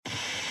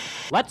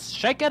Let's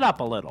shake it up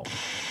a little.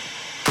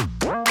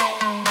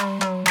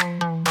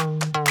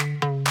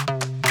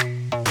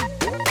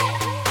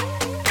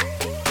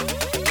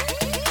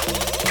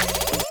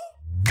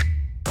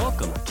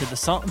 Welcome to the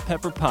Salt and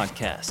Pepper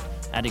Podcast,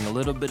 adding a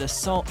little bit of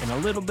salt and a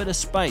little bit of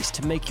spice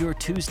to make your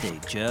Tuesday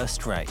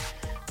just right.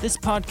 This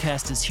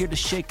podcast is here to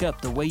shake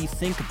up the way you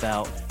think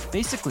about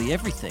basically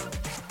everything,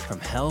 from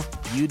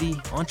health, beauty,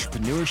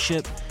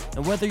 entrepreneurship,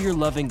 and whether you're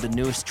loving the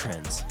newest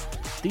trends.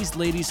 These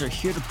ladies are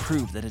here to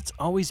prove that it's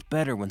always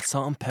better when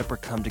salt and pepper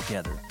come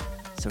together.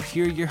 So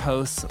here are your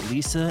hosts,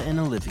 Lisa and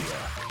Olivia.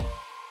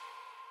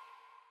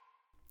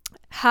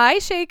 Hi,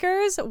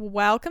 Shakers.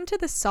 Welcome to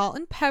the Salt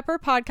and Pepper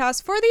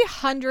Podcast for the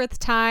 100th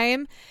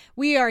time.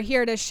 We are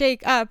here to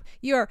shake up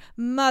your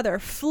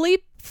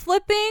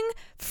flipping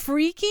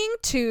freaking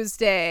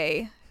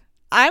Tuesday.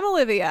 I'm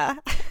Olivia.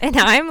 And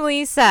I'm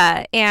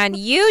Lisa. And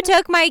you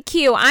took my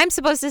cue. I'm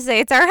supposed to say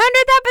it's our 100th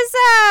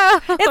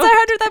episode. It's our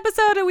 100th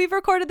episode, and we've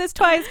recorded this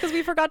twice because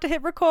we forgot to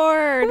hit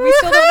record. We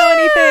still don't know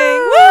anything.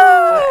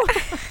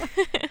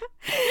 Woo!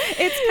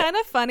 It's kind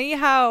of funny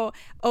how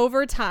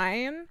over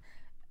time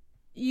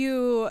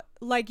you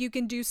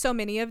can do so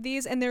many of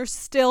these and there's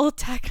still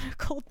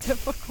technical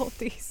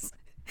difficulties.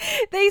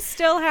 They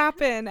still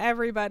happen,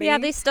 everybody. Yeah,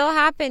 they still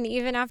happen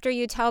even after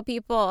you tell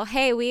people,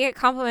 hey, we get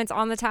compliments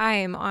all the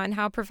time on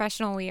how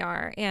professional we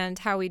are and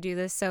how we do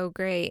this so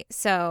great.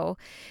 So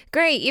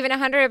great. Even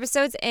 100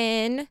 episodes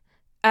in,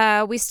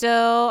 we still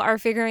are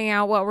figuring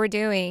out what we're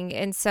doing.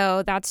 And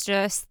so that's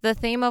just the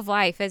theme of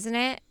life, isn't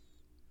it?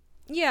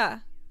 Yeah,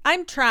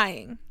 I'm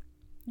trying.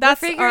 That's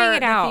the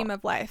theme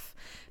of life.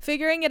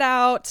 Figuring it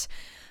out.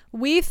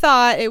 We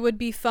thought it would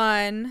be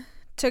fun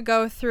to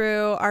go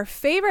through our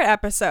favorite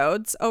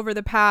episodes over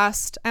the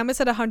past, I almost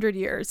said 100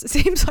 years. It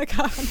seems like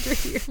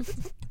 100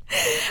 years.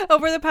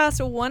 Over the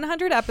past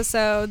 100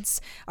 episodes,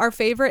 our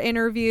favorite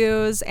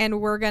interviews, and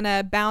we're going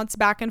to bounce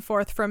back and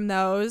forth from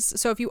those.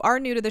 So if you are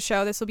new to the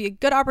show, this will be a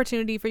good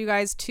opportunity for you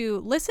guys to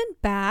listen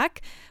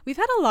back. We've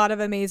had a lot of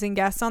amazing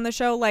guests on the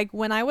show. Like,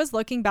 when I was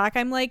looking back,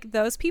 I'm like,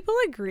 those people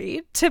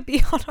agreed to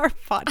be on our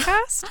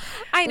podcast?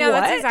 I know,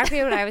 that's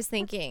exactly what I was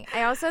thinking.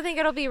 I also think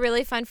it'll be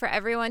really fun for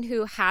everyone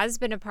who has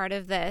been a part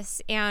of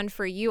this, and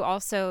for you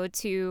also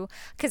to,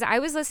 because I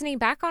was listening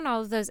back on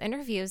all of those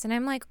interviews, and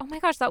I'm like, oh my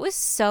gosh, that was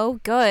so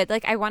good.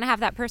 Like, I want to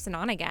have that person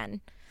on again.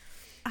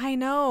 I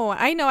know.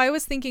 I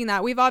was thinking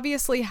that. We've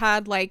obviously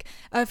had like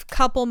a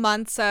couple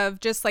months of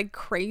just like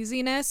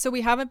craziness. So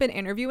we haven't been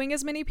interviewing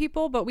as many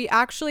people, but we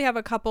actually have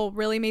a couple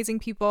really amazing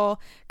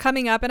people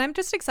coming up. And I'm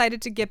just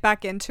excited to get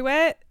back into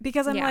it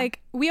because I'm like,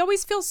 we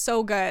always feel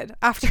so good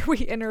after we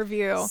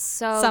interview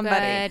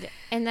somebody. Good.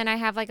 And then I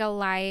have like a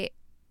light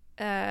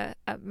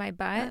up my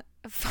butt.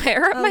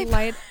 Fire up my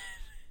butt.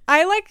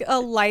 I like a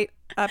light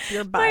up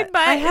your butt. My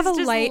butt I have a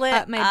just light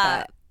up my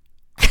butt.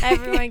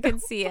 Everyone can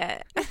see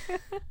it.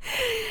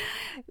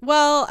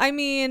 Well, I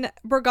mean,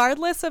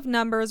 regardless of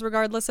numbers,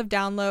 regardless of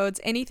downloads,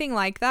 anything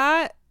like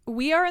that,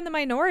 we are in the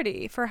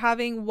minority for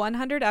having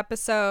 100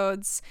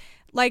 episodes.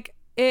 Like,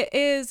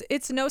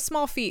 it's no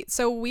small feat.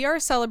 So we are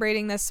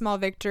celebrating this small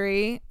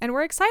victory and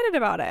we're excited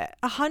about it.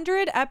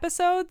 100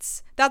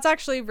 episodes, that's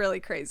actually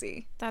really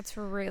crazy. That's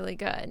really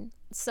good.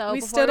 So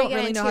we still don't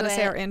really know how to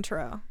say our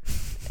intro.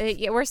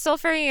 Yeah, we're still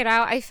figuring it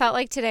out. I felt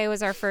like today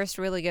was our first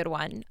really good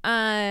one.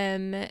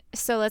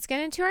 So let's get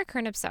into our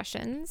current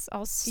obsessions.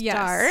 I'll start.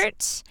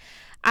 Yes.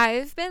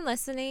 I've been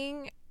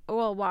watching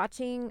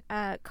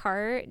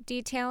car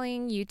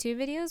detailing YouTube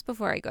videos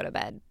before I go to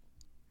bed.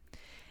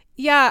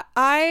 Yeah,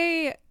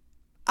 I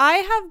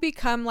have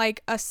become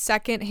like a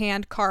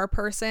secondhand car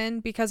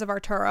person because of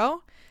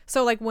Arturo.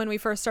 So like when we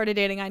first started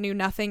dating, I knew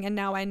nothing, and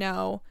now I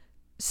know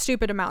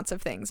stupid amounts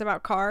of things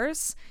about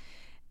cars.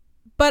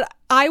 But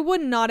I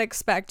would not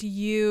expect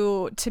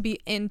you to be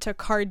into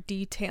car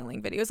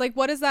detailing videos. Like,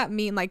 what does that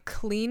mean? Like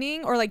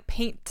cleaning or like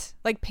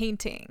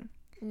painting?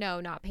 No,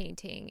 not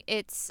painting.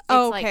 It's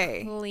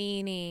okay. Like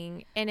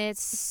cleaning, and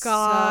it's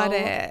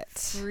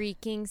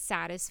freaking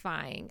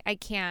satisfying. I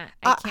can't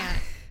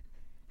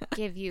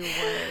give you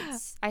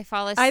words. I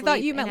fall asleep. I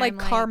thought you meant like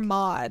car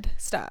mod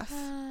stuff.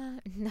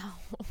 No.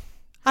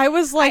 I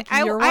was like,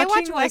 I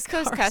watch West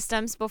Coast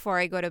Customs before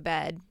I go to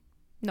bed.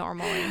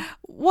 Normally.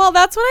 Well,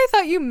 that's what I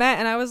thought you meant,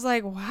 and I was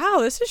like, wow,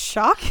 this is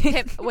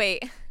shocking.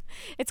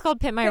 It's called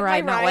Pimp My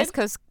Ride, not West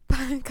Coast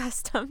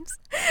Customs.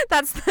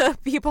 That's the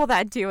people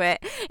that do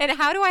it. And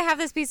how do I have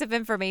this piece of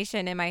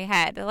information in my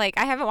head? Like,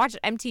 I haven't watched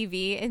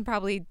MTV in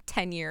probably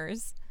 10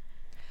 years.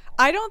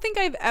 I don't think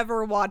I've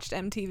ever watched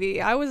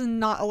MTV. I was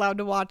not allowed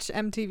to watch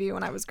MTV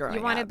when I was growing up.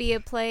 You want to be a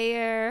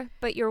player,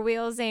 but your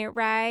wheels ain't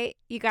right?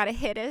 You got to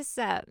hit us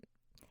up,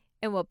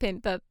 and we'll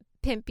pimp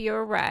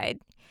your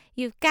ride.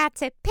 You've got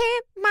to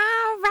pimp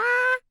my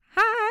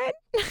ride.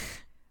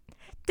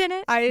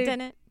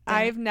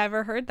 I've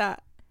never heard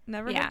that.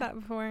 Never heard that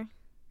before.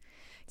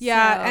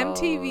 Yeah,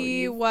 so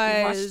MTV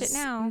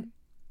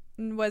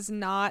was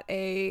not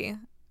a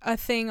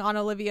thing on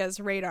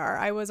Olivia's radar.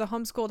 I was a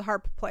homeschooled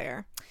harp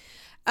player.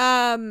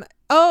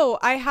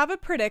 I have a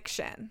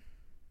prediction.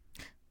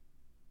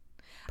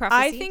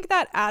 I think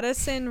that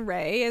Addison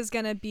Rae is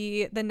going to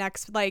be the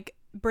next, like,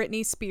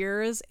 Britney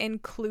Spears,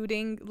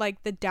 including,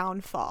 like, the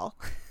downfall.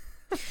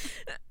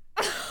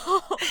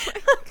 Oh my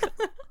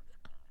God.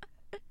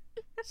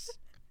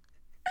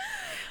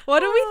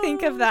 What do we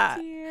think of that?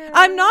 Dear.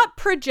 I'm not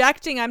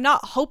projecting. I'm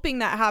not hoping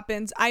that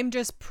happens. I'm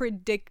just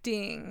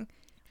predicting.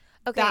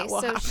 Okay, that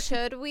will so happen.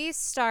 Should we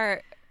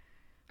start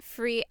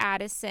Free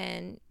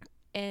Addison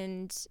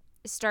and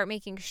start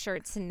making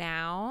shirts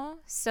now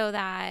so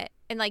that,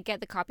 and like get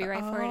the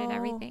copyright for it and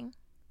everything?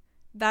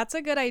 That's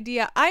a good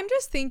idea. I'm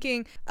just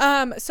thinking,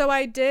 so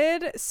I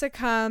did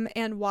succumb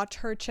and watch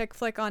her chick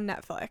flick on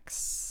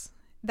Netflix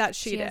that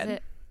she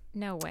did.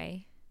 No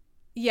way.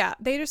 Yeah,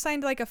 they just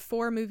signed like a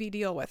 4-movie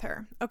deal with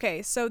her.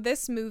 Okay, so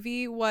this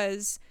movie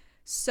was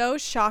so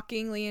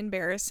shockingly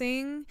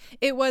embarrassing.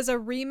 It was a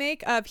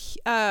remake of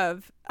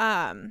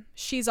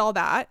She's All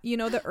That, you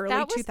know, the early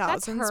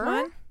 2000s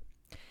one.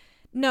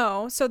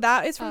 No, so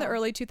that is from the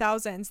early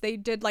 2000s. They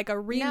did like a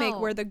remake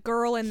where the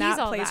girl in that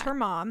plays her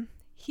mom.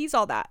 He's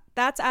All That.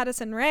 That's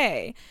Addison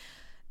Rae.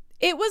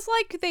 It was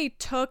like they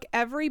took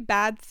every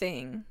bad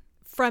thing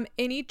from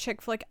any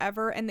chick flick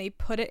ever and they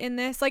put it in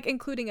this, like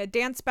including a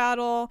dance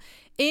battle,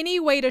 any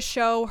way to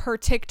show her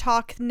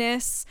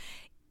TikTok-ness,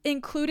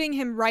 including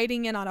him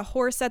riding in on a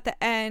horse at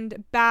the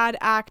end, bad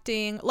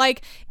acting.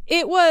 Like,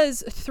 it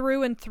was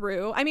through and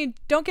through. I mean,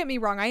 don't get me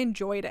wrong, I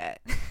enjoyed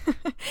it.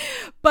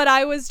 But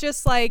I was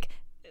just like,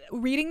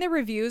 reading the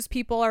reviews,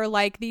 people are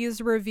like, these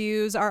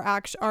reviews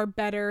are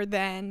better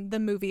than the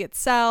movie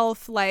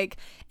itself. Like,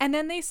 and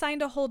then they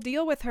signed a whole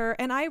deal with her,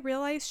 and I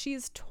realized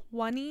she's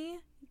 20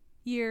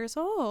 years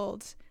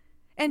old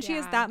and she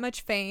has that much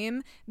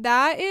fame.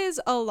 That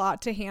is a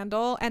lot to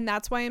handle, and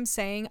that's why I'm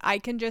saying I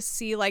can just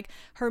see like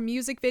her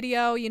music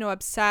video, you know,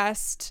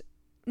 Obsessed.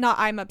 Not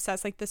I'm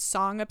Obsessed, like the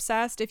song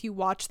Obsessed. If you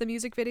watch the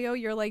music video,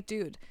 you're like,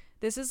 dude,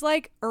 this is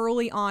like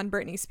early on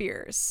Britney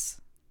Spears.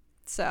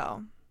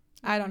 So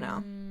I don't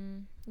know.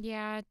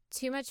 Yeah,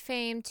 too much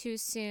fame too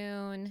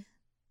soon.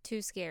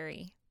 Too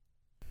scary.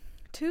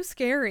 Too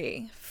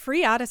scary.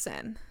 Free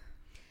Addison.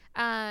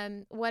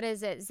 What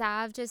is it?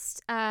 Zav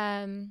just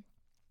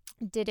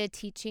did a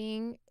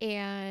teaching,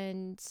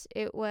 and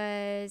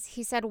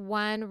he said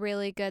one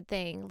really good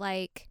thing,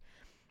 like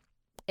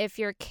if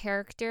your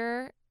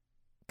character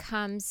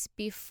comes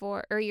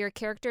before, or your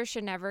character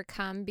should never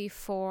come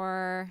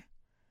before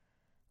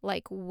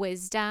like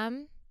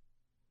wisdom,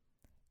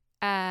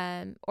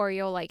 or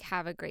you'll like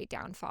have a great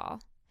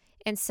downfall.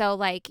 And so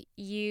like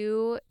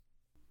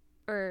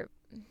never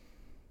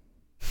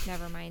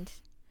mind.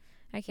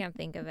 I can't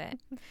think of it.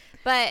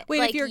 But wait,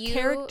 like, if your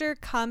character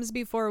comes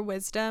before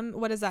wisdom,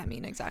 what does that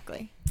mean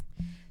exactly?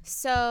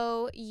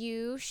 So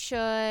you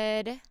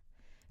should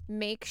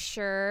make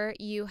sure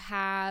you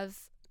have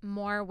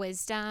more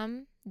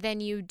wisdom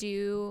than you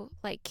do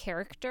like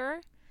character.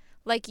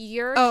 Like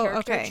your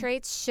character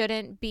traits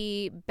shouldn't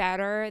be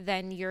better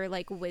than your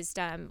like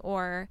wisdom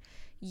or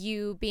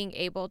you being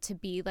able to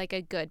be like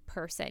a good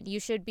person. You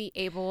should be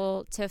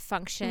able to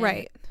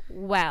function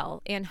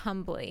well and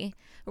humbly,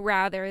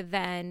 rather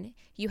than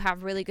you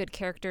have really good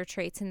character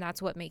traits and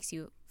that's what makes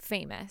you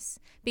famous.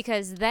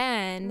 Because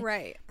then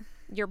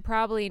you're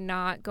probably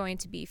not going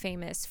to be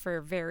famous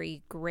for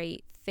very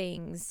great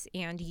things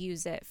and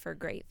use it for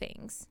great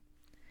things.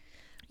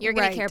 You're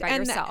going to care about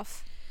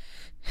yourself.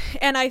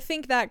 And I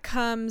think that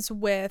comes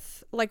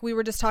with, like we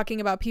were just talking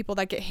about people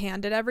that get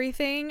handed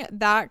everything,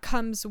 that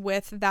comes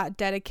with that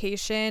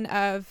dedication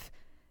of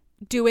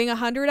doing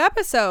 100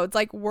 episodes,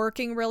 like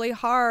working really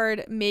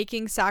hard,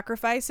 making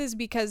sacrifices,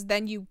 because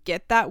then you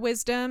get that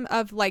wisdom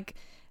of like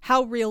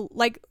how real,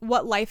 like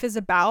what life is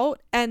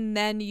about. And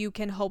then you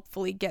can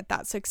hopefully get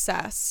that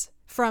success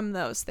from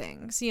those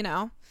things, you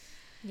know?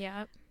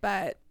 Yeah.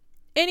 But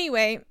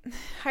anyway,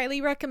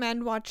 highly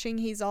recommend watching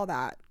He's All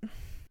That.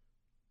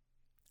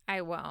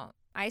 I won't.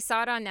 I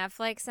saw it on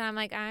Netflix and I'm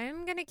like,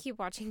 I'm going to keep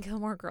watching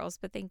Gilmore Girls,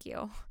 but thank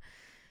you.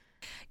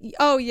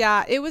 Oh,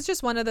 yeah. It was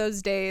just one of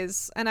those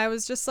days. And I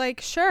was just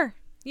like, sure,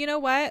 you know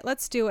what?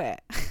 Let's do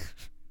it.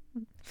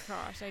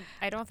 Gosh,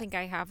 I don't think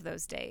I have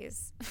those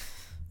days.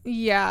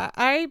 Yeah,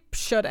 I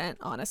shouldn't,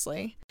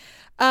 honestly.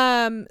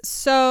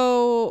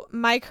 So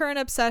my current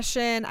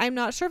obsession, I'm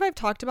not sure if I've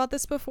talked about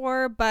this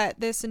before, but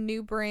this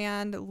new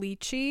brand,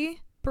 Lychee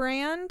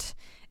brand.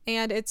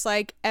 And it's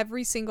like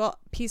every single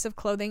piece of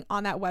clothing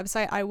on that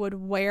website I would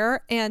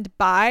wear and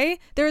buy.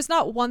 There's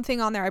not one thing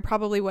on there I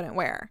probably wouldn't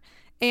wear.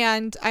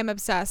 And I'm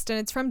obsessed. And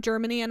it's from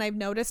Germany. And I've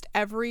noticed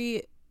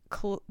every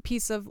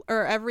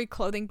every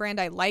clothing brand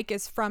I like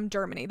is from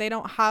Germany. They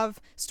don't have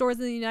stores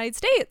in the United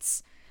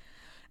States.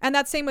 And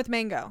that's same with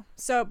Mango.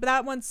 So, but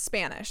that one's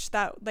Spanish.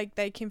 That like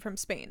they came from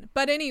Spain.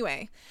 But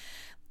anyway,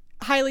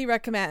 highly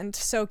recommend.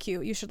 So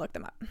cute. You should look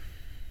them up.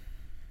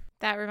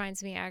 That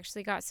reminds me, I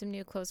actually got some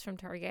new clothes from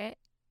Target.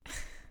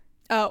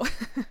 Oh,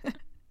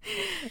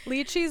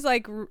 Lychee's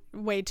like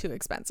way too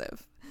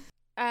expensive.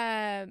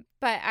 But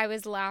I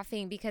was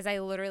laughing because I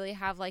literally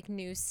have like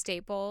new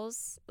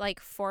staples like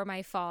for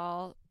my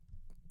fall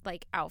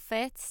like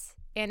outfits,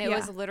 And it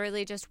was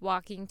literally just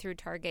walking through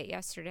Target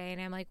yesterday.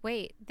 And I'm like,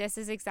 wait, this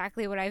is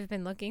exactly what I've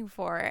been looking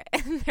for.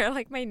 And they're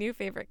like my new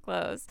favorite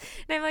clothes.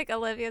 And I'm like,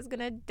 Olivia's going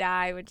to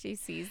die when she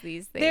sees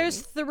these things.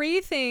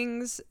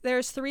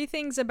 There's three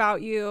things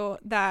about you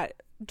that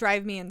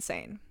drive me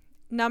insane.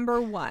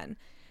 Number one,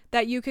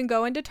 that you can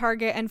go into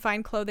Target and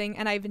find clothing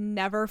and I've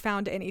never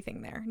found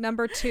anything there.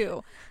 Number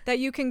two, that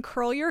you can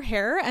curl your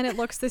hair and it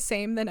looks the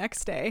same the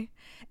next day.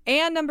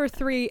 And number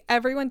three,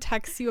 everyone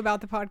texts you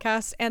about the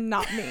podcast and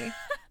not me.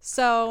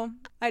 So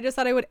I just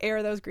thought I would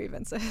air those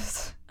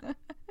grievances.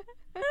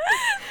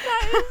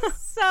 That is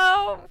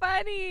so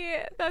funny.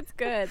 That's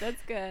good.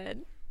 That's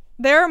good.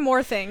 There are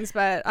more things,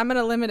 but I'm going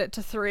to limit it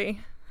to 3.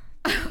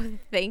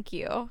 Thank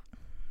you.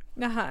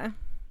 Uh-huh.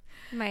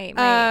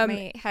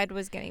 My head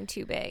was getting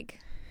too big.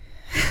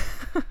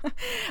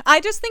 I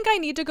just think I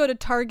need to go to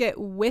Target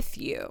with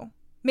you.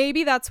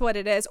 Maybe that's what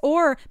it is.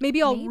 Or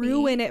maybe I'll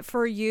ruin it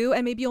for you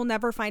and maybe you'll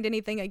never find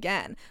anything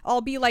again.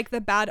 I'll be like the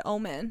bad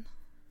omen.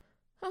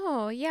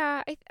 Oh,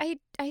 yeah.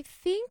 I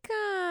think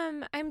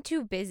I'm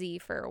too busy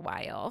for a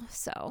while.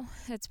 So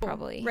it's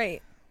probably...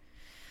 Right.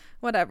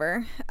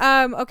 Whatever.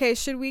 Okay,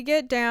 should we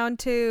get down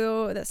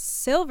to the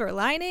silver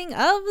lining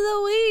of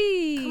the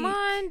week? Come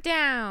on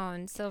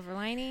down, silver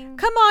lining.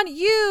 Come on,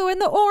 you in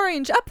the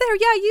orange. Up there,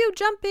 yeah, you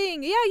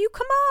jumping. Yeah, you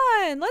come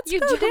on. Let's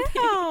go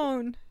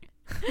down.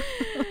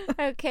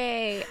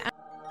 Okay.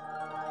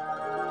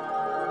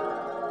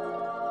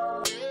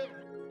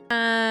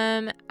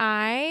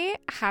 I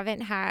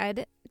haven't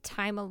had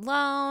time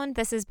alone.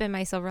 This has been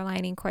my silver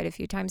lining quite a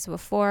few times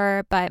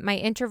before, but my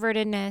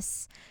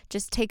introvertedness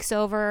just takes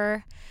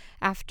over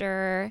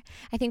after.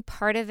 I think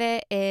part of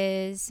it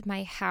is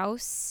my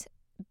house.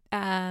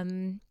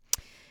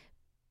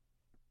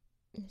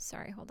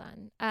 Sorry, hold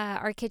on.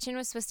 Our kitchen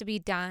was supposed to be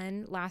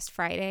done last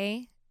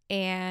Friday,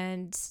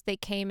 and they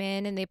came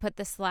in and they put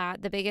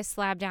the biggest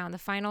slab down, the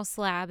final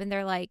slab, and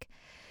they're like,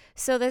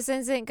 so this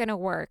isn't going to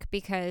work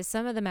because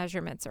some of the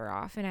measurements are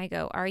off. And I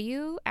go, are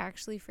you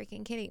actually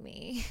freaking kidding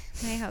me?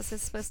 My house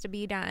is supposed to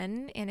be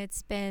done and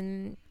it's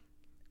been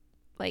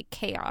like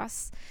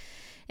chaos.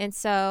 And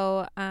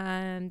so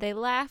they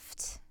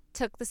left,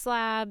 took the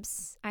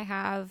slabs. I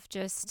have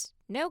just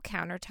no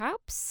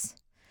countertops.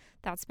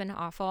 That's been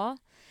awful.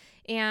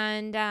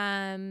 And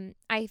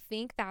I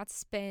think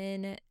that's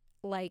been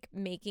like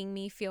making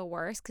me feel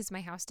worse because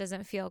my house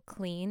doesn't feel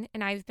clean.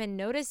 And I've been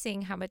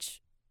noticing how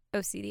much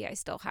OCD I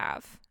still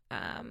have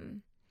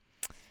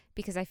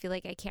because I feel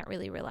like I can't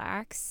really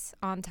relax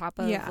on top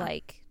of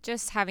like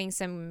just having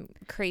some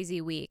crazy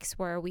weeks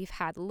where we've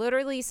had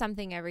literally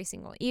something every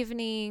single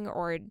evening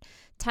or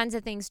tons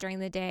of things during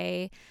the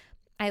day.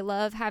 I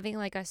love having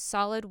like a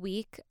solid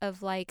week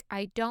of like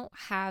I don't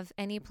have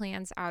any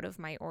plans out of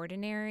my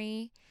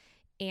ordinary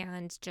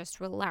and just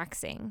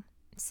relaxing.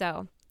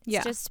 So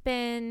it's just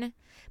been,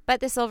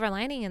 but the silver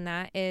lining in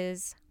that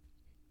is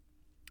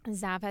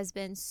Zap has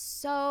been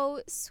so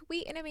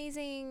sweet and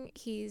amazing.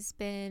 He's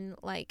been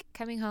like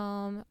coming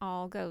home,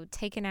 I'll go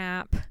take a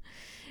nap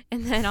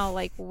and then I'll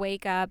like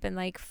wake up and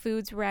like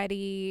food's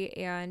ready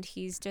and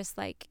he's just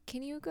like,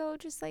 can you go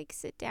just like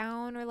sit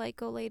down or like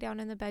go lay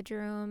down in the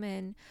bedroom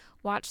and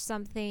watch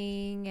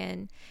something?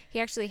 And he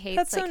actually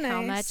hates like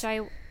how much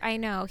I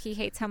know he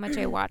hates how much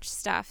I watch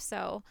stuff.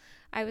 So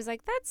I was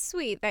like, that's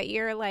sweet that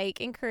you're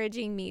like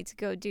encouraging me to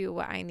go do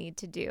what I need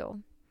to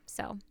do.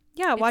 So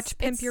yeah, watch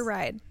Pimp Your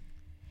Ride.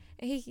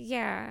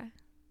 Yeah.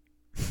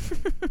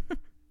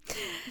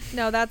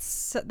 No,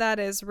 that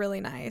is really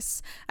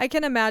nice. I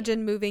can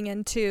imagine moving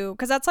into,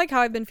 because that's like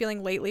how I've been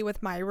feeling lately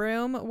with my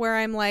room, where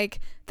I'm like,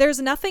 there's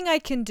nothing I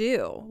can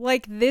do.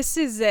 Like, this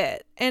is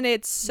it. And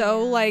it's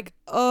so like,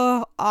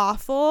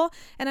 awful.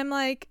 And I'm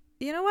like,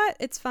 you know what?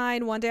 It's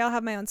fine. One day I'll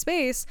have my own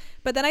space.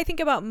 But then I think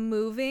about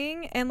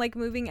moving and like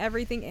moving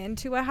everything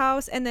into a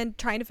house and then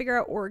trying to figure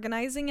out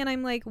organizing. And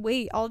I'm like,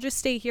 wait, I'll just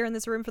stay here in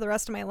this room for the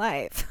rest of my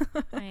life.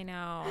 I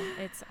know.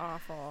 It's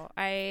awful.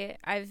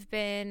 I've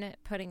been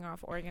putting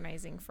off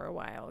organizing for a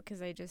while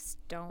because I just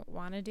don't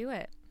want to do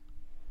it.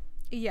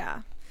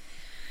 Yeah.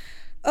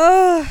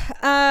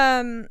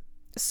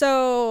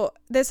 So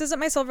this isn't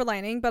my silver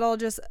lining, but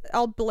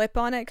I'll blip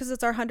on it because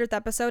it's our 100th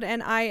episode.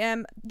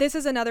 And this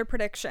is another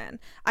prediction.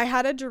 I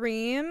had a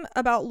dream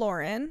about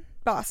Lauren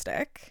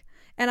Bostic,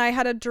 and I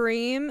had a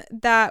dream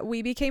that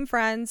we became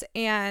friends,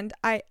 and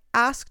I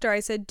asked her, I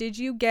said, did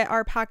you get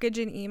our package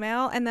in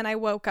email? And then I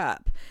woke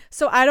up.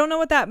 So I don't know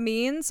what that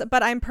means,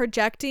 but I'm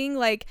projecting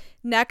like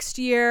next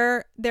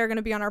year they're going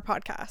to be on our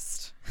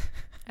podcast.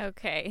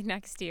 Okay,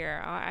 next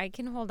year. I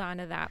can hold on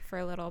to that for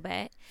a little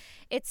bit.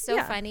 It's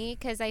so funny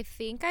because I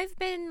think I've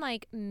been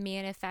like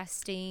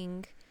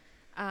manifesting,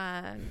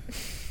 not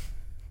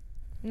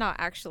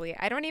actually,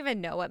 I don't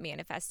even know what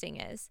manifesting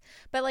is,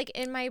 but like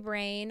in my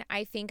brain,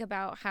 I think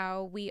about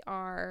how we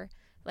are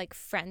like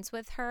friends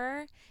with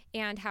her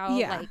and how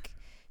like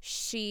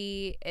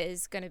she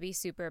is going to be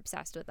super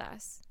obsessed with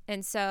us.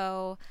 And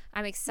so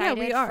I'm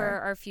excited for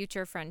our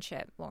future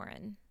friendship,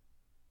 Lauren.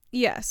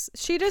 Yes.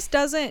 She just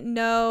doesn't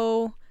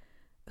know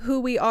who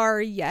we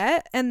are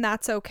yet, and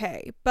that's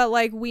okay. But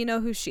like, we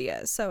know who she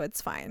is, so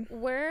it's fine.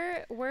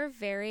 We're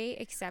very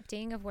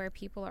accepting of where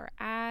people are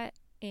at,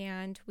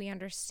 and we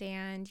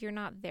understand you're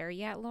not there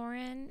yet,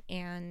 Lauren,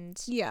 and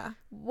yeah,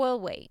 we'll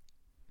wait.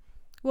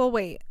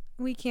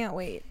 We can't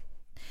wait.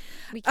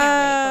 We can't wait,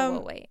 but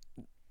we'll wait.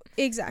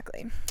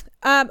 Exactly.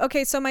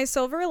 Okay, so my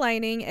silver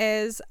lining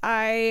is,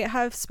 I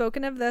have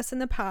spoken of this in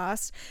the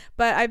past,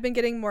 but I've been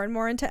getting more and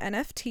more into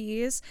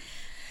NFTs.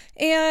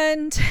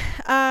 And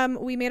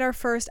we made our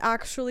first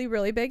actually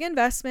really big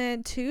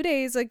investment 2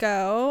 days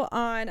ago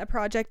on a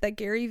project that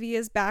Gary Vee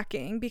is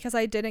backing, because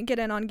I didn't get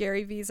in on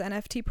Gary Vee's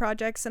NFT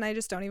projects, and I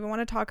just don't even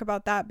want to talk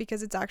about that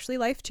because it's actually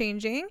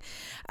life-changing.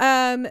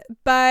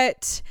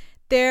 But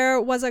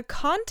there was a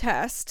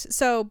contest.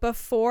 So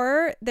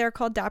before, they're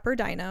called Dapper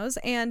Dinos,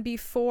 and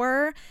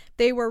before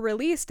they were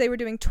released, they were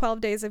doing 12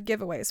 days of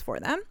giveaways for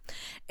them.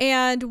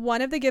 And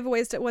one of the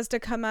giveaways that was to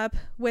come up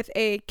with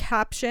a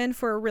caption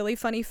for a really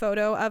funny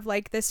photo of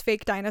like this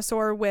fake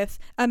dinosaur with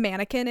a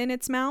mannequin in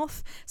its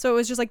mouth. So it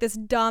was just like this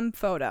dumb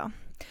photo.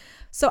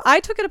 So I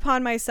took it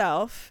upon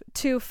myself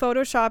to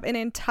Photoshop an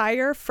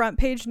entire front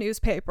page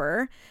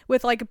newspaper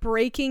with like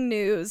breaking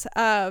news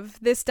of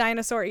this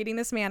dinosaur eating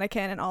this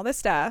mannequin and all this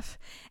stuff.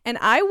 And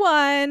I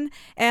won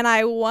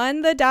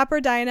the Dapper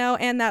Dino,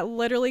 and that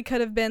literally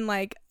could have been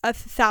like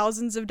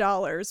thousands of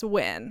dollars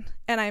win.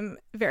 And I'm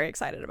very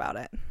excited about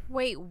it.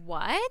 Wait,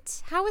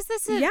 what? How is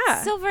this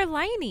a silver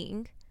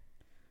lining?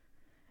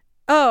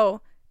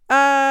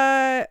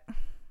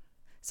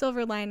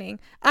 Silver lining.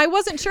 I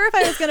wasn't sure if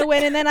I was going to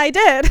win, and then I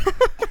did.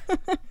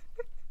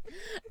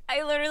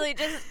 I literally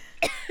just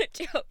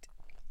joked.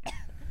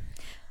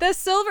 The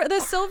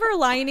silver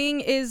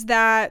lining is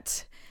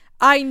that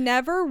I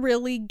never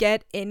really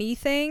get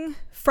anything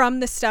from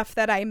the stuff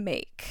that I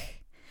make.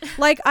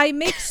 Like, I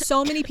make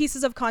so many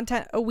pieces of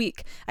content a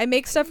week. I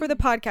make stuff for the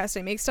podcast.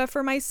 I make stuff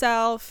for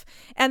myself.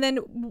 And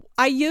then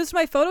I used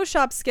my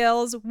Photoshop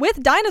skills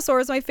with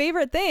dinosaurs, my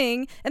favorite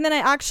thing. And then I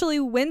actually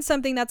win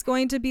something that's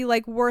going to be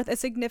like worth a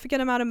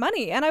significant amount of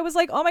money. And I was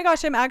like, oh my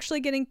gosh, I'm actually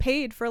getting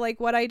paid for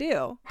like what I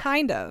do.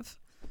 Kind of.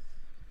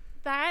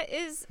 That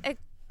is a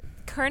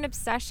current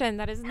obsession.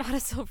 That is not a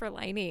silver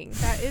lining.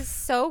 That is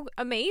so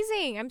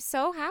amazing. I'm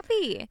so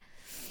happy.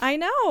 I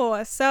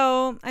know.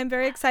 So I'm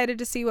very excited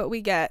to see what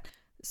we get.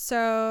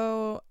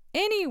 So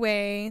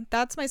anyway,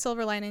 that's my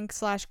silver lining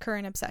 /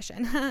 current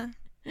obsession.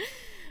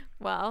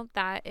 Well,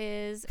 that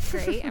is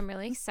great. I'm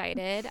really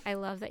excited. I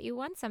love that you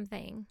won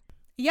something.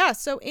 Yeah.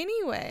 So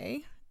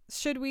anyway,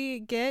 should we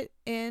get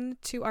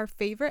into our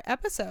favorite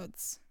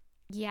episodes?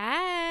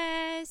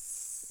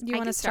 Yes. You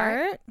want to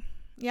start?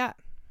 Yeah.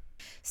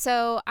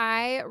 So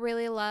I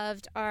really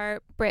loved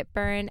our Brit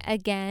Burn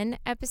Again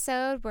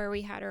episode where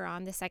we had her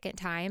on the second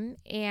time.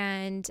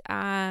 And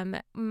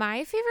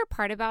my favorite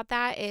part about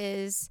that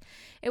is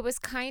it was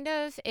kind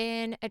of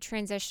in a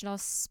transitional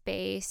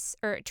space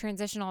or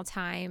transitional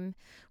time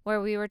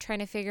where we were trying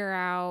to figure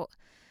out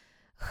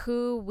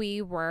who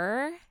we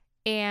were.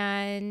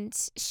 And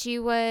she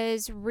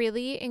was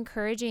really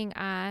encouraging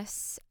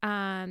us.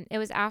 It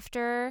was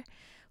after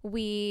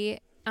I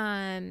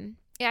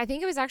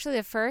think it was actually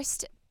the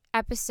first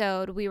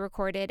episode we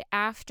recorded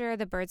after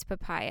the Birds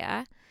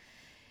Papaya,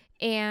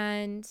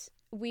 and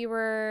we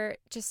were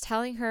just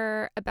telling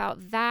her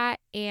about that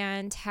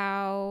and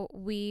how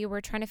we were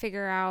trying to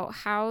figure out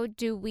how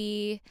do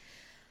we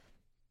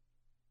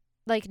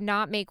like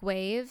not make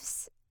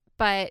waves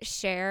but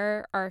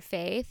share our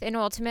faith. And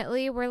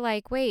ultimately we're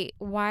like, wait,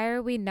 why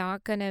are we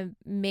not gonna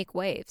make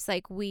waves?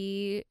 Like,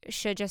 we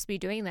should just be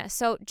doing this.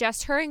 So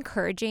just her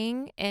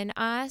encouraging in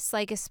us,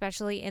 like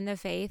especially in the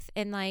faith,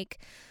 and like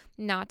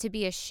not to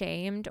be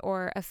ashamed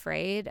or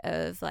afraid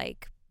of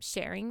like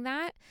sharing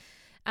that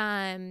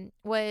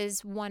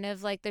was one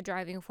of like the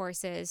driving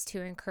forces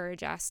to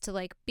encourage us to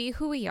like be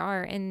who we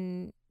are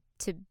and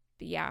to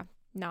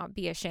not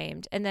be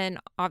ashamed. And then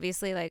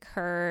obviously like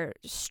her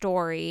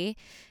story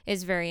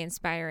is very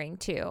inspiring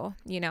too,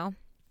 you know?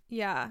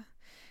 Yeah.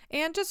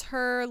 And just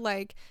her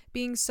like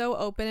being so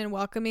open and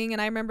welcoming.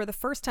 And I remember the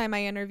first time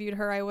I interviewed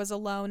her, I was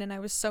alone and I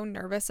was so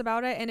nervous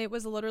about it. And it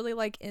was literally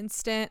like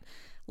instant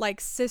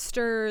like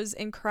sisters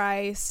in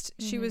Christ.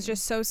 She was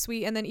just so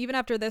sweet. And then even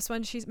after this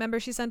one,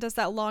 she sent us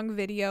that long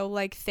video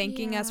like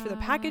thanking us for the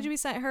package we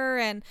sent her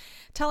and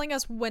telling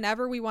us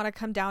whenever we want to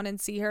come down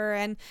and see her.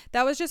 And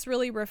that was just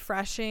really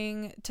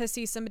refreshing to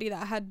see somebody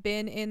that had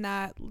been in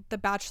the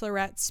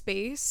Bachelorette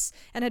space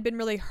and had been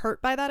really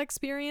hurt by that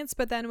experience,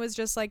 but then was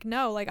just like,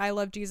 no, like I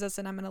love Jesus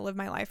and I'm gonna live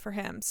my life for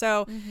him.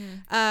 So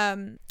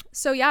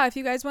so yeah, if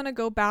you guys want to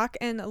go back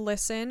and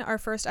listen, our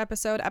first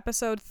episode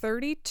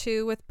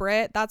 32 with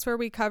Brit, that's where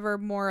we cover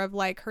more of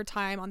like her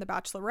time on The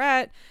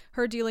Bachelorette,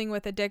 her dealing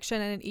with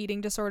addiction and an eating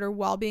disorder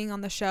while being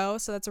on the show.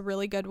 So that's a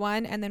really good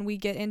one. And then we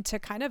get into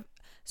kind of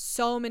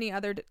so many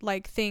other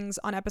like things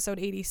on episode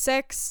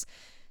 86.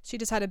 She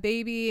just had a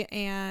baby,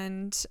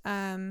 and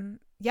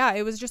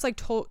it was just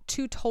like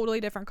two totally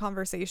different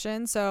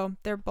conversations. So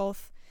they're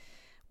both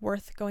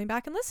worth going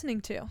back and listening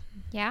to.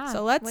 Yeah.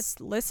 So let's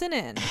listen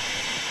in.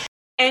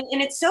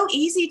 And it's so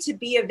easy to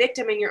be a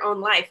victim in your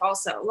own life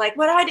also. Like,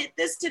 what I did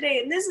this today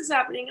and this is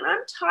happening and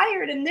I'm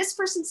tired and this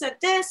person said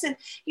this and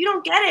you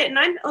don't get it and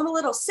I'm a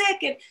little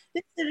sick and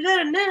this,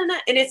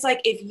 and it's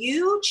like, if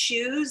you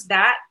choose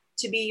that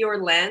to be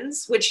your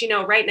lens, which, you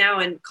know, right now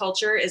in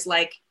culture is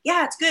like,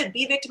 yeah, it's good,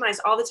 be victimized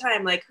all the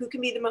time. Like, who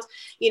can be the most,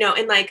 you know,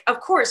 and like, of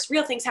course,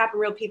 real things happen,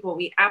 real people,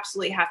 we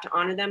absolutely have to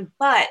honor them.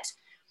 But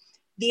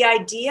the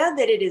idea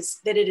that it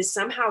is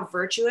somehow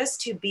virtuous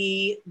to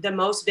be the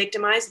most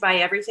victimized by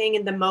everything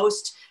and the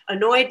most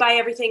annoyed by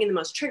everything and the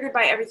most triggered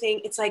by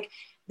everything, it's like,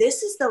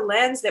 this is the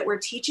lens that we're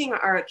teaching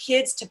our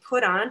kids to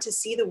put on to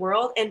see the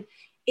world. And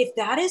if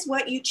that is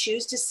what you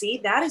choose to see,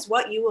 that is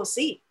what you will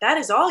see. That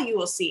is all you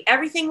will see.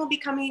 Everything will be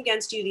coming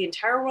against you. The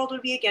entire world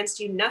will be against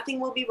you. Nothing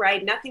will be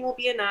right. Nothing will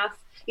be enough.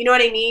 You know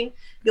what I mean?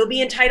 You'll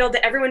be entitled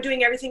to everyone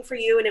doing everything for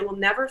you, and it will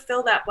never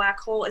fill that black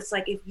hole. It's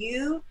like, if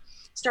you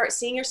start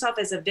seeing yourself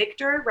as a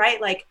victor,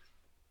 right? Like,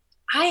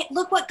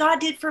 look what God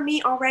did for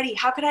me already.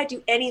 How could I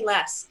do any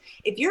less?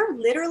 If you're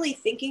literally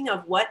thinking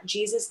of what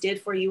Jesus did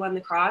for you on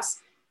the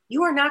cross,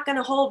 you're not going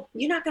to hold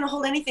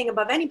anything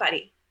above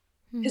anybody.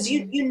 Because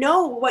you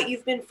know what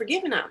you've been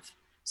forgiven of.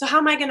 So how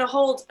am I going to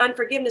hold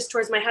unforgiveness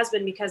towards my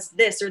husband because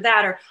this or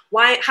that, or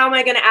how am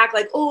I going to act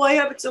like, oh, I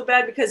have it so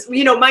bad because,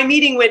 you know, my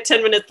meeting went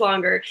 10 minutes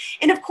longer.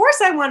 And of course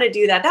I want to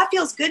do that. That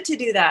feels good to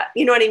do that.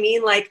 You know what I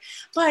mean? Like,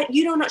 but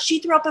you don't know, she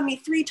threw up on me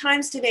 3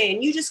 times today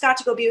and you just got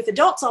to go be with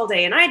adults all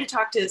day. And I had to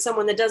talk to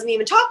someone that doesn't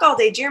even talk all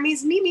day.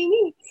 Jeremy's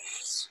me.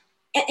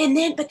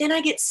 But then I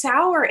get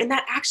sour, and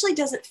that actually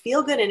doesn't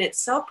feel good, and it's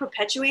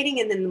self-perpetuating.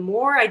 And then the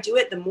more I do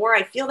it, the more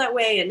I feel that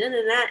way, and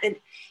it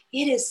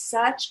is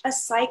such a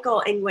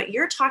cycle. And what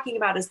you're talking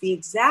about is the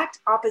exact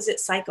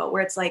opposite cycle,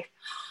 where it's like,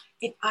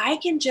 if I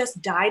can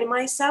just die to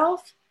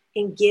myself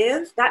and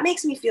give, that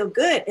makes me feel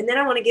good. And then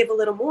I want to give a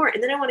little more,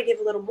 and then I want to give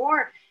a little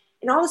more.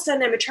 And all of a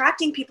sudden I'm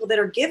attracting people that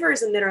are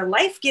givers and that are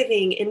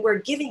life-giving, and we're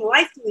giving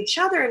life to each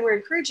other, and we're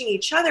encouraging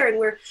each other, and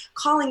we're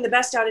calling the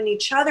best out in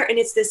each other. And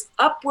it's this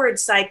upward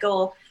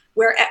cycle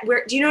where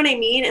do you know what I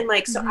mean? And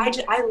like, so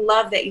I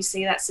love that you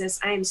say that, sis.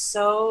 I am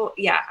so,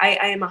 I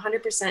am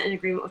 100% in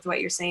agreement with what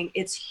you're saying.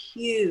 It's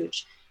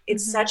huge.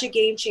 It's such a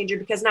game changer,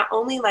 because not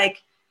only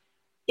like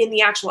in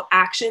the actual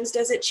actions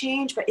does it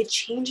change, but it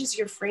changes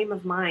your frame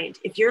of mind.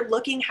 If you're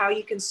looking how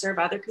you can serve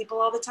other people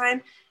all the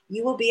time,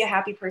 you will be a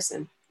happy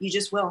person. You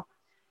just will.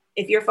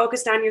 If you're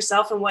focused on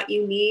yourself and what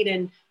you need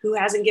and who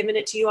hasn't given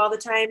it to you all the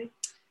time,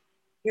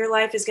 your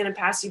life is going to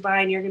pass you by,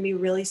 and you're going to be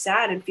really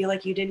sad and feel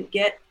like you didn't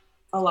get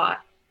a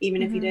lot,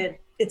 even if you did.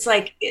 It's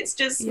like, it's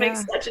just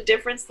makes such a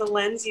difference, the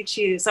lens you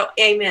choose. So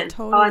amen.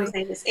 Totally. All I'm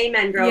saying is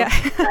amen, girl.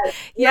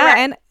 Yeah.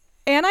 Right.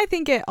 And I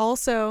think it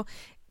also,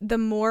 the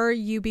more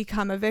you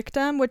become a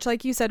victim, which,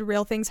 like you said,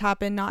 real things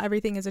happen, not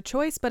everything is a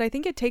choice, but I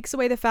think it takes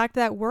away the fact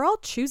that we're all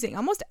choosing.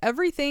 Almost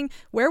everything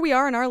where we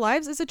are in our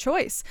lives is a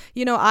choice.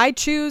 You know, I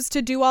choose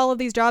to do all of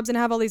these jobs and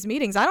have all these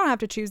meetings. I don't have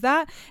to choose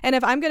that. And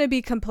if I'm going to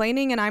be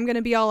complaining and I'm going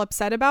to be all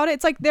upset about it,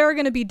 it's like, there are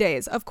going to be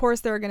days. Of course,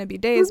 there are going to be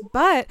days,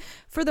 but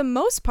for the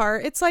most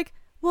part, it's like,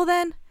 well,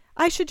 then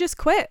I should just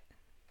quit.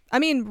 I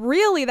mean,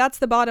 really, that's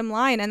the bottom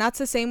line. And that's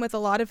the same with a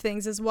lot of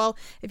things as well.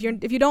 If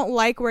you don't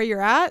like where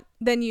you're at,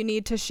 then you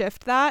need to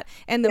shift that.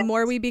 And the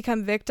more we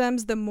become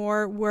victims, the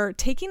more we're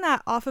taking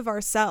that off of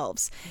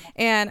ourselves.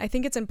 And I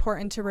think it's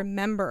important to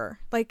remember,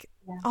 like,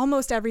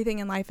 almost everything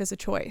in life is a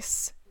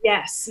choice.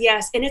 Yes.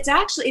 And it's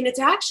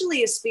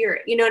actually a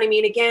spirit. You know what I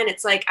mean? Again,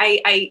 it's like,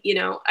 I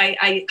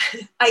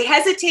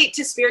hesitate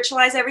to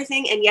spiritualize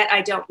everything, and yet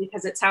I don't,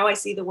 because it's how I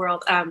see the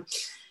world.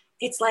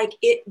 It's like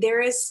there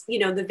is,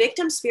 the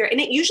victim spirit, and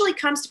it usually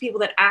comes to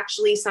people that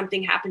actually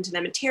something happened to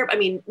them and terrible. I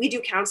mean, we do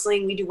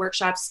counseling, we do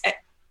workshops.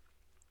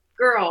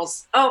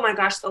 Girls, oh my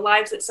gosh, the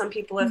lives that some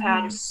people have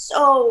had are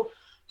so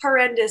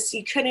horrendous.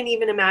 You couldn't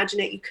even imagine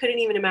it. You couldn't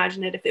even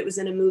imagine it. If it was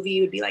in a movie,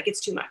 you would be like, it's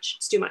too much.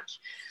 It's too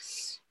much.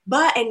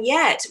 And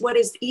yet what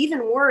is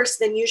even worse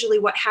than usually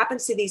what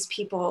happens to these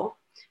people,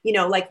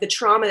 like the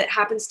trauma that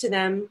happens to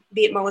them,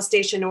 be it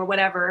molestation or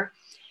whatever,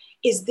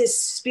 is this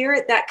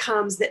spirit that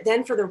comes that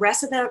then for the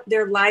rest of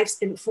their lives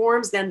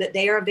informs them that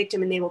they are a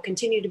victim, and they will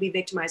continue to be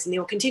victimized, and they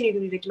will continue to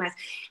be victimized.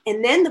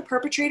 And then the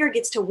perpetrator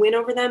gets to win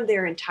over them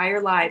their entire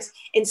lives.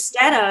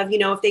 Instead of,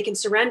 if they can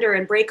surrender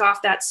and break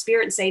off that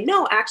spirit and say,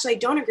 no, actually, I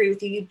don't agree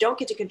with you. You don't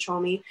get to control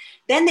me.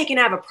 Then they can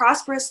have a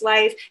prosperous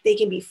life. They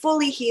can be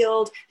fully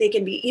healed. They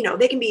can be,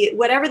 they can be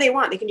whatever they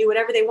want. They can do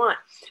whatever they want.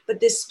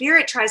 But this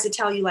spirit tries to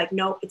tell you like,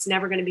 no, it's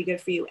never going to be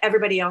good for you.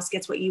 Everybody else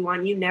gets what you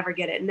want. You never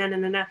get it. No.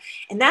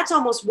 And that's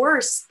almost worse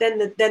than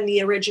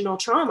the original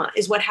trauma,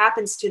 is what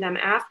happens to them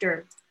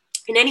after.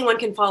 And anyone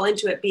can fall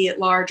into it, be it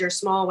large or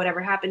small, whatever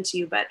happened to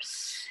you. But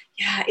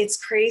yeah, it's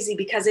crazy,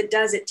 because it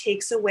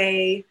takes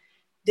away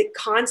the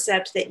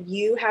concept that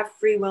you have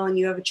free will and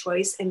you have a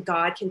choice, and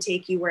God can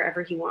take you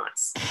wherever he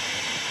wants.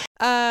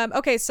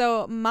 Okay,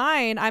 so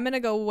mine, I'm going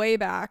to go way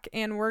back,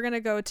 and we're going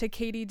to go to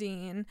Katie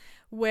Dean,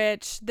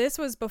 which this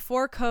was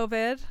before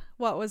COVID.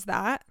 What was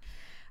that?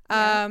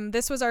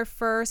 This was our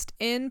first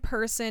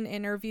in-person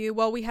interview.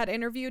 Well, we had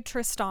interviewed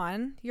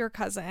Tristan, your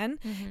cousin.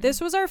 This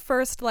was our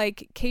first,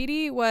 like,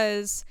 Katie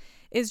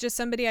is just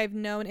somebody I've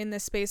known in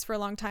this space for a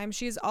long time.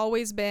 She's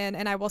always been,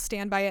 and I will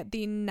stand by it,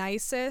 the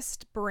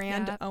nicest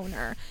brand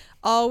owner.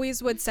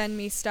 Always would send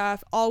me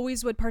stuff,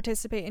 always would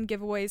participate in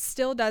giveaways,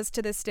 still does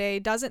to this day,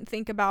 doesn't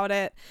think about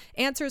it,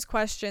 answers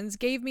questions,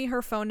 gave me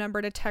her phone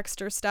number to text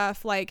her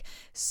stuff, like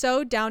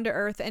so down to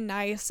earth and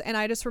nice. And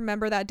I just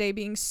remember that day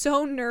being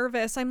so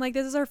nervous. I'm like,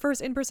 this is our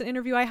first in-person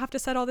interview. I have to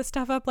set all this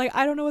stuff up. Like,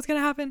 I don't know what's going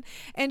to happen.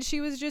 And she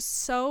was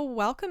just so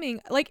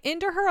welcoming, like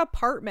into her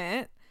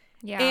apartment.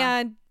 Yeah.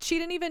 And she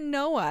didn't even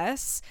know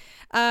us.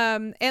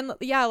 And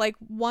yeah, like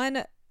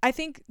I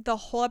think the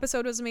whole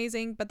episode was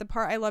amazing, but the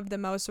part I loved the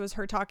most was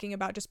her talking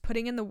about just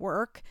putting in the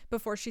work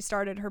before she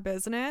started her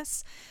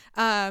business.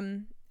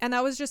 And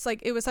that was just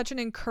like, it was such an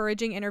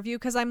encouraging interview,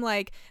 because I'm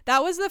like,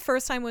 that was the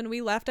first time when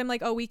we left, I'm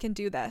like, oh, we can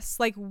do this.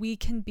 Like, we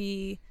can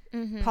be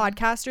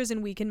podcasters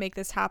and we can make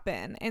this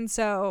happen. And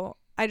so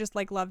I just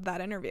like loved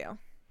that interview.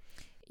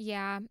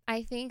 Yeah,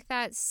 I think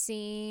that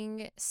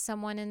seeing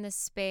someone in the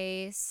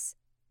space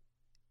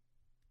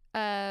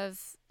of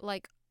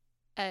like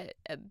a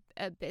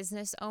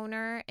business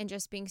owner and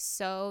just being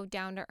so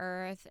down to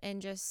earth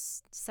and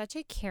just such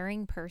a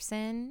caring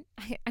person.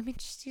 I mean,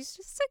 she's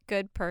just a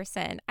good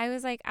person. I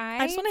was like,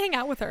 I just want to hang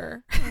out with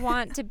her.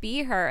 Want to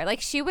be her.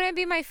 Like, she wouldn't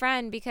be my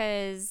friend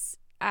because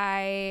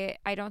I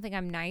don't think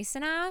I'm nice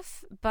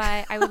enough,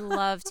 but I would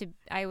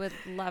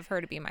love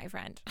her to be my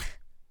friend.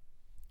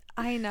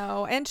 I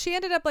know. And she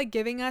ended up like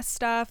giving us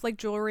stuff, like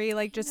jewelry,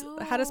 like just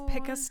had us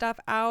pick us stuff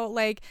out.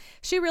 Like,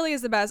 she really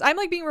is the best. I'm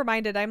like being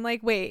reminded. I'm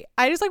like, wait,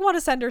 I just like want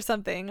to send her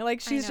something.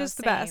 Like, she's just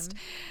the best.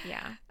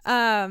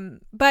 Yeah.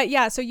 But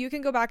yeah, so you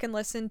can go back and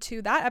listen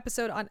to that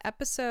episode on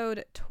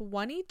episode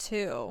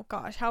 22.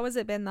 Gosh, how has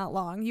it been that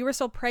long? You were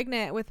still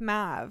pregnant with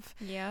Mav.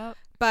 Yep.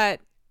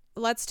 But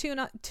let's tune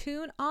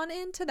on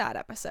into that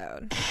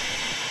episode.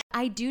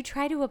 I do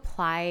try to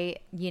apply,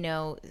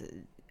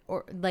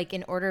 or like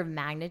in order of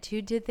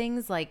magnitude to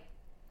things. Like,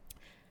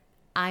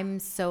 I'm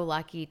so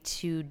lucky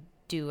to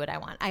do what I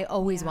want. I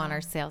always want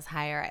our sales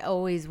higher. I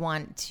always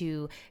want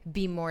to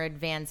be more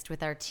advanced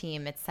with our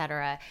team,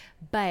 etc.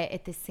 But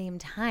at the same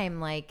time,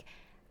 like,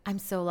 I'm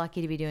so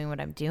lucky to be doing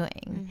what I'm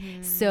doing.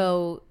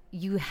 So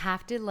you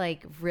have to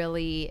like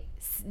really,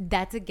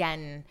 that's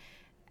again,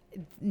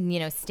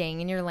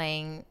 staying in your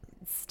lane,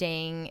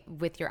 staying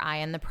with your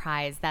eye on the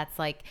prize. That's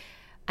like,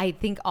 I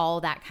think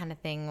all that kind of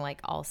thing,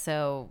 like,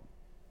 also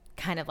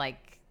kind of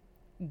like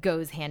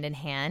goes hand in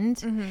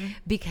hand,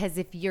 because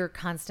if you're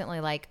constantly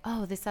like,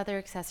 oh, this other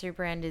accessory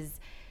brand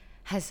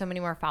has so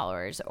many more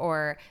followers,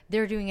 or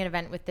they're doing an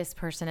event with this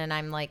person and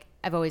I'm like,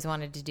 I've always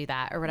wanted to do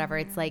that, or whatever.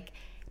 It's like,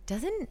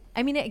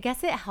 I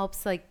guess it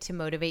helps like to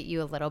motivate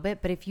you a little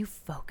bit, but if you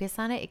focus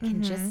on it, it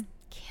can just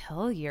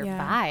kill your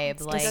vibe.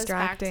 It's like, goes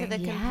back to the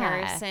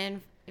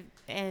comparison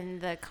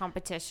and the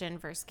competition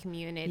versus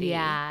community,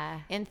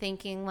 and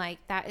thinking like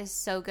that is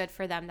so good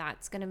for them,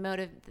 that's gonna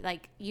motivate.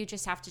 Like, you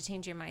just have to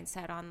change your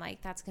mindset on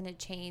like, that's gonna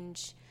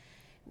change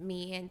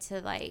me into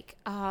like,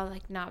 oh,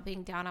 like not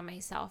being down on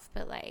myself,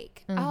 but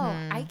like, oh,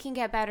 I can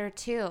get better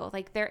too.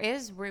 Like, there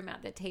is room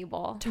at the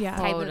table.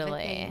 Type of a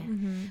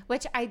thing.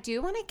 Which I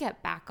do want to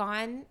get back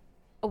on,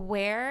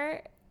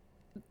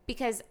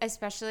 because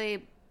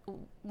especially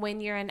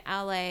when you're in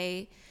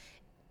LA,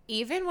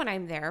 even when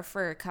I'm there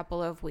for a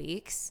couple of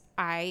weeks,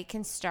 I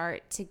can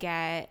start to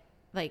get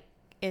like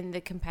in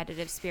the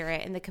competitive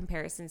spirit, in the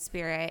comparison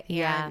spirit.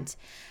 And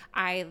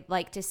I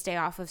like to stay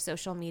off of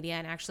social media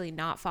and actually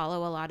not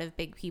follow a lot of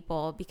big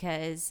people,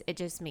 because it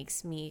just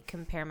makes me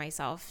compare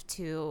myself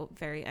to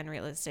very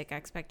unrealistic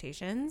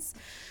expectations.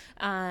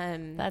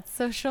 That's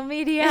social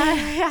media.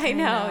 I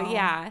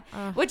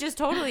know. Which is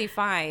totally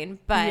fine.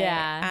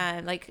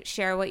 But like,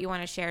 share what you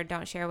want to share.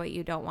 Don't share what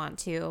you don't want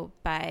to.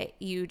 But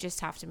you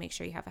just have to make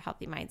sure you have a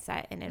healthy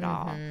mindset in it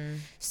all.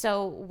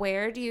 So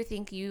where do you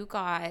think you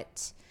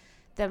got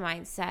the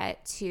mindset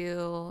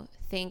to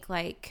think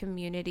like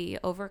community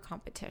over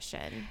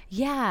competition?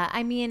 Yeah,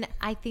 I mean,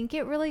 I think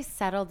it really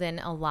settled in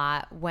a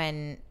lot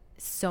when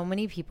so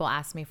many people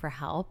asked me for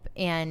help,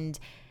 and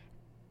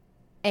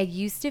I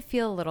used to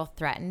feel a little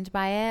threatened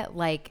by it.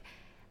 Like,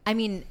 I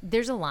mean,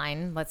 there's a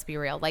line, let's be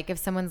real. Like, if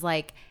someone's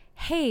like,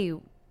 hey,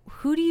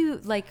 who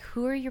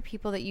are your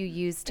people that you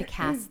use to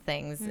cast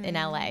things in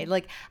LA?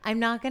 Like, I'm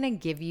not going to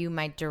give you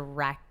my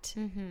direct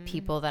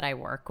people that I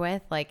work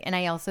with. Like, and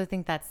I also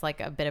think that's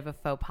like a bit of a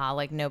faux pas.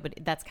 Like,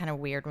 that's kind of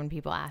weird when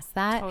people ask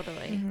that.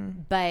 Totally.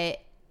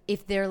 But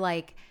if they're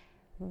like,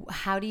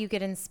 how do you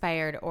get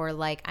inspired? Or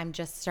like, I'm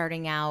just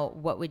starting out,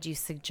 what would you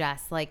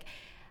suggest? Like,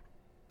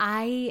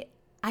 I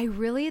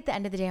really, at the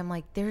end of the day, I'm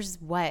like, there's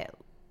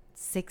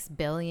 6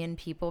 billion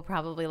people,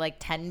 probably like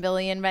 10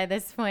 billion by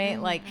this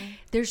point. Like,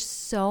 there's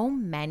so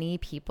many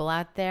people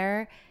out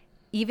there.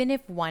 Even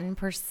if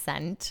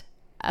 1%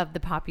 of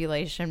the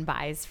population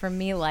buys from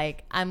me,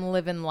 like, I'm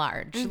living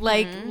large.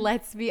 Like,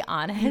 let's be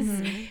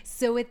honest.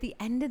 So at the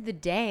end of the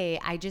day,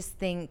 I just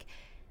think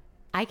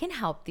I can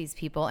help these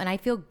people, and I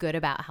feel good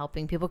about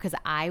helping people because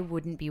I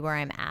wouldn't be where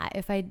I'm at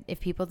if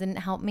people didn't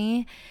help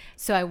me.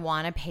 So I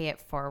want to pay it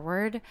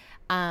forward.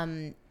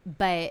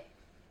 But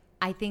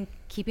I think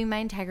keeping my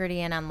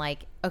integrity, and I'm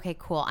like, okay,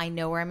 cool. I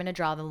know where I'm going to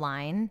draw the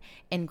line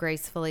and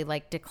gracefully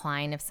like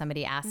decline if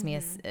somebody asks me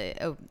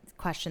a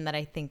question that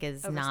I think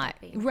is not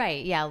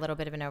right. Yeah, a little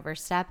bit of an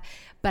overstep.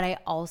 But I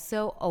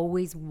also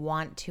always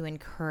want to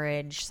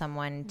encourage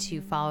someone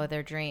to follow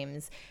their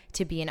dreams,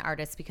 to be an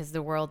artist, because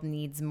the world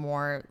needs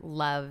more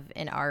love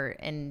and art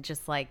and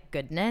just like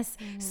goodness.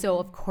 So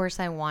of course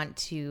I want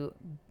to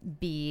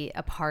be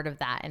a part of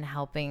that and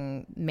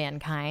helping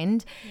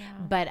mankind.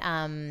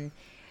 Yeah.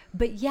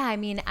 But yeah, I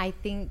mean, I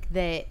think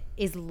that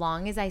as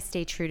long as I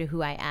stay true to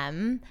who I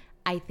am,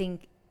 I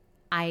think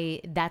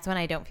that's when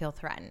I don't feel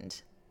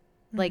threatened.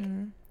 Like,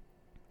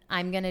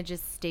 I'm going to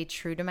just stay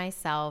true to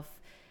myself,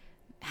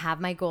 have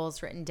my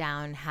goals written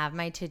down, have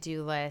my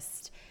to-do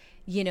list,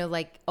 you know,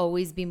 like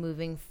always be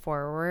moving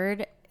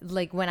forward.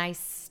 Like when I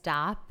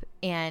stop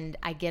and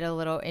I get a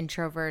little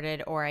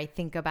introverted, or I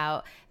think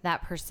about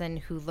that person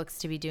who looks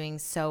to be doing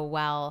so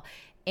well,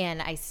 and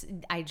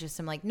I just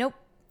am like, nope,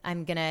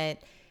 I'm going to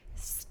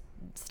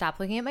stop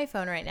looking at my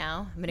phone right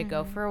now. I'm going to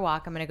go for a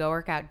walk. I'm going to go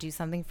work out, do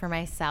something for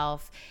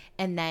myself.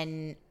 And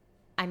then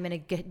I'm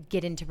going to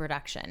get into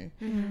production.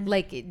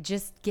 Like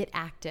just get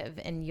active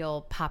and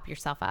you'll pop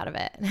yourself out of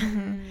it.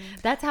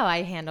 That's how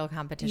I handle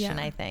competition,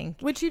 I think.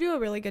 Which you do a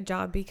really good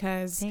job,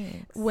 because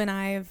when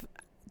I've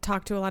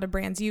talked to a lot of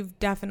brands, you've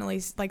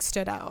definitely like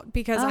stood out,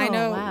 because I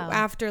know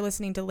after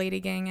listening to Lady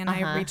Gang and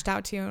I reached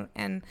out to you,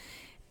 and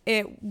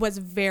it was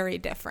very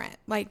different,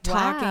 like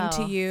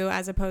talking to you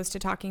as opposed to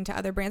talking to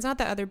other brands. Not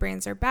that other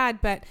brands are bad,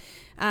 but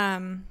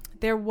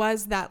there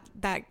was that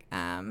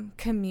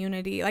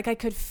community. Like I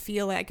could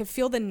feel it. I could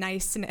feel the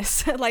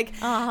niceness like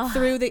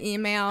through the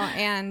email.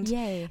 And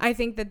I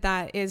think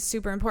that is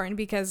super important,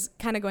 because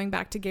kind of going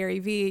back to Gary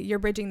Vee, you're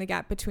bridging the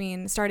gap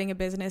between starting a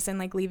business and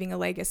like leaving a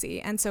legacy.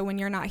 And so when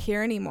you're not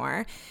here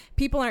anymore,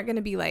 people aren't going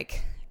to be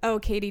like, oh,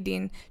 Katie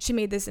Dean, she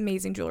made this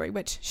amazing jewelry,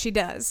 which she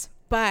does,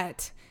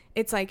 but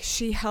it's like,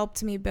 she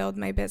helped me build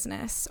my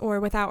business, or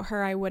without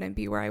her, I wouldn't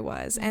be where I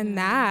was. And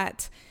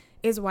that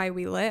is why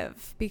we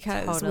live,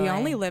 because we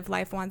only live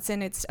life once,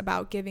 and it's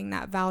about giving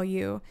that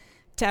value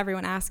to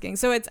everyone asking.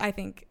 So I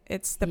think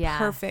it's the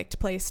perfect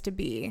place to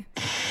be.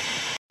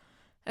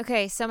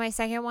 Okay, so my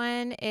second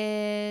one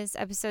is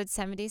episode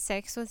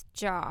 76 with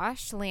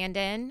Josh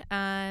Landon,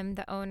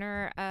 the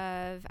owner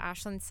of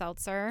Ashland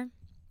Seltzer.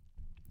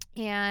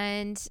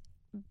 And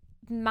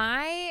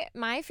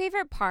my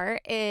favorite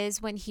part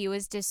is when he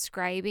was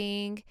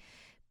describing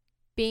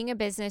being a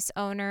business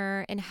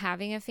owner and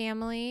having a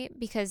family,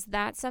 because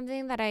that's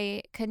something that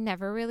I could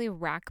never really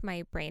rack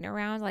my brain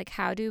around. Like,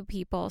 how do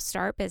people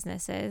start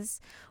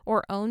businesses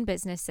or own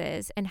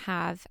businesses and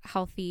have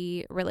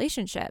healthy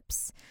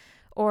relationships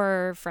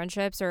or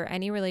friendships or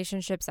any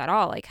relationships at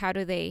all? Like, how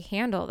do they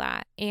handle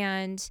that?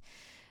 And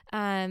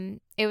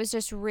it was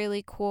just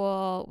really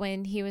cool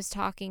when he was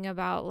talking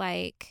about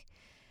like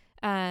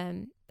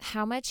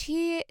how much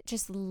he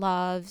just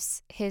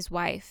loves his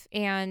wife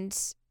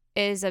and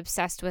is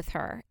obsessed with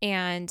her,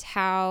 and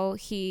how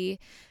he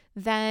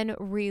then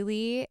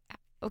really,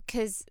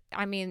 because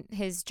I mean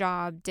his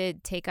job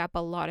did take up a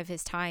lot of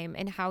his time,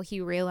 and how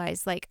he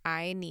realized like,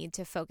 I need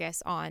to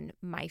focus on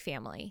my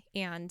family.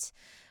 And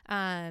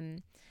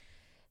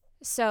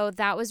so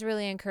that was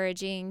really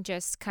encouraging,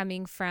 just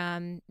coming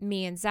from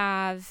me and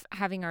Zav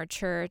having our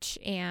church,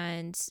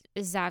 and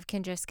Zav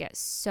can just get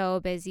so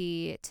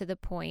busy to the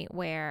point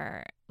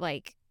where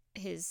like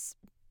his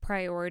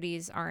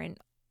priorities aren't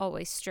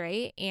always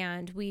straight.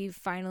 And we've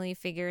finally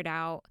figured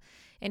out,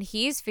 and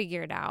he's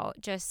figured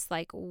out just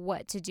like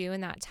what to do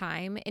in that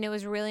time. And it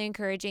was really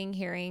encouraging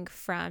hearing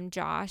from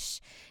Josh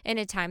in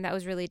a time that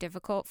was really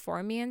difficult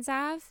for me and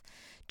Zav,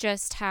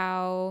 just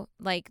how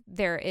like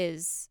there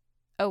is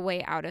a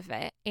way out of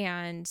it.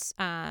 And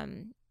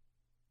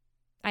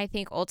I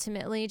think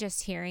ultimately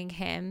just hearing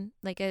him,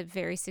 like a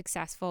very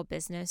successful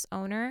business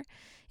owner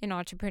and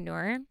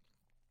entrepreneur,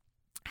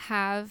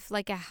 have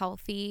like a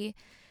healthy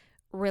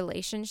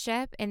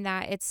relationship, and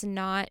that it's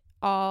not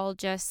all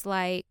just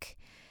like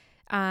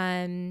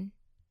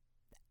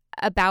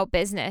about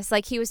business.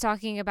 Like he was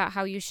talking about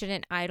how you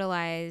shouldn't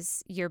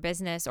idolize your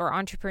business, or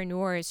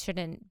entrepreneurs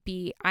shouldn't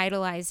be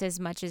idolized as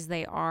much as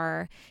they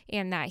are,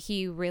 and that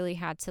he really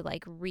had to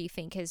like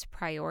rethink his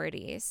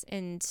priorities.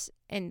 And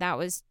that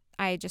was,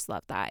 I just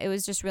loved that. It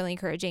was just really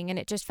encouraging, and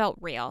it just felt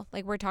real.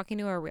 Like we're talking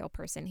to a real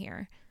person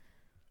here.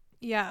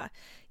 Yeah.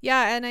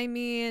 And I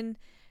mean,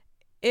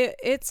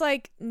 it's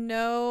like,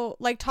 no,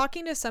 like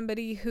talking to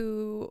somebody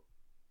who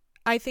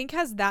I think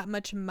has that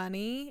much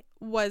money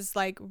was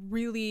like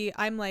really,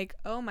 I'm like,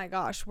 oh my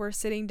gosh, we're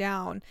sitting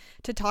down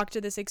to talk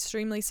to this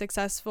extremely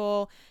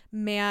successful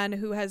man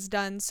who has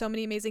done so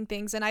many amazing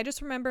things. And I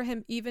just remember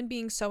him even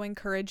being so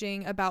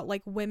encouraging about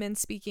like women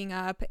speaking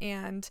up,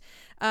 and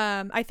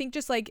I think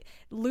just like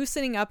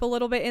loosening up a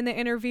little bit in the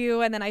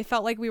interview. And then I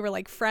felt like we were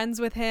like friends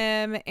with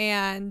him,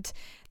 and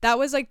that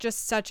was like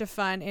just such a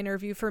fun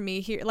interview for me.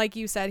 Here, like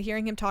you said,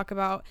 hearing him talk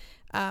about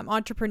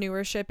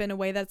entrepreneurship in a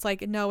way that's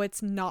like, no,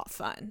 it's not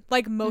fun.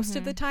 Like most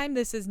of the time,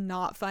 this is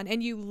not fun,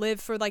 and you live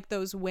for like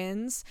those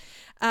wins.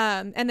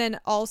 And then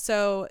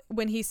also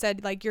when he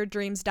said like your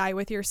dreams die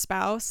with your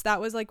spouse,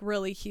 that was like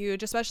really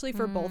huge, especially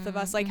for both of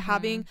us, like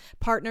having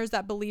partners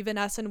that believe in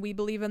us and we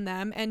believe in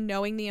them, and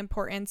knowing the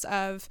importance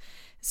of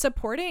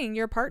supporting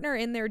your partner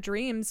in their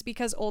dreams,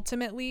 because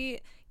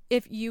ultimately,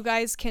 if you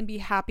guys can be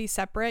happy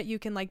separate, you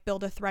can like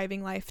build a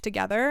thriving life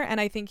together. And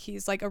I think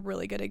he's like a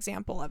really good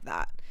example of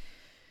that.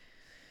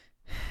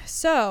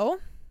 So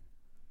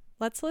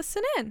let's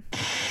listen in.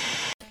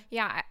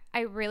 Yeah,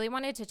 I really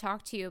wanted to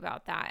talk to you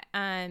about that.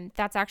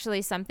 That's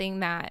actually something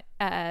that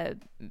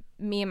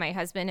me and my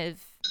husband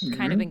have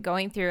kind of been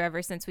going through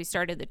ever since we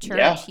started the church.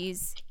 Yeah.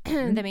 He's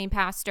the main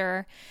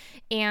pastor.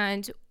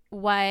 And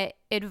what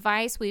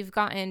advice we've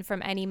gotten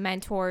from any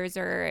mentors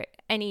or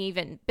any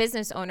even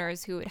business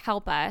owners who would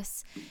help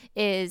us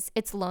is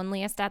it's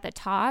loneliest at the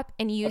top.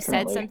 And you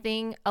said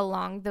something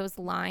along those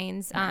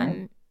lines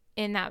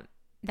in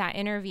that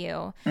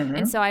interview.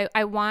 And so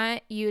I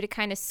want you to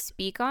kind of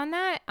speak on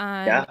that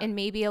and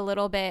maybe a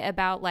little bit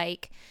about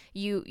like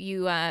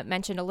you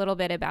mentioned a little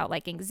bit about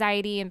like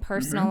anxiety and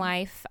personal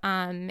life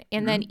and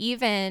then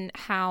even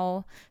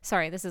how,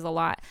 sorry, this is a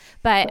lot,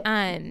 but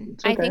okay.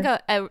 I think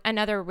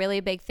another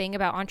really big thing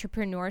about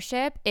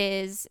entrepreneurship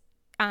is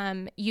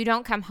you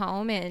don't come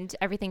home and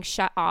everything's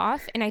shut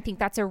off. And I think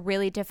that's a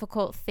really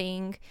difficult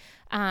thing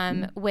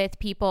with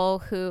people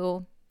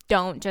who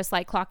don't just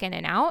like clock in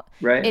and out.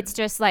 Right. It's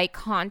just like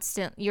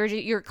constant.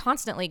 You're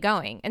constantly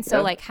going. And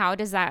so like, how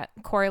does that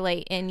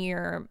correlate in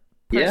your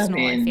personal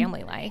and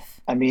family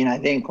life? I mean, I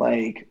think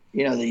like,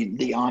 you know,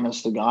 the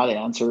honest to God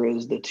answer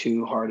is the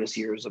 2 hardest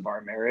years of our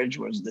marriage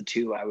was the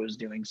 2 I was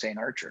doing St.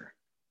 Archer.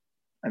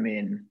 I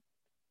mean,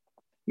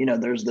 you know,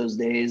 there's those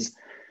days,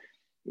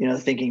 you know,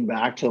 thinking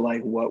back to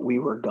like what we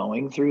were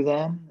going through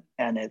then.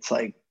 And it's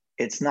like,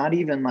 it's not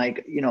even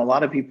like, you know, a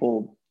lot of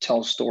people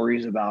tell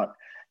stories about.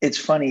 It's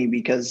funny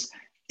because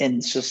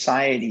in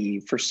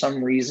society, for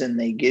some reason,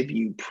 they give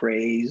you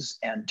praise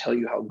and tell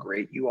you how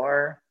great you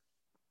are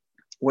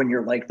when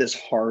you're like this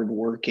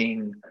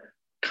hardworking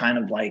kind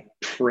of like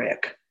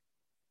prick,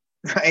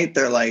 right?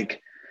 They're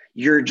like,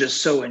 you're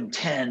just so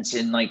intense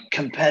and like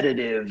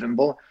competitive and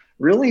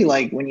really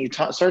like when you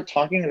start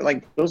talking,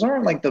 like those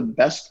aren't like the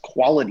best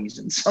qualities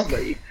in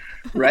somebody,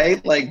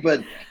 right? Like,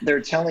 but they're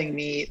telling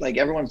me, like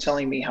everyone's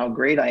telling me how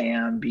great I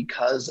am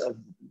because of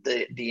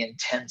the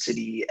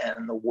intensity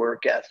and the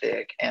work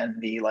ethic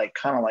and the like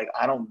kind of like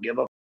I don't give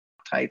a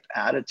type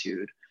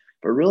attitude.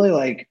 But really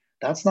like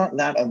that's not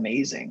that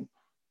amazing.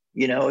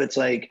 You know, it's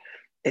like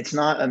it's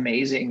not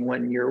amazing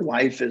when your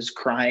wife is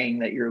crying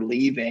that you're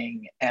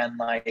leaving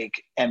and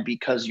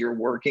because you're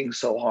working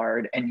so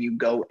hard and you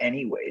go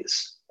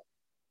anyways.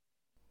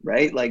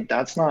 Right? Like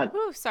that's not.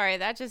 Ooh, sorry,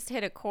 that just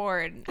hit a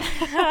chord.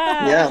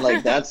 Yeah,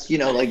 like that's, you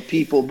know, like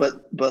people,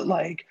 but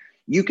like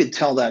you could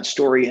tell that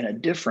story in a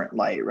different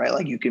light, right?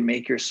 Like you can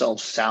make yourself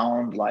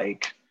sound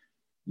like,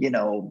 you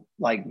know,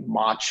 like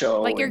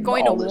macho. Like you're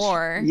going to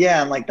war.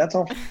 Yeah. And like, that's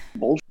all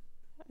bullshit,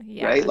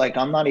 right? Like,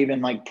 I'm not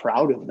even like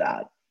proud of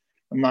that.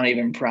 I'm not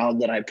even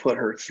proud that I put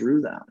her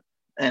through that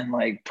and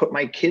like put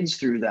my kids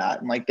through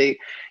that. And like they,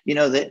 you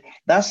know,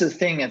 that's the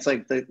thing. It's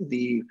like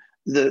the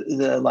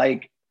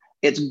like,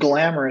 it's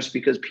glamorous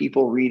because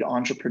people read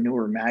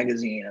Entrepreneur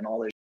magazine and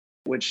all this,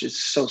 which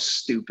is so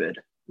stupid,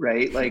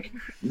 right? Like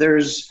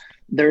there's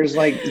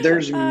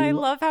I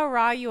love how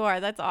raw you are.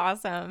 That's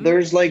awesome.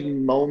 There's like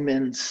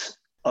moments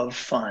of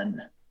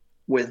fun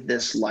with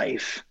this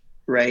life,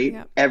 right?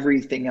 Yep.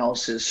 Everything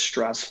else is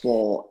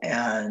stressful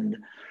and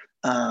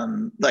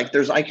like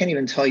I can't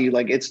even tell you,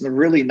 like it's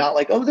really not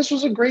like, oh, this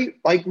was a great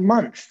like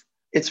month.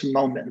 It's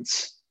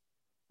moments,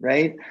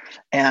 right?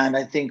 And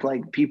I think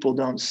like people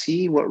don't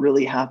see what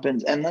really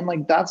happens. And then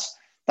like that's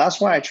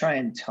why I try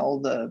and tell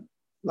the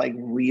like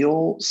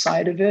real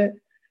side of it,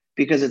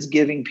 because it's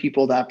giving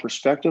people that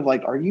perspective.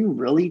 Like, are you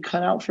really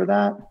cut out for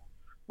that?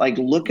 Like,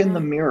 look in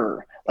the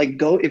mirror. Like,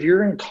 go, if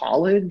you're in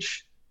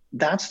college,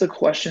 that's the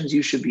questions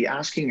you should be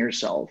asking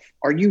yourself.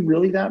 Are you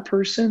really that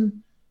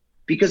person?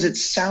 Because it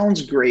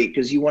sounds great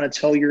because you want to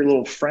tell your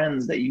little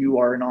friends that you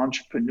are an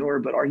entrepreneur,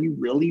 but are you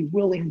really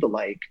willing to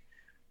like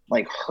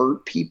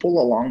hurt people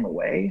along the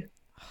way?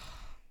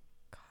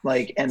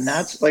 Like, and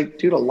that's like,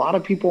 dude, a lot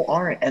of people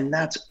aren't, and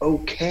that's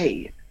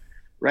okay.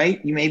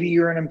 Right? Maybe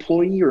you're an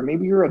employee or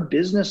maybe you're a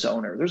business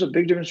owner. There's a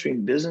big difference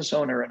between business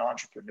owner and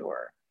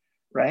entrepreneur,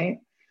 right?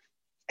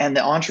 And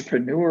the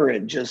entrepreneur,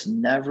 it's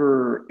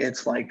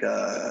like,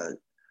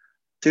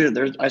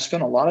 dude, I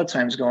spent a lot of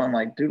times going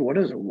like, dude, what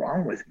is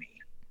wrong with me?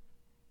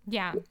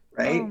 Yeah.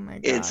 Right? Oh my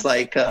gosh. It's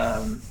like,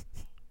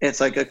 it's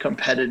like a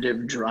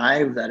competitive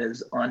drive that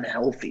is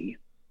unhealthy.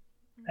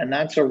 And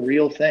that's a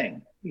real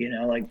thing, you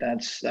know, like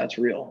that's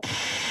real.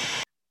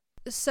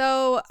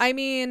 So, I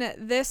mean,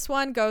 this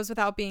one goes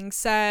without being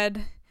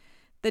said.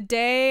 The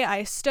day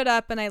I stood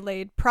up and I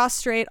laid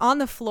prostrate on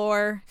the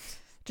floor,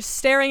 just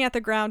staring at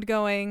the ground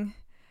going,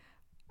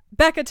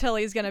 Becca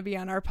Tilley's going to be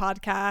on our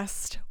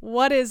podcast.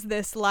 What is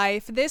this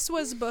life? This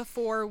was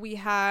before we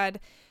had,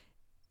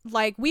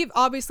 like, we've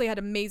obviously had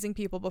amazing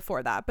people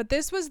before that, but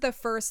this was the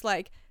first,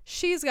 like,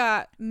 she's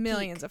got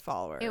millions of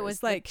followers. It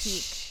was like,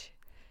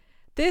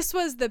 this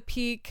was the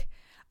peak.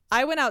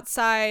 I went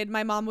outside,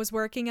 my mom was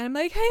working, and I'm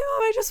like, hey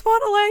mom, I just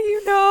want to let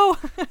you know.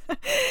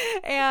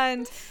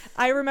 And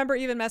I remember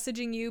even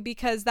messaging you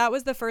because that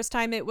was the first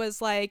time it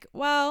was like,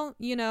 well,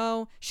 you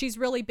know, she's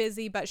really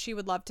busy, but she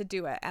would love to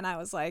do it. And I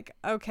was like,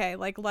 okay,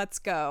 like, let's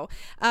go.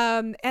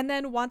 And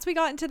then once we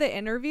got into the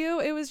interview,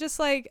 it was just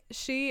like,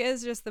 she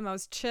is just the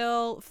most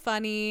chill,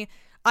 funny.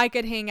 I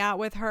could hang out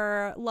with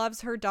her,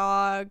 loves her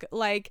dog,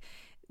 like,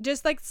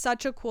 just like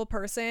such a cool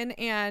person.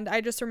 And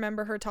I just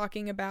remember her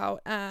talking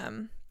about,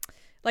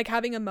 like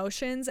having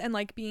emotions and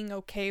like being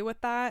okay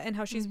with that and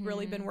how she's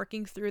really been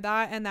working through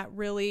that. And that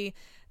really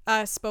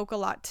spoke a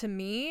lot to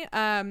me.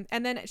 And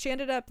then she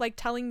ended up like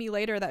telling me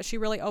later that she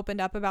really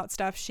opened up about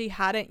stuff she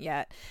hadn't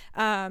yet.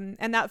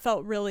 And that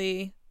felt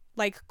really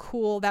like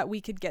cool that we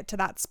could get to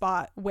that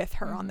spot with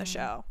her on the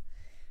show.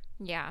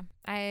 Yeah,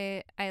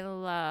 I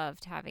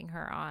loved having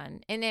her on.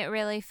 And it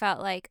really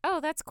felt like, oh,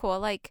 that's cool.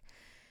 Like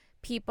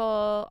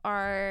people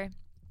are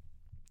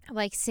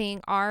like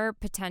seeing our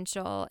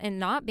potential in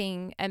not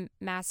being a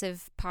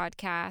massive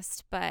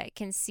podcast, but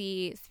can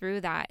see through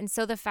that. And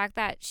so the fact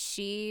that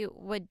she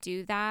would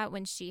do that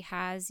when she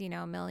has, you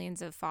know,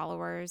 millions of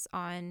followers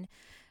on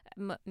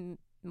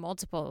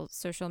multiple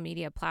social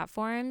media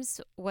platforms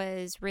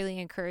was really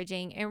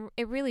encouraging. And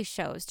it really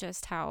shows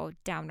just how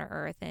down to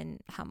earth and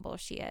humble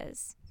she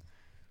is.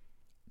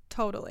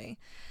 Totally.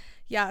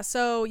 Yeah,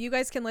 so you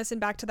guys can listen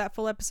back to that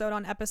full episode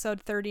on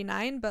episode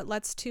 39, but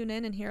let's tune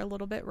in and hear a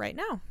little bit right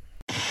now.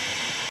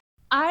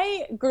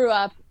 I grew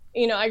up,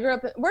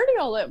 where do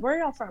y'all live? Where are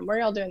y'all from? Where are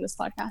y'all doing this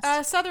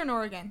podcast? Southern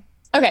Oregon.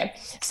 Okay.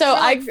 So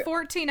like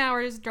 14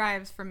 hours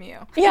drives from you.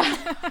 Yeah.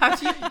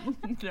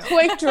 No.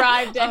 Quick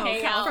drive to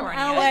hang out. From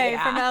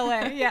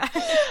LA.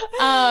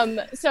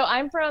 Yeah. So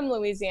I'm from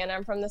Louisiana.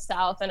 I'm from the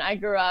South, and I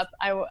grew up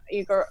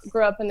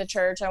in the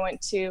church. I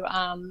went to,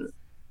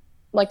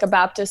 like a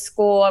Baptist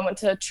school. I went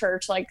to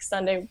church like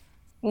Sunday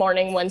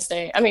morning,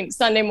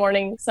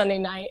 Sunday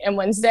night, and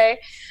Wednesday.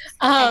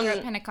 I grew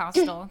up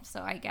Pentecostal,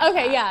 so I get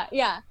okay, that.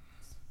 yeah.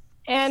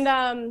 And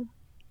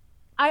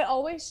I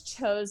always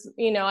chose,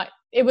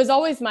 it was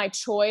always my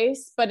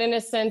choice, but in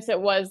a sense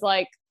it was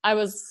like I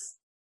was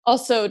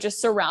also just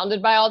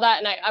surrounded by all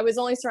that. And I was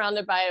only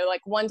surrounded by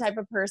like one type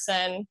of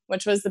person,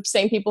 which was the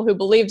same people who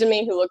believed in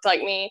me, who looked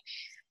like me.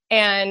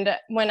 And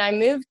when I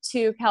moved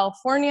to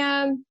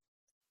California,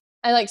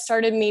 I like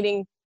started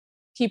meeting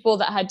people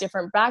that had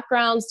different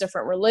backgrounds,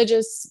 different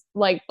religious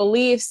like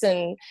beliefs,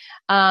 and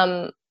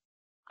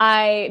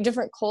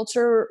different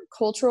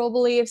cultural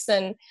beliefs.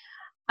 And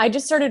I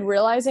just started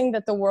realizing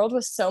that the world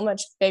was so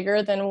much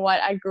bigger than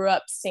what I grew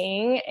up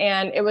seeing.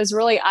 And it was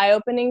really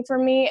eye-opening for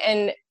me.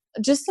 And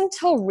just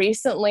until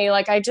recently,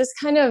 like I just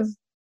kind of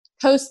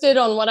posted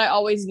on what I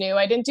always knew.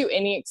 I didn't do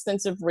any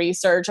extensive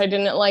research. I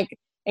didn't like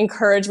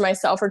encourage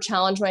myself or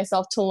challenge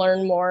myself to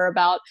learn more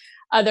about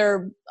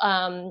other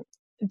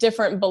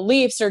different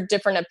beliefs or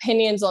different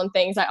opinions on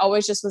things. I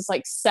always just was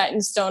like set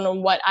in stone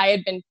on what I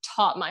had been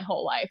taught my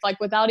whole life, like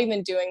without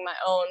even doing my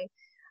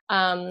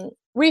own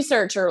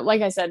research, or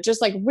like I said,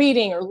 just like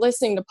reading or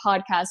listening to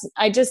podcasts.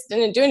 I just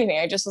didn't do anything.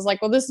 I just was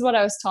like, well, this is what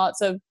I was taught,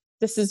 so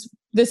this is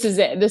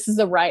it. This is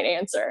the right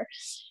answer.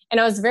 And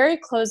I was very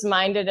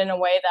closed-minded in a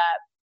way that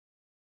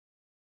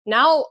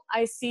now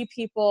I see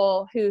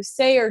people who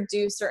say or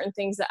do certain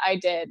things that I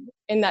did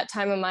in that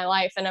time of my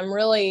life, and I'm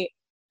really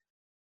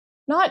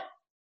not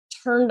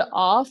turned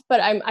off, but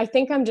I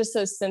think I'm just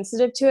so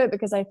sensitive to it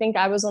because I think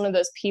I was one of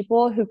those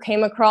people who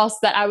came across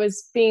that I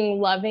was being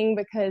loving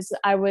because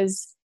I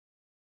was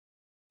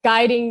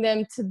guiding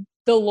them to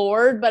the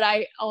Lord, but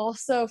I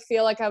also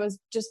feel like I was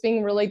just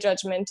being really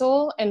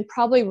judgmental and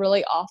probably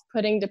really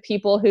off-putting to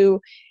people who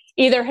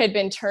either had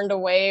been turned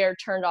away or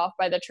turned off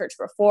by the church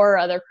before, or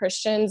other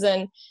Christians.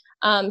 And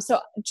so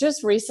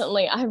just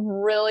recently I've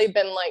really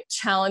been like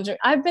challenging.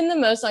 I've been the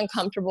most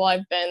uncomfortable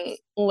I've been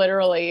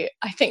literally,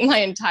 I think, my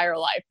entire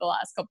life, the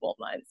last couple of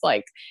months,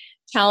 like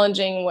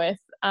challenging with,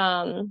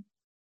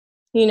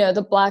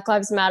 the Black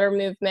Lives Matter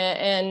movement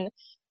and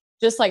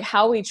just like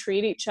how we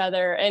treat each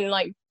other. And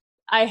like,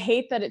 I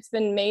hate that it's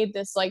been made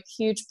this like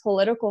huge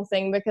political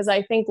thing, because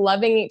I think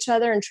loving each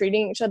other and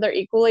treating each other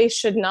equally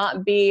should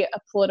not be a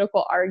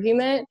political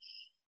argument.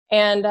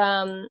 And,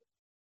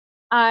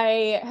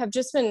 I have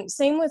just been,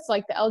 same with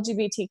like the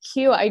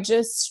LGBTQ, I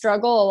just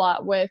struggle a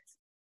lot with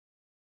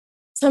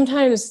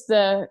sometimes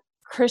the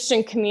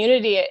Christian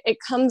community. It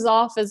comes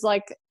off as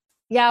like,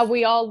 yeah,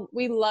 we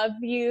love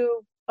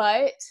you,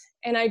 but,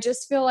 And I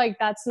just feel like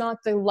that's not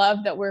the love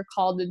that we're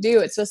called to do.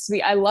 It's supposed to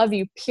be, I love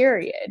you,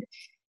 period.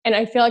 And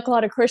I feel like a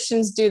lot of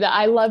Christians do that.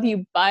 I love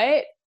you,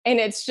 but, and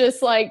it's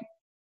just like,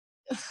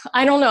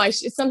 I don't know.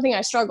 It's something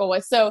I struggle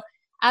with. So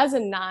as a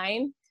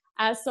 9,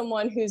 as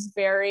someone who's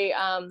very,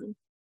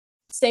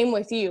 same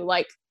with you,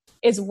 like,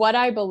 is what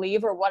I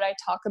believe or what I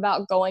talk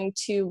about going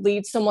to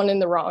lead someone in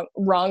the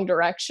wrong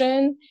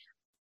direction?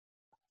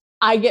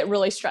 I get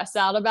really stressed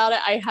out about it.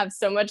 I have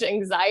so much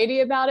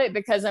anxiety about it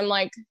because I'm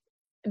like,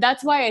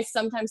 that's why I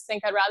sometimes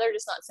think I'd rather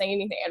just not say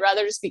anything. I'd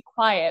rather just be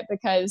quiet,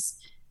 because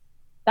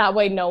that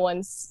way no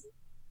one's,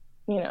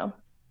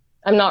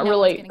 I'm not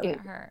really gonna get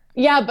hurt.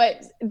 Yeah,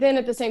 but then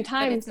at the same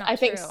time, I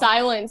think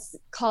silence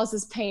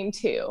causes pain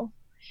too.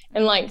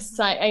 And like,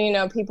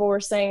 people were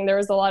saying, there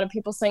was a lot of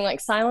people saying like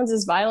silence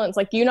is violence.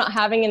 Like, you not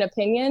having an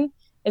opinion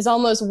is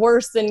almost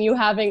worse than you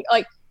having,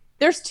 like,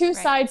 there's two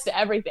sides to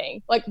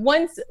everything. Like,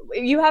 once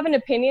you have an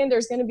opinion,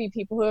 there's going to be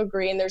people who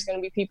agree and there's going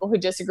to be people who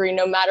disagree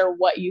no matter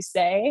what you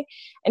say.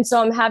 And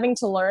so I'm having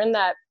to learn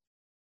that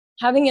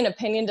having an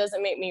opinion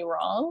doesn't make me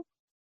wrong.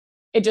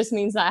 It just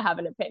means that I have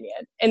an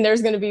opinion. And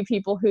there's going to be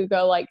people who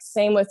go like,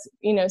 same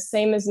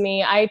as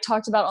me. I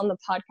talked about on the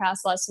podcast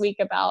last week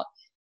about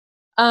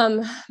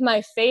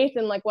my faith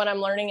and like what I'm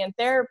learning in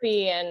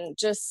therapy, and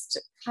just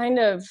kind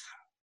of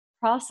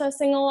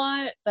processing a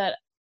lot that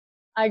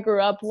I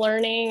grew up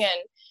learning. And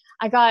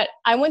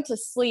I went to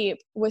sleep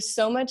with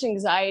so much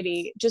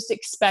anxiety, just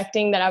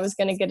expecting that I was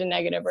going to get a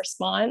negative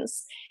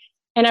response.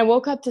 And I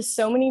woke up to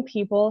so many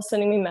people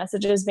sending me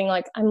messages being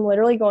like, I'm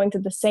literally going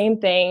through the same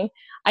thing.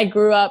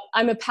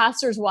 I'm a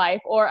pastor's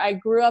wife, or I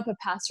grew up a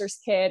pastor's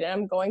kid, and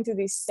I'm going through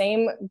these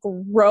same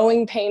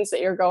growing pains that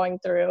you're going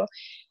through.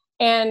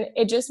 And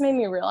it just made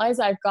me realize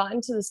I've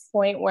gotten to this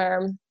point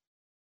where,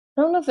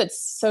 I don't know if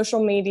it's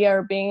social media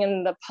or being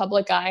in the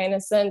public eye in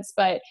a sense,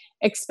 but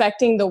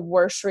expecting the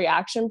worst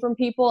reaction from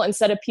people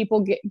instead of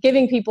people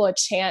giving people a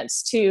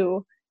chance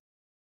to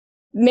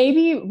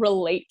maybe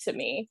relate to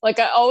me. Like,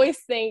 I always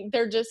think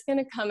they're just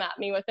going to come at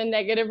me with a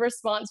negative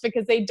response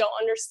because they don't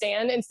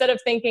understand, instead of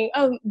thinking,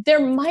 oh, there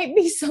might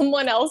be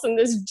someone else in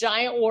this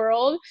giant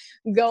world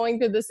going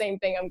through the same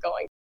thing I'm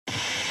going through.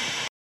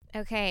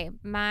 Okay,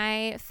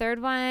 my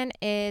third one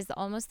is the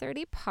Almost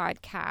 30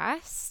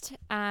 podcast.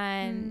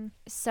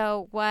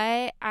 So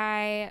what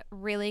I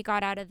really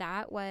got out of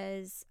that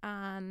was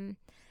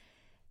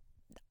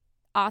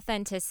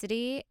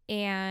authenticity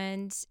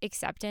and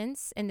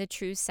acceptance in the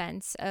true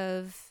sense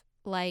of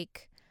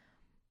like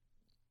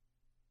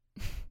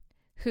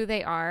who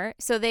they are.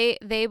 So they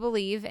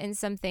believe in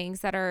some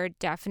things that are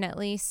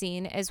definitely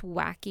seen as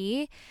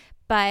wacky,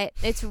 but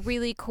it's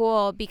really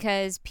cool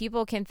because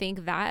people can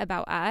think that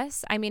about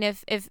us. I mean,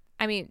 if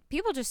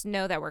people just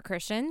know that we're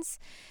Christians,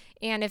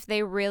 and if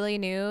they really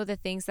knew the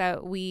things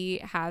that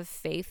we have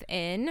faith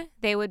in,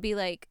 they would be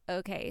like,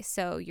 okay,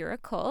 so you're a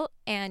cult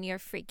and you're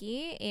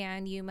freaky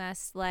and you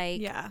must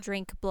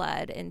drink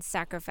blood and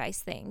sacrifice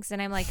things.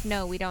 And I'm like,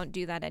 no, we don't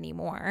do that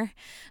anymore.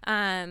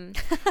 And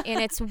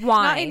it's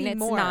wine.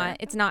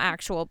 It's not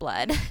actual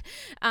blood.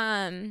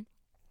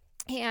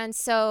 And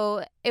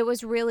so it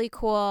was really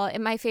cool.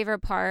 And my favorite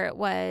part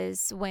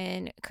was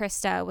when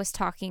Krista was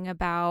talking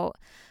about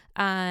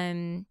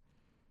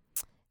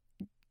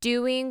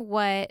doing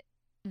what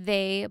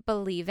they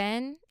believe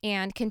in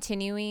and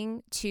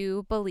continuing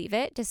to believe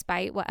it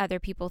despite what other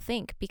people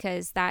think,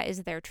 because that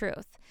is their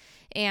truth.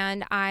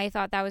 And I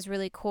thought that was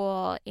really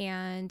cool,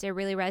 and it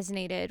really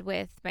resonated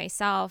with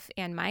myself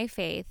and my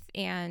faith,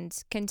 and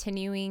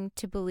continuing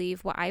to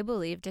believe what I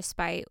believe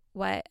despite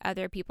what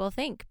other people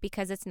think,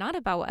 because it's not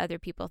about what other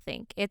people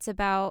think. It's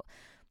about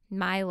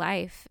my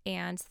life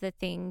and the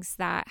things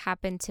that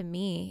happen to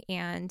me.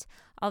 And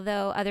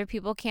although other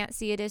people can't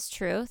see it as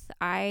truth,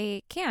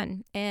 I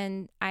can.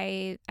 And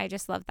I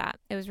just love that.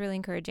 It was really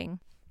encouraging.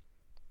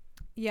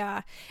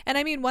 Yeah. And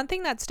I mean, one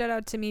thing that stood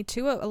out to me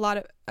too,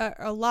 one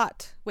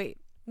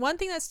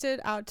thing that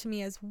stood out to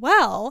me as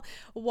well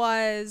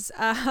was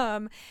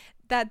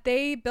that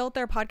they built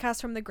their podcast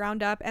from the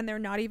ground up, and they're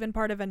not even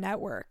part of a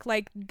network.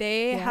 Like,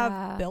 they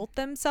have built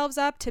themselves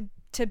up to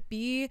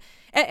be,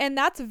 and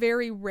that's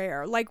very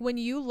rare. Like, when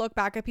you look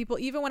back at people,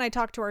 even when I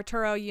talk to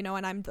Arturo,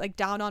 and I'm like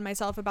down on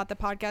myself about the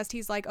podcast,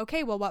 he's like,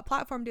 okay, well, what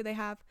platform do they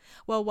have?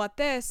 Well, what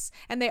this?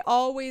 And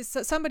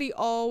somebody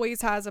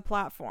always has a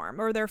platform,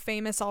 or they're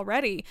famous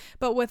already.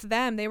 But with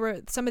them, they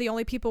were some of the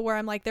only people where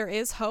I'm like, there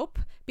is hope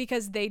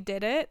because they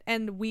did it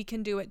and we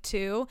can do it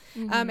too.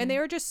 Mm-hmm. And they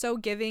were just so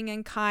giving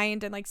and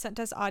kind, and like sent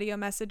us audio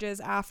messages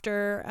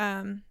after,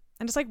 and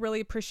just like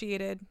really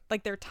appreciated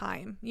like their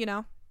time,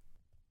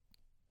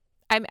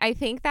 I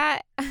think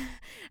that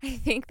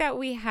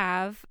we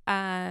have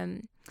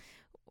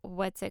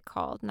what's it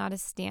called? Not a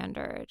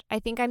standard. I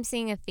think I'm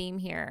seeing a theme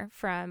here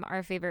from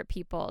our favorite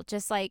people,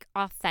 just like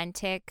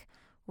authentic,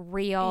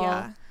 real.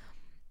 Yeah.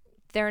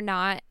 They're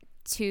not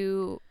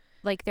too,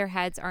 like, their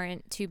heads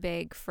aren't too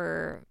big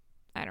for,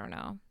 I don't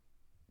know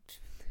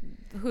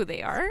who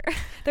they are.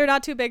 They're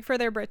not too big for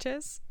their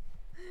britches.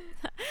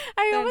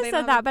 I almost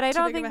said that, but I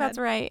don't think that's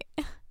right.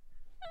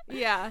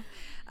 Yeah.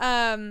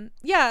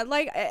 Yeah,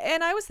 like,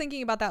 and I was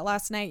thinking about that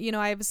last night. You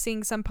know, I was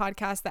seeing some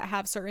podcasts that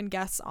have certain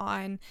guests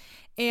on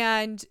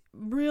and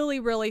really,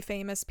 really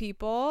famous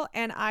people.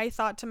 And I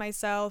thought to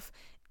myself,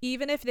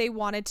 even if they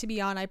wanted to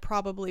be on, I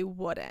probably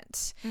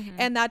wouldn't. Mm-hmm.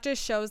 And that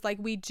just shows like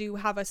we do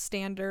have a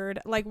standard.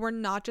 Like we're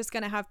not just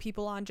going to have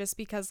people on just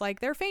because like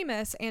they're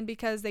famous and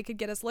because they could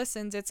get us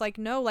listens. It's like,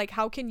 no, like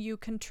how can you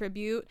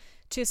contribute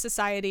to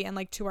society and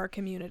like to our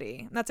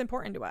community? And that's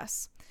important to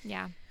us.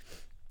 Yeah.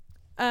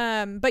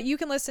 But you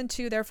can listen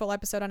to their full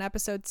episode on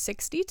episode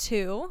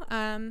 62.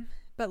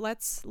 But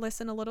let's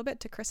listen a little bit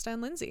to Krista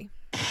and Lindsay.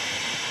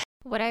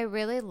 What I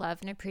really love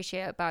and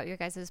appreciate about your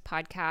guys'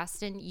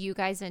 podcast and you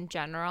guys in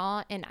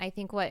general, and I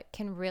think what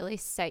can really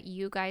set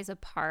you guys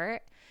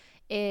apart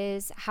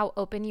is how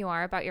open you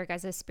are about your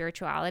guys'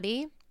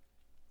 spirituality.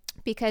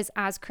 Because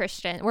as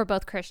Christian, we're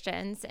both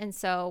Christians, and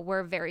so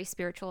we're very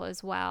spiritual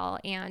as well.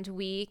 And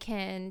we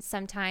can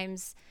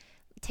sometimes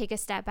take a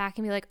step back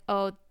and be like,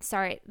 oh,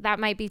 sorry, that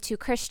might be too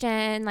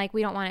Christian. Like,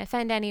 we don't want to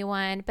offend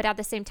anyone. But at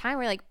the same time,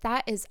 we're like,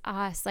 that is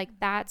us. Like,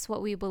 that's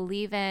what we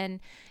believe in.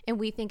 And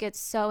we think it's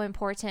so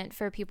important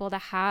for people to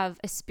have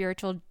a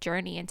spiritual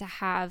journey and to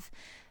have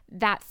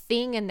that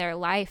thing in their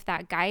life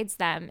that guides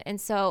them. And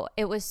so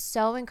it was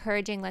so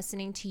encouraging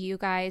listening to you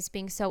guys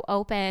being so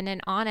open and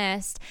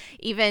honest,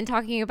 even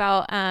talking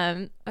about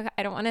I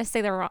don't want to say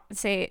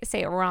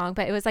it wrong,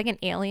 but it was like an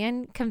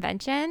alien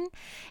convention.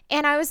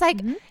 And I was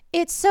like,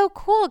 It's so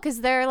cool because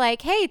they're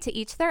like, hey, to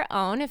each their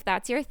own. If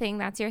that's your thing,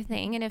 that's your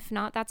thing. And if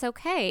not, that's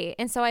okay.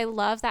 And so I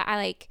love that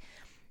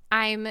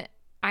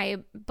I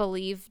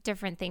believe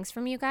different things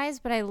from you guys,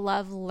 but I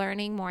love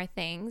learning more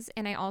things.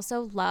 And I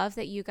also love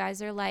that you guys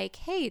are like,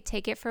 hey,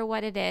 take it for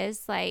what it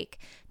is. Like,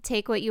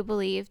 take what you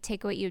believe,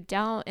 take what you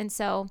don't. And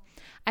so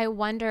I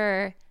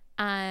wonder,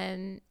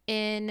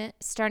 in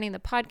starting the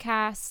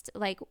podcast,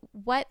 like,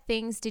 what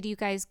things did you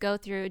guys go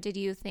through? Did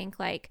you think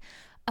like,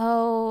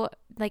 oh,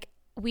 like,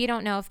 we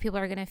don't know if people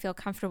are going to feel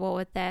comfortable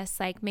with this.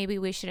 Like, maybe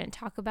we shouldn't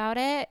talk about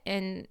it.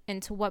 And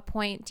to what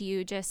point do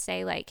you just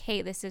say like,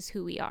 hey, this is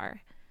who we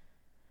are?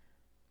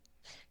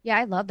 Yeah,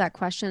 I love that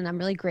question. I'm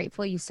really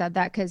grateful you said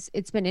that because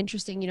it's been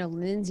interesting. You know,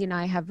 Lindsay and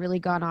I have really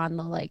gone on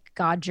the like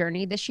God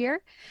journey this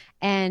year.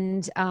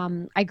 And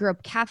I grew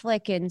up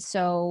Catholic. And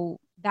so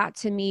that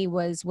to me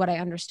was what I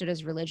understood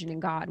as religion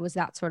and God, was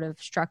that sort of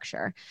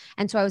structure.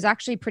 And so I was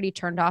actually pretty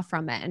turned off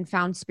from it and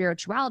found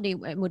spirituality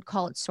and would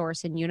call it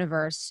source and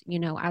universe, you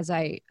know, as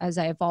I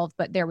evolved,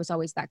 but there was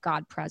always that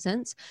God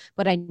presence,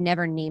 but I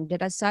never named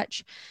it as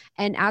such.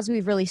 And as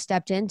we've really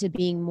stepped into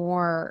being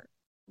more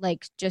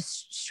like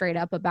just straight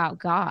up about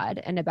God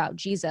and about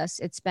Jesus,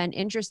 it's been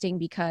interesting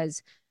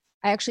because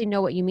I actually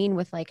know what you mean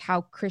with like,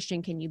 how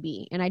Christian can you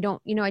be? And I don't,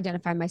 you know,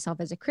 identify myself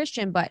as a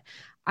Christian, but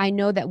I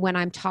know that when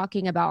I'm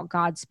talking about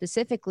God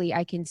specifically,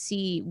 I can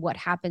see what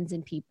happens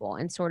in people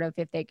and sort of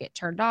if they get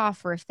turned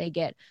off or if they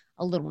get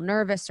a little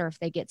nervous or if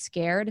they get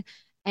scared.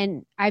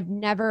 And I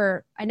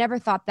never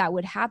thought that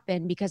would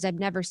happen because I've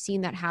never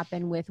seen that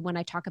happen with when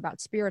I talk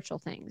about spiritual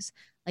things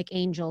like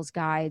angels,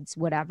 guides,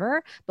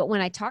 whatever. But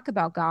when I talk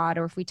about God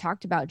or if we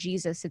talked about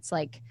Jesus, it's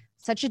like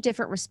such a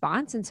different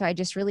response. And so I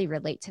just really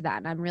relate to that.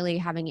 And I'm really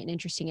having an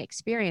interesting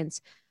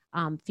experience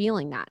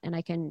feeling that. And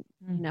I can,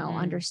 you know,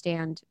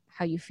 understand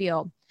how you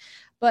feel.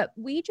 But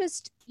we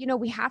just, you know,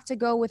 we have to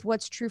go with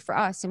what's true for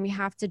us and we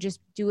have to just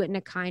do it in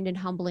a kind and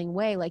humbling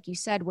way, like you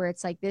said, where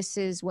it's like, this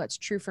is what's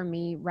true for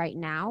me right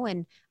now.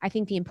 And I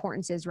think the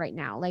importance is right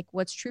now, like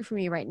what's true for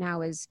me right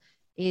now is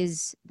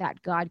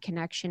that God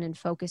connection and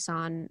focus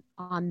on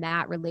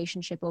that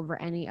relationship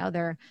over any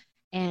other.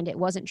 And it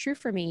wasn't true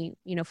for me,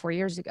 you know, 4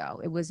 years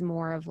ago. It was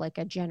more of like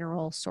a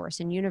general source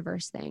and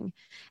universe thing.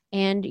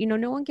 And, you know,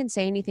 no one can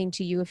say anything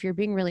to you if you're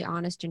being really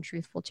honest and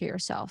truthful to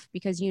yourself,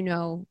 because, you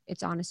know,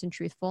 it's honest and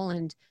truthful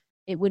and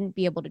it wouldn't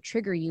be able to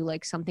trigger you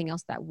like something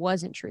else that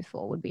wasn't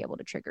truthful would be able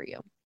to trigger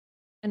you.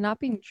 And not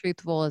being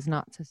truthful is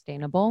not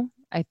sustainable.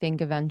 I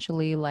think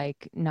eventually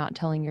like not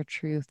telling your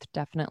truth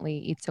definitely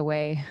eats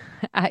away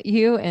at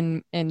you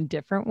in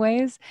different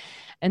ways.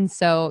 And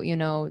so, you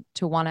know,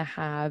 to want to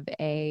have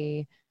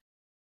a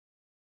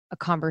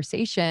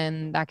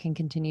conversation that can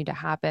continue to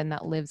happen,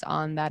 that lives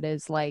on, that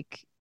is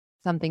like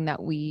something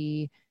that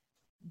we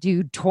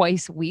do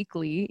twice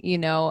weekly, you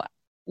know,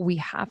 we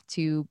have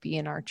to be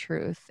in our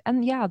truth.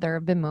 And yeah, there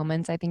have been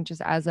moments, I think,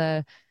 just as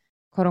a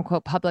quote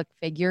unquote public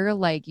figure,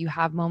 like you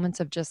have moments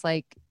of just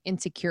like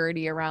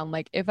insecurity around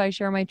like, if I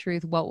share my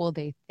truth, what will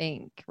they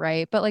think?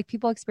 Right. But like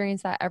people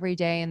experience that every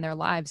day in their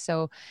lives.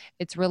 So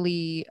it's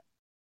really,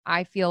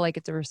 I feel like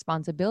it's a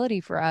responsibility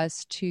for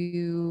us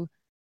to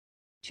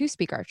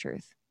speak our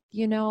truth,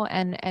 you know,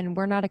 and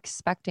we're not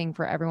expecting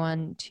for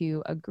everyone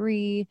to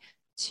agree,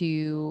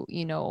 to,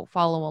 you know,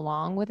 follow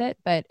along with it,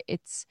 but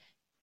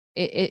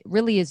it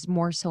really is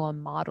more so a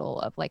model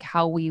of like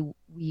how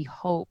we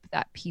hope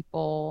that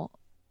people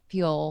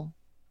feel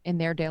in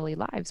their daily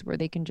lives, where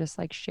they can just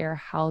like share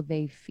how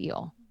they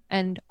feel,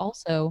 and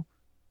also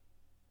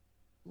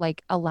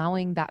like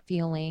allowing that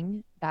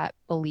feeling, that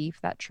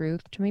belief, that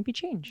truth to maybe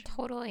change.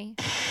 Totally.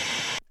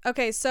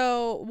 Okay,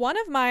 so one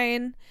of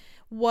mine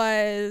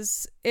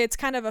it's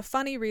kind of a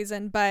funny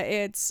reason, but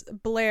it's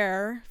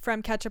Blair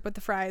from Ketchup with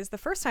the Fries, the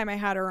first time I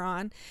had her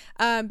on,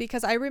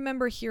 because I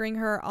remember hearing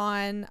her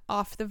on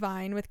Off the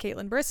Vine with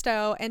Caitlin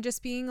Bristow and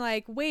just being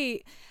like,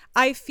 wait,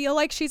 I feel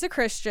like she's a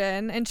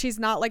Christian and she's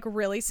not like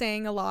really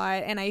saying a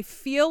lot, and I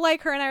feel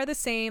like her and I are the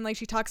same. Like,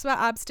 she talks about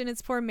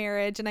abstinence before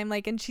marriage, and I'm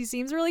like, and she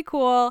seems really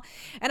cool.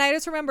 And I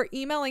just remember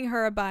emailing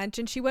her a bunch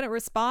and she wouldn't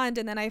respond,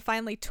 and then I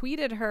finally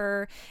tweeted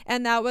her,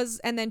 and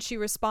then she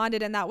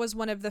responded, and that was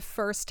one of the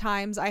first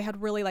times I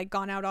had really like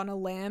gone out on a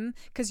limb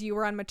because you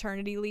were on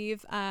maternity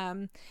leave,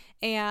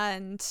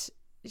 and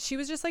she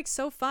was just like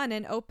so fun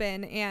and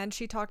open, and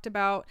she talked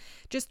about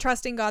just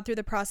trusting God through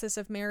the process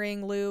of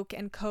marrying Luke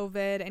and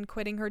COVID and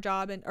quitting her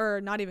job,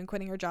 or not even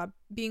quitting her job,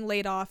 being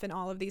laid off and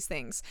all of these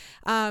things.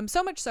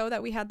 So much so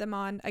that we had them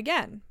on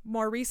again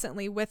more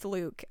recently with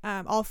Luke,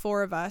 all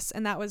four of us,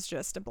 and that was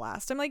just a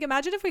blast. I'm like,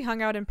 imagine if we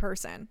hung out in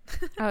person.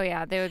 Oh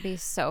yeah, they would be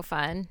so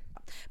fun.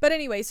 But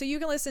anyway, so you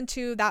can listen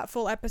to that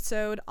full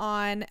episode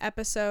on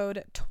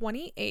episode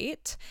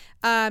 28.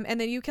 And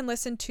then you can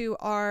listen to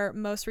our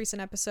most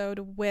recent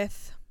episode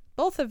with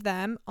both of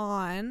them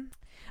on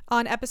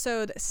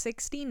episode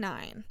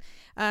 69.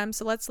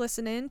 So let's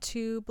listen in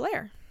to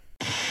Blair.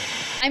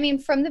 I mean,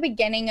 from the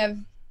beginning of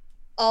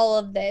all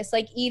of this,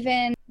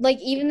 even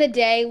the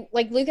day,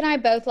 like Luke and I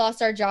both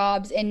lost our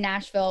jobs in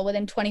Nashville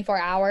within 24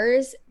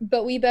 hours,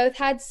 but we both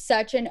had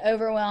such an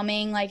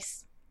overwhelming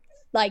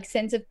like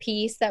sense of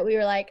peace that we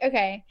were like,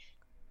 okay,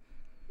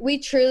 we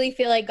truly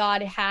feel like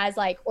God has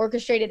like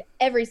orchestrated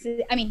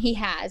he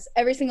has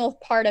every single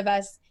part of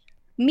us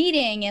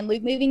meeting and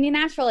Luke moving to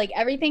Nashville. Like,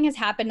 everything has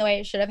happened the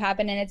way it should have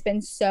happened, and it's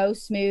been so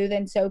smooth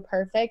and so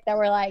perfect that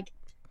we're like,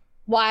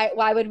 why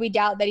would we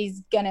doubt that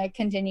he's gonna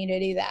continue to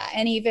do that?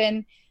 And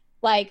even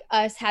like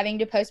us having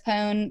to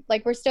postpone,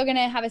 like, we're still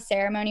gonna have a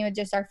ceremony with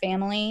just our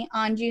family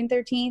on June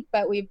 13th,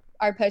 but we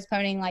are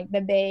postponing like the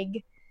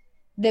big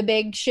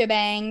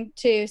shebang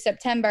to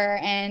September,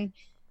 and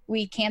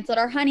we canceled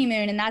our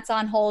honeymoon, and that's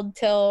on hold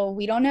till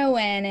we don't know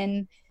when.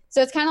 And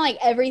so it's kind of like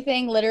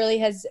everything literally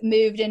has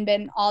moved and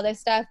been all this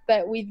stuff,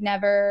 but we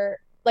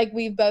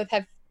both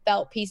have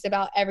felt peace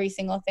about every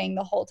single thing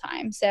the whole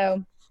time.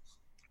 So,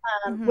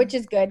 which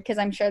is good, because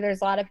I'm sure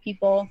there's a lot of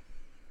people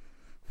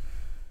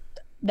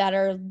that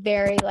are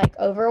very like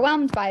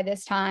overwhelmed by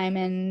this time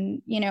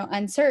and,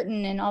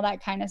 uncertain and all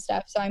that kind of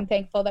stuff. So I'm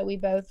thankful that we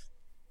both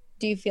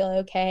do feel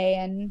okay,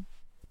 and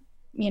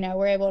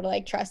we're able to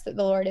like trust that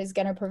the Lord is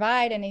going to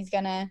provide, and he's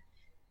going to,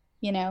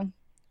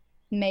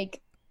 make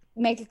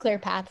a clear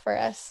path for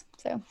us.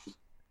 So,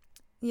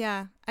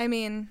 yeah, I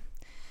mean,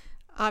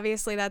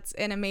 obviously that's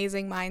an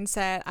amazing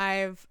mindset.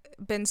 I've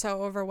been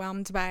so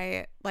overwhelmed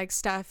by like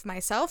stuff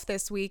myself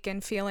this week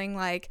and feeling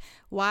like,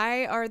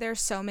 why are there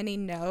so many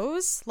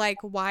no's? Like,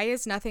 why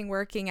is nothing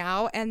working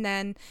out? And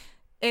then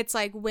it's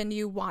like when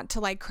you want to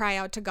like cry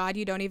out to God,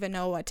 you don't even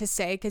know what to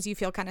say because you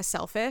feel kind of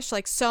selfish.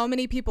 Like, so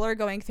many people are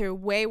going through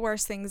way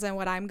worse things than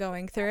what I'm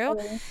going through.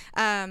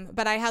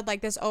 But I had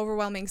like this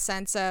overwhelming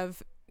sense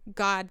of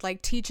God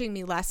like teaching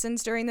me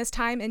lessons during this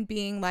time and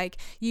being like,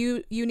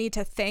 you need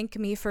to thank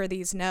me for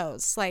these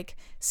no's. Like,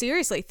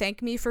 seriously,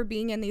 thank me for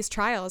being in these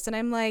trials. And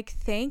I'm like,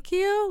 thank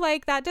you?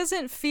 Like, that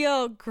doesn't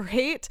feel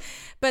great.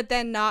 But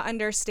then not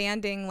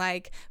understanding,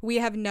 like, we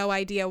have no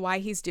idea why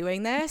he's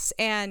doing this.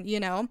 And,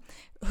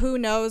 who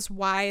knows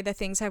why the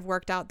things have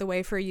worked out the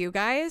way for you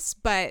guys,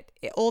 but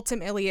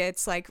ultimately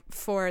it's like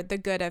for the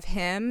good of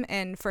him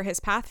and for his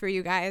path for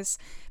you guys.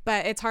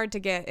 But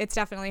it's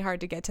definitely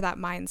hard to get to that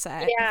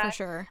mindset. Yeah, for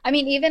sure. I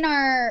mean, even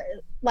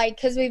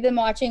because we've been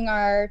watching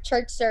our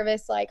church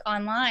service like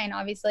online,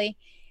 obviously,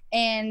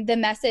 and the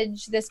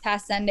message this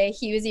past Sunday,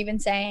 he was even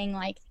saying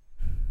like,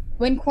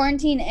 when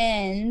quarantine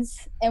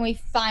ends and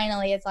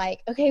it's like,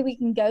 okay, we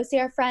can go see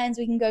our friends,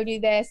 we can go do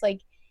this. Like,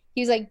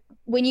 he was like,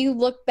 when you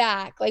look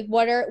back, like,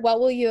 what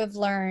will you have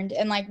learned?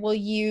 And like, will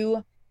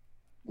you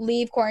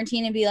leave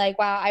quarantine and be like,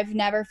 wow, I've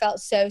never felt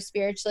so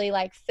spiritually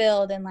like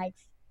filled and like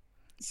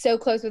so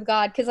close with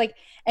God? Cause like,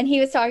 and he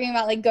was talking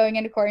about like going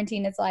into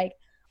quarantine. It's like,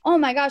 oh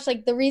my gosh,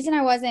 like the reason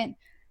I wasn't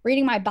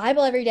reading my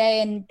Bible every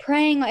day and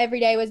praying every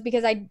day was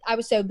because I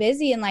was so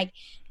busy. And like,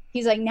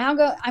 he's like,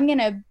 I'm going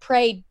to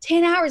pray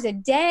 10 hours a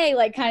day,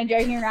 like kind of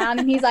joking around.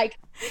 And he's like,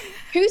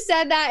 who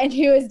said that and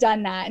who has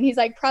done that? And he's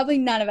like, probably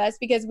none of us,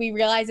 because we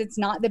realize it's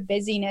not the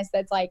busyness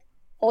that's like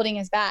holding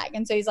us back.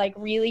 And so he's like,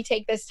 really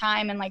take this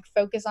time and like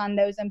focus on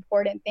those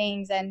important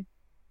things. And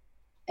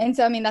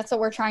so, I mean, that's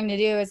what we're trying to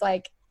do, is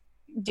like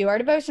do our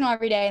devotional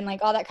every day and like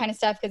all that kind of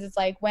stuff. Cause it's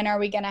like, when are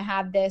we going to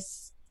have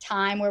this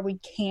time where we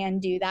can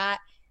do that,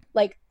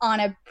 like on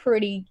a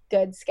pretty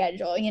good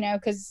schedule,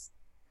 cause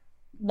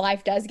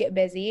life does get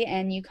busy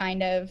and you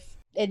kind of,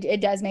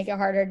 it does make it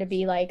harder to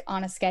be like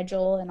on a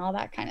schedule and all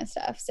that kind of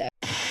stuff. So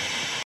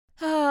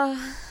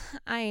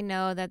I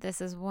know that this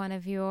is one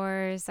of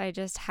yours. I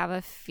just have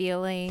a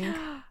feeling.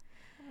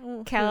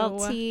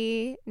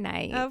 Kelty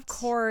night. Of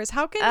course.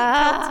 How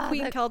can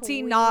Queen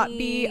Kelty not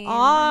be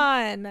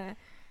on?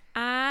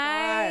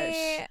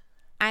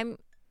 I'm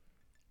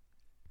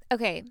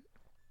okay.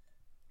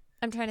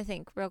 I'm trying to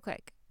think real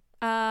quick.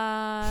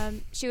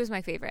 She was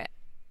my favorite.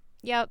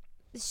 Yep.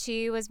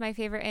 She was my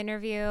favorite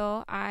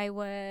interview. I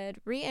would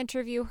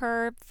re-interview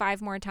her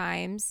 5 more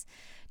times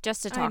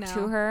just to talk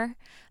to her.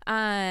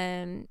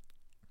 I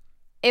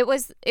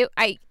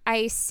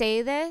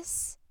say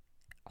this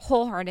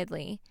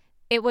wholeheartedly.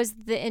 It was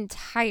the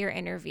entire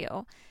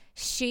interview.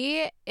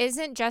 She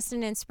isn't just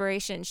an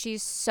inspiration.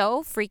 She's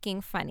so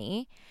freaking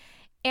funny.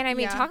 And I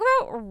mean, talk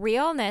about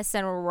realness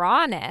and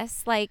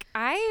rawness. Like,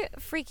 I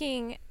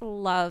freaking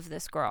love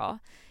this girl.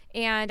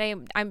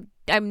 And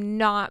I'm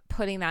not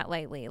putting that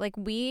lightly. Like,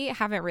 we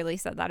haven't really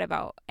said that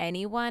about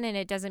anyone, and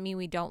it doesn't mean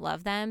we don't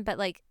love them, but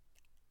like,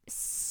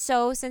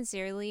 so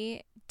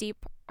sincerely,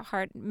 deep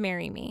heart,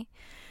 marry me.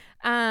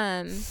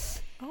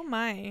 Oh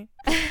my.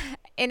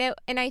 And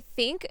I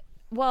think,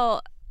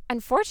 well,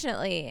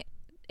 unfortunately,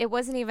 it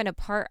wasn't even a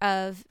part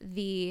of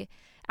the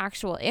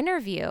actual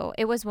interview.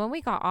 It was when we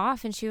got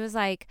off, and she was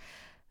like,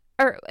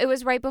 or it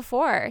was right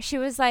before, she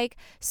was like,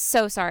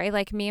 so sorry,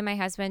 like, me and my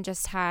husband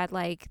just had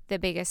like the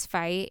biggest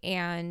fight,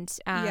 and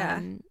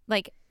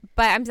like,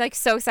 but I'm like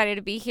so excited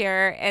to be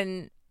here.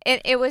 And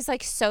it was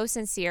like so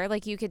sincere.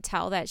 Like, you could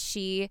tell that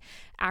she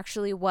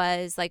actually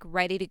was like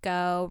ready to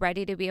go,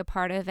 ready to be a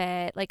part of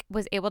it, like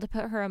was able to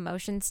put her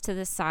emotions to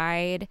the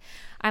side.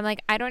 I'm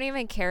like, I don't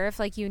even care if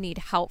like you need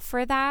help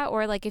for that,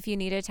 or like if you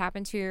need to tap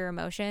into your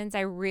emotions.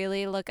 I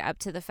really look up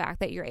to the fact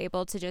that you're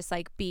able to just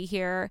like be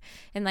here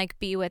and like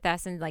be with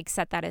us and like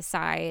set that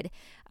aside.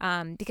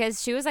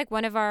 Because she was like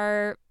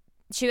I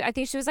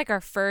think she was like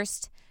our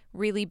first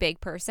really big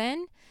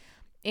person,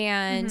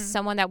 and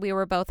someone that we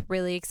were both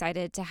really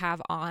excited to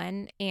have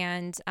on.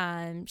 And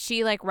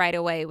she like right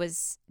away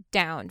was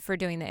down for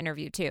doing the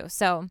interview too.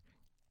 So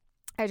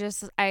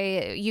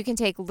you can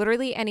take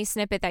literally any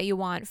snippet that you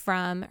want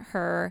from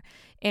her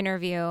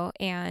interview,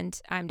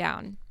 and I'm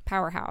down.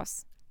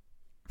 Powerhouse.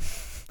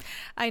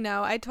 I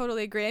know. I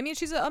totally agree. I mean,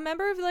 she's a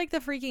member of like the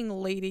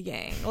freaking Lady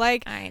Gang.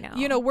 Like, I know.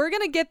 You know, we're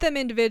going to get them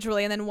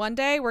individually, and then one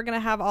day we're going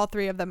to have all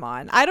 3 of them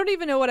on. I don't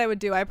even know what I would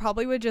do. I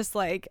probably would just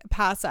like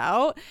pass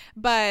out,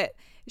 but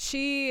put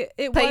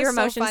your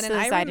emotions so fun, to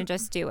the side and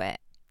just do it.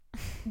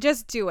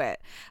 Just do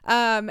it.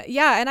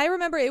 Yeah. And I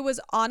remember it was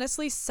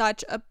honestly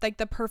such like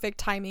the perfect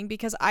timing,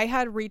 because I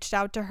had reached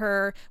out to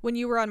her when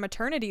you were on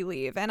maternity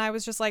leave, and I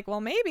was just like,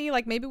 well, maybe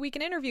we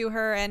can interview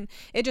her. And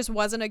it just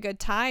wasn't a good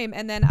time.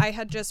 And then I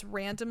had just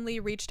randomly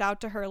reached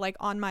out to her, like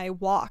on my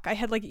walk. I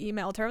had like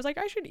emailed her. I was like,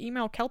 I should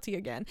email Kelty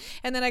again.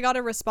 And then I got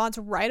a response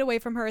right away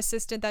from her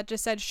assistant that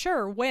just said,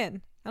 sure,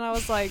 when? And I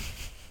was like,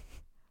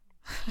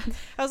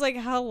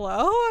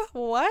 hello,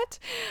 what?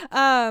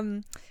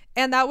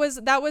 And that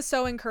was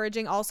so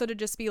encouraging also, to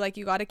just be like,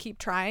 you got to keep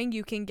trying.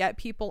 You can get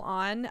people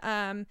on.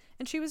 And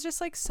she was just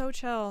like so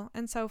chill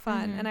and so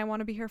fun. And I want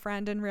to be her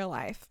friend in real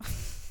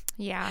life.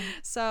 Yeah.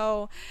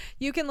 So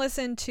you can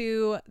listen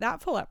to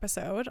that full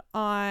episode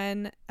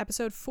on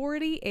episode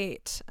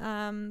 48.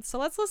 So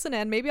let's listen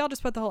in. Maybe I'll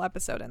just put the whole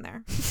episode in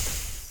there.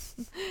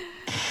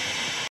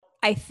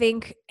 I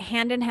think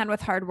hand in hand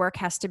with hard work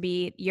has to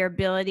be your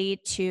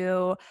ability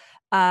to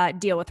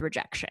deal with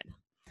rejection.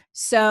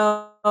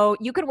 So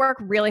you could work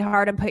really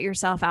hard and put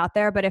yourself out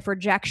there, but if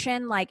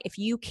rejection, like if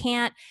you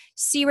can't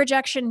see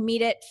rejection,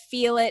 meet it,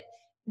 feel it,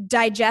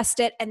 digest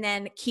it, and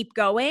then keep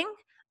going,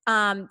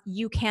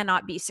 you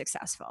cannot be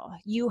successful.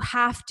 You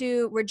have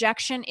to,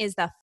 rejection is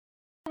the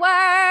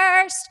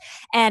worst,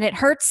 and it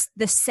hurts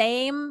the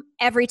same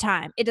every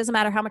time. It doesn't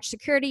matter how much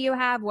security you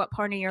have, what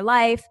part of your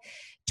life,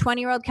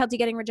 20-year-old Kelty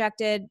getting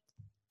rejected,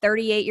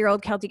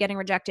 38-year-old Kelty getting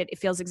rejected, it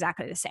feels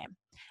exactly the same.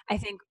 I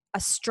think a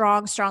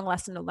strong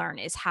to learn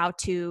is how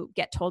to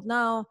get told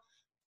no.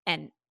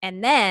 And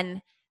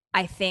then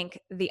I think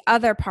the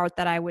other part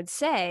that I would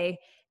say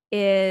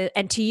is,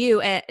 and to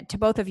you, to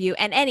both of you,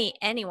 and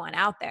anyone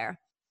out there,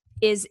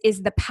 is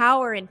the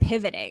power in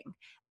pivoting.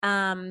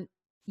 You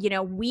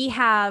know, we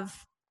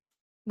have,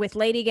 with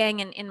Lady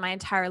Gang and in my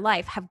entire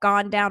life, have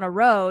gone down a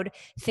road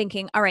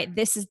thinking, all right,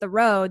 this is the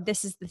road,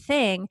 this is the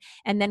thing,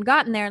 and then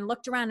gotten there and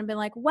looked around and been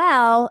like,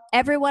 well,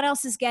 everyone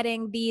else is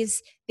getting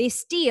this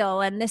deal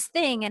and this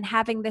thing and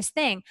having this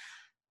thing.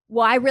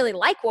 Well, I really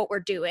like what we're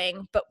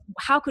doing, but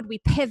how could we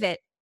pivot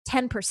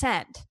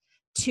 10%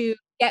 to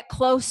get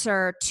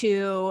closer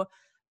to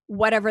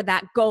whatever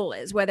that goal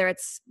is, whether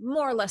it's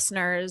more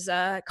listeners,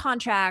 a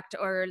contract,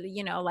 or,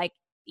 you know, like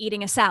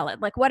eating a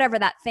salad, like whatever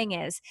that thing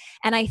is.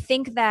 And I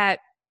think that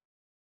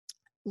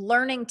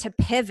learning to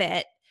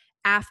pivot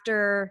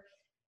after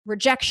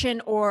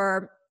rejection,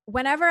 or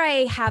whenever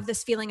I have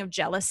this feeling of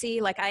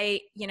jealousy, like I'm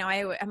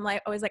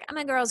like always like, I'm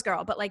a girl's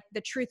girl, but like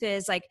the truth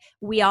is, like,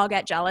 we all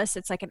get jealous.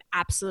 It's like an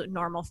absolute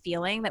normal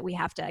feeling that we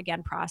have to,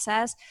 again,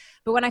 process.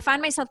 But when I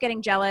find myself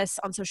getting jealous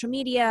on social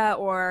media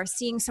or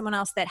seeing someone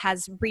else that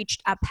has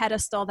reached a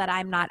pedestal that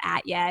I'm not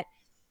at yet,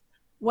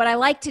 what I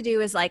like to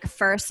do is like,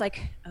 first, like,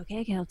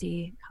 okay,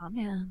 Kelty, calm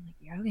down. Like,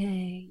 you're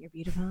okay. You're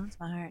beautiful and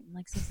smart and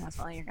like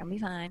successful. You're going to be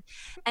fine.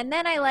 And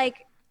then I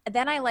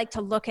like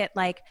to look at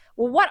like,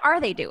 well, what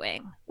are they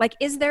doing? Like,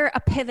 is there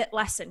a pivot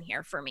lesson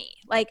here for me?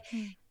 Like,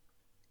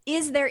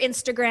 is their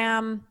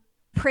Instagram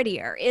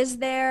prettier? Is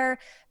there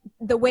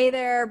the way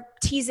they're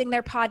teasing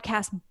their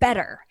podcast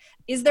better?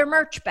 Is their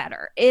merch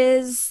better?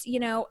 Is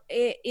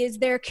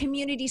their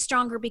community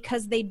stronger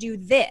because they do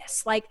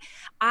this? Like,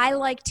 I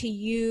like to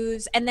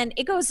use, and then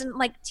it goes in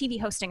like TV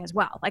hosting as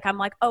well. Like, I'm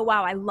like, oh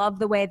wow, I love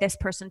the way this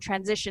person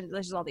transitioned.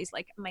 There's all these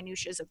like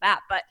minutiae of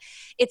that, but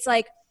it's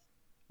like,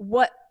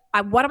 what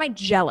am I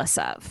jealous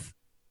of?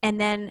 And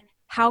then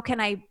how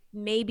can I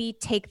maybe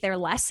take their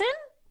lesson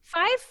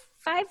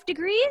 5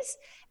 degrees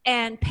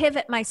and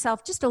pivot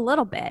myself just a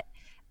little bit,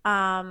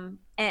 and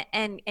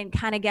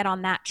kind of get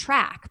on that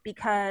track?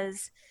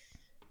 Because,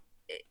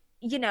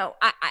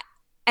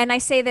 I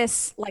say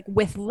this like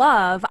with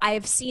love,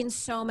 I've seen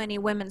so many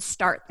women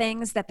start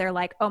things that they're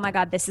like, oh my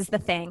God, this is the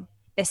thing.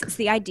 This is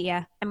the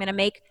idea. I'm going to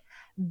make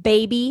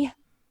baby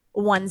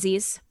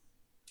onesies.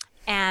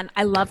 And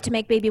I love to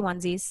make baby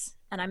onesies.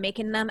 And I'm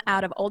making them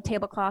out of old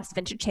tablecloths,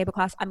 vintage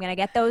tablecloths. I'm going to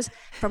get those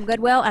from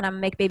Goodwill, and I'm going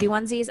to make baby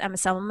onesies. I'm going to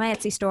sell them on my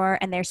Etsy store,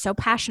 and they're so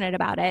passionate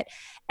about it.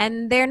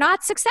 And they're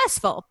not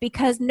successful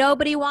because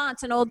nobody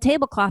wants an old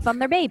tablecloth on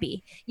their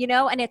baby,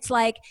 And it's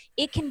like,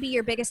 it can be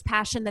your biggest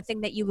passion, the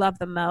thing that you love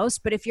the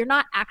most. But if you're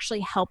not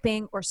actually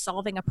helping or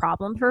solving a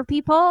problem for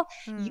people,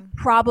 you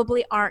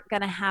probably aren't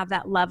going to have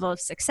that level of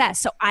success.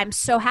 So I'm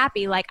so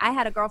happy. Like, I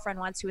had a girlfriend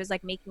once who was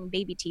like making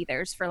baby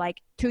teethers for like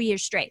 2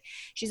 years straight.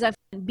 She's like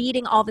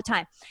beating all the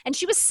time. And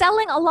she was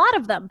selling a lot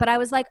of them, but I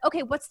was like,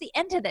 okay, what's the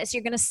end to this?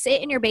 You're going to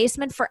sit in your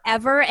basement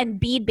forever and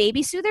bead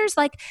baby soothers?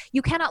 Like,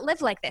 you cannot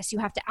live like this. You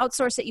have to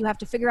outsource it. You have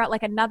to figure out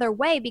like another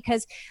way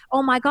because,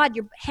 oh my God,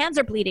 your hands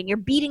are bleeding. You're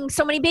beating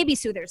so many baby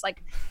soothers.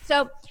 Like,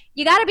 so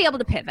you got to be able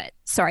to pivot.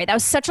 Sorry, that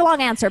was such a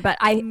long answer, but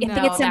I think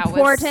it's an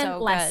important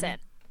lesson.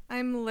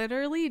 I'm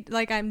literally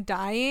like, I'm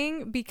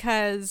dying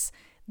because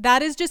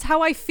that is just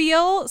how I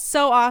feel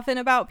so often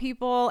about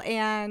people.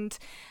 And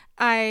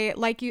I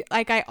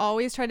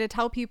always try to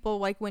tell people,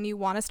 like, when you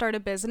want to start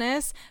a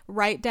business,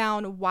 write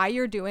down why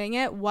you're doing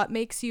it, what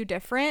makes you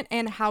different,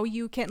 and how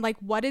you can, like,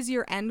 what is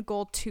your end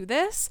goal to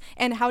this,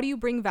 and how do you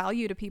bring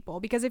value to people?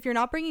 Because if you're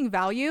not bringing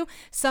value,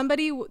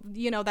 somebody,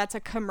 that's a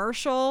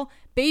commercial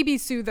baby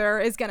soother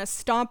is going to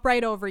stomp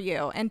right over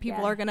you, and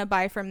people are going to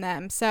buy from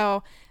them.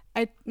 So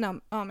I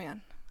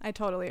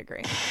totally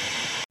agree.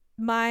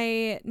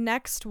 My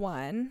next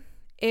one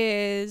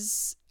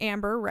is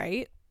Amber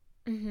Wright.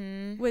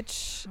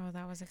 Which,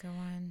 that was a good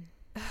one.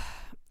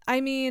 I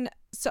mean,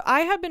 so I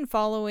had been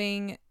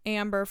following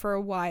Amber for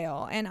a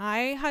while, and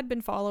I had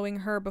been following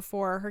her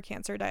before her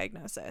cancer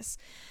diagnosis.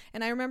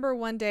 And I remember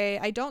one day,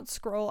 I don't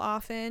scroll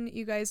often,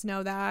 you guys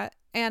know that,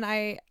 and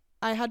I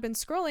had been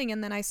scrolling,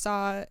 and then I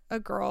saw a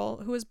girl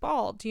who was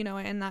bald,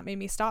 and that made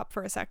me stop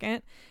for a second.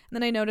 And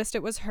then I noticed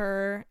it was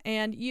her,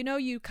 and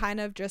you kind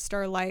of just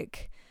are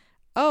like,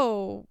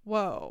 oh,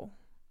 whoa.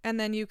 And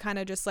then you kind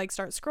of just like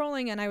start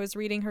scrolling, and I was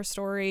reading her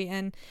story,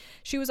 and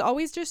she was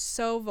always just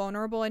so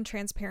vulnerable and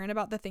transparent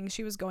about the things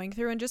she was going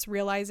through, and just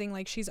realizing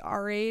like she's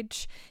our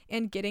age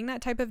and getting that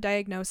type of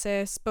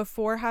diagnosis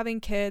before having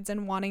kids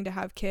and wanting to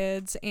have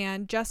kids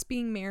and just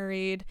being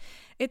married.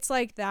 It's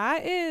like,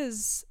 that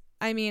is,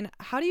 I mean,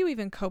 how do you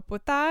even cope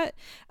with that?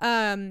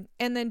 And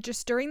then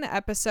just during the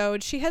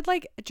episode, she had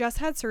like just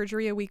had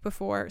surgery a week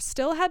before,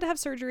 still had to have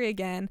surgery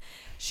again.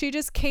 She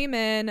just came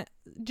in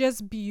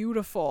just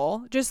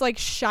beautiful, just like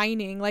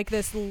shining like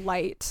this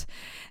light.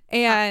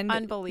 And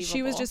unbelievable.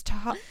 She was just,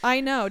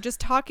 just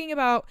talking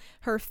about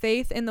her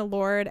faith in the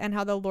Lord and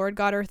how the Lord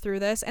got her through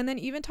this. And then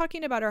even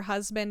talking about her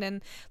husband,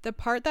 and the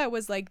part that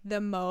was like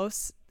the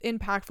most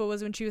impactful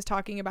was when she was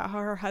talking about how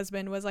her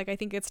husband was like, I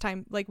think it's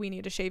time, like, we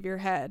need to shave your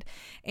head.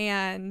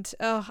 And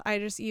I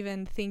just,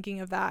 even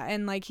thinking of that,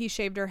 and like he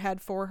shaved her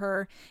head for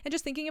her, and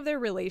just thinking of their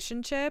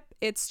relationship,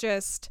 it's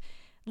just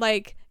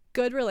like,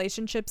 good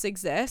relationships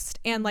exist,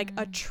 and like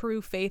a true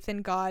faith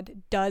in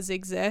God does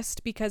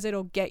exist, because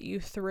it'll get you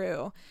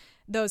through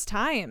those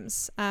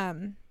times.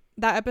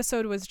 That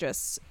episode was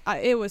just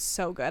it was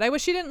so good. I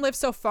wish she didn't live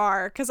so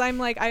far, because I'm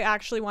like, I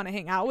actually want to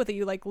hang out with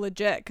you, like,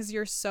 legit, because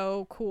you're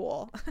so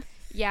cool.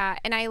 Yeah,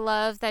 and I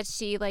love that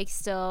she like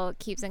still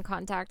keeps in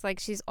contact. Like,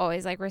 she's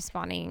always like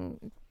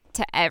responding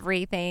to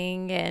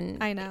everything,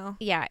 and I know.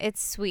 Yeah,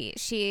 it's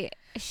sweet. She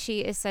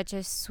is such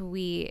a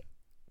sweet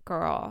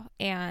girl,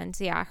 and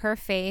yeah, her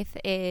faith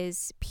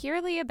is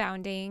purely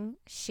abounding.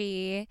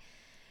 She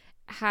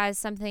has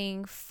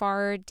something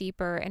far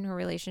deeper in her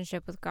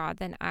relationship with God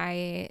than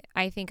I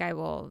think I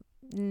will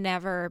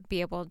never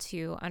be able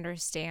to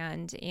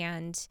understand.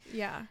 And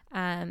yeah,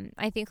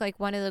 I think like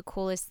one of the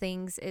coolest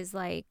things is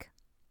like,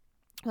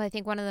 well, I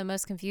think one of the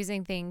most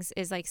confusing things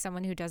is like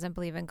someone who doesn't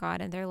believe in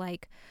God, and they're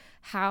like,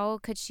 how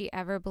could she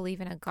ever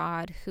believe in a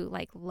God who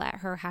like let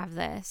her have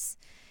this?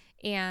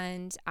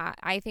 And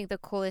I think the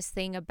coolest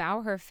thing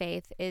about her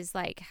faith is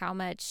like how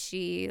much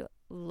she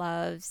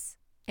loves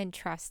and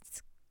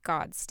trusts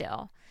God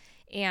still.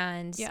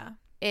 And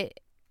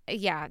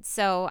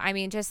so I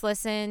mean, just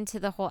listen to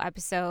the whole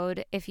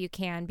episode if you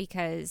can,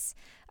 because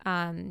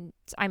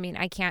I mean,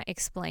 I can't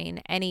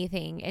explain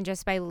anything. And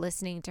just by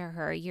listening to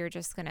her, you're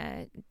just going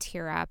to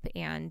tear up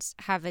and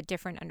have a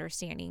different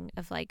understanding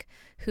of like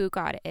who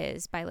God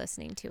is by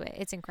listening to it.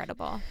 It's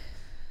incredible.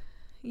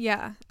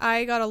 Yeah,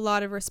 I got a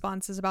lot of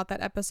responses about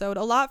that episode,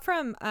 a lot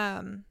from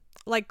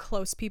like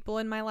close people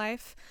in my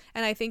life.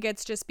 And I think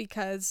it's just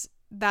because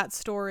that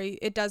story,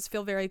 it does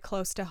feel very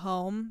close to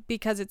home,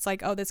 because it's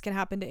like, oh, this can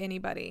happen to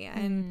anybody.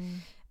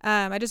 And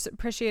I just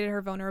appreciated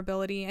her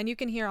vulnerability, and you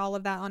can hear all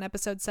of that on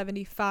episode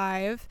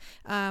 75.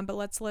 But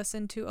let's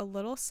listen to a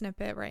little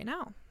snippet right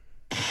now.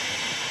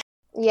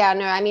 Yeah,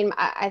 no, I mean,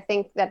 I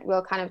think that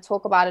we'll kind of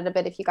talk about it a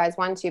bit if you guys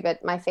want to,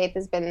 but my faith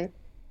has been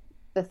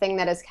the thing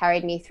that has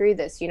carried me through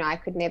this. You know, I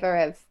could never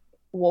have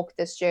walked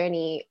this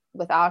journey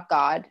without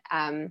God.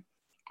 And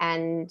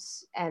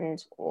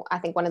I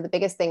think one of the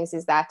biggest things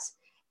is that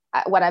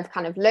what I've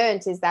kind of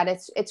learned is that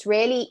it's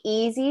really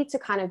easy to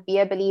kind of be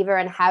a believer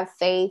and have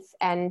faith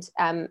and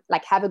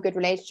like have a good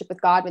relationship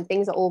with God when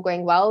things are all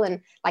going well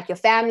and like your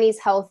family's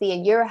healthy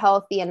and you're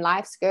healthy and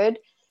life's good.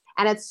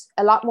 And it's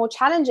a lot more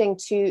challenging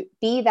to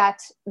be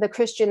the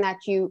Christian that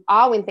you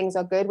are when things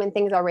are good, when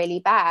things are really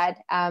bad.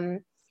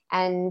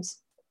 And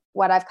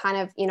what I've kind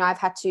of, you know, I've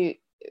had to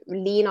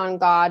lean on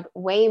God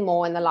way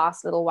more in the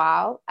last little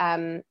while,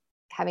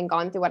 having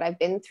gone through what I've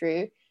been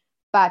through.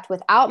 But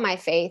without my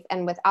faith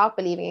and without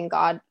believing in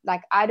God,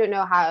 like, I don't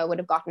know how I would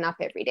have gotten up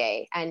every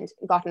day and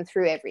gotten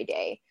through every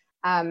day.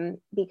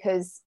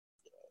 Because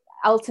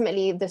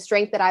ultimately the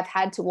strength that I've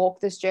had to walk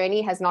this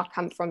journey has not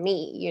come from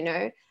me, you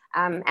know?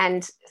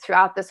 And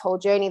throughout this whole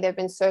journey, there've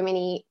been so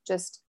many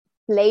just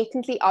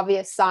blatantly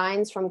obvious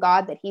signs from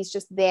God that he's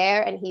just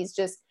there and he's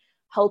just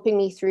helping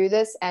me through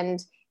this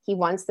and he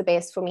wants the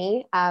best for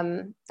me.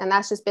 And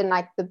that's just been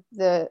like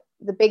the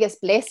biggest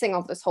blessing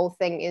of this whole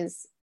thing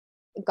is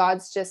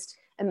God's just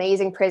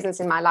amazing presence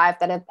in my life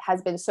that has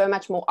been so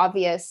much more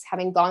obvious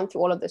having gone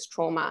through all of this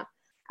trauma.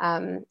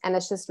 And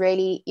it's just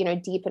really, you know,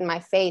 deepened my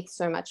faith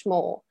so much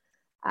more.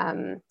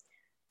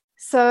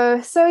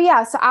 So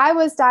I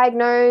was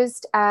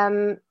diagnosed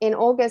in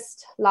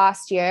August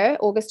last year,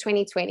 August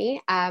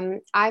 2020.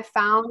 I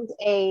found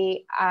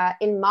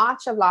in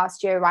March of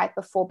last year, right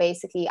before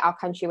basically our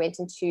country went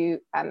into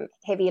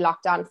heavy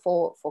lockdown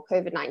for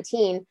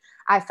COVID-19,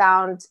 I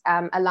found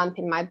a lump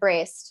in my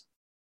breast.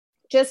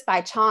 Just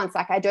by chance.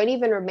 Like, I don't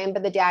even remember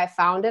the day I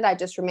found it. I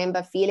just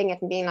remember feeling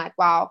it and being like,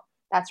 wow,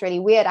 that's really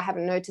weird. I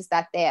haven't noticed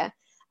that there.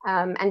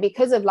 And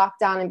because of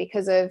lockdown and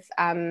because of,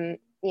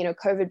 you know,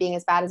 COVID being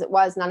as bad as it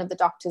was, none of the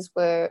doctors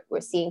were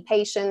seeing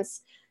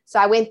patients. So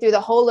I went through the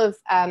whole of,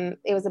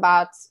 it was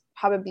about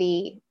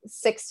probably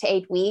 6 to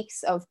 8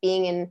 weeks of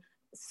being in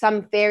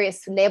some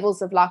various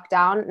levels of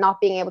lockdown,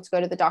 not being able to go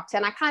to the doctor.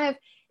 And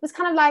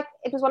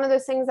it was one of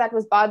those things that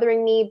was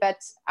bothering me, but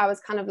I was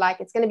kind of like,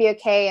 it's going to be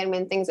okay. And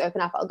when things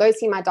open up, I'll go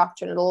see my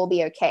doctor and it'll all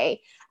be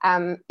okay.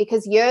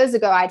 Because years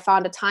ago, I'd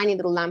found a tiny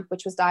little lump,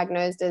 which was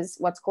diagnosed as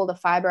what's called a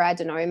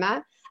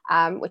fibroadenoma,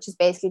 which is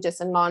basically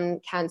just a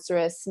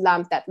non-cancerous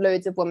lump that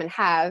loads of women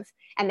have,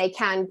 and they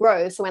can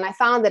grow. So when I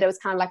found that, it was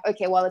kind of like,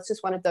 okay, well, it's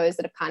just one of those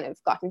that have kind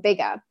of gotten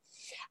bigger.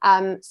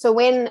 So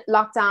when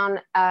lockdown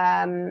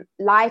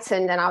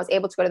lightened and I was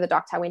able to go to the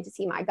doctor, I went to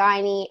see my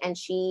gynae, and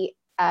she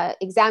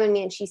examined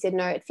me and she said,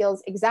 no, it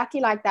feels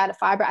exactly like that, a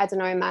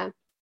fibroadenoma,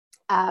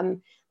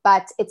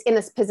 but it's in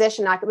this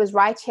position, like it was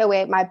right here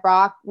where my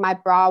bra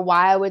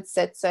wire would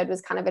sit. So it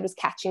was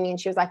catching me. And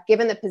she was like,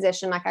 given the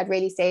position, like, I'd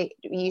really say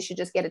you should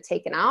just get it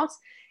taken out.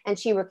 And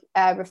she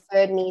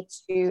referred me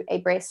to a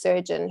breast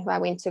surgeon who I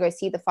went to go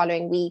see the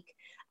following week.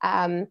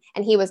 And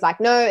he was like,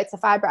 no, it's a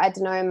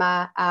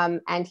fibroadenoma.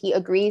 And he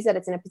agrees that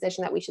it's in a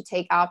position that we should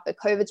take out, but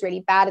COVID's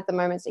really bad at the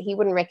moment. So he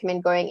wouldn't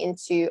recommend going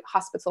into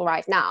hospital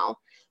right now.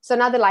 So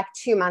another like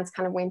 2 months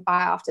kind of went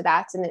by after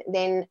that. And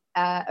then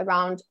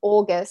around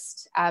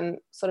August,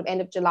 sort of end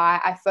of July,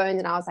 I phoned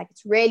and I was like,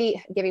 it's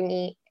really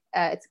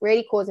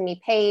causing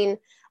me pain.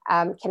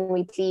 Can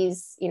we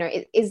please, you know,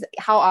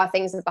 how are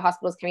things at the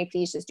hospitals? Can we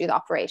please just do the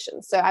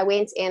operation? So I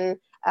went in,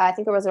 I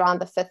think it was around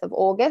the 5th of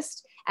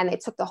August, and they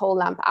took the whole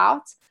lump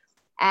out.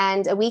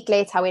 And a week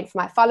later, I went for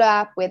my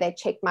follow-up where they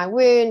checked my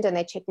wound and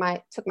they took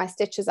my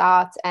stitches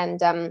out. And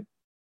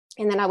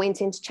then I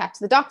went in to chat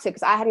to the doctor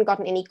because I hadn't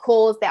gotten any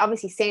calls. They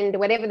obviously send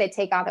whatever they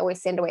take out, they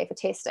always send away for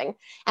testing.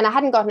 And I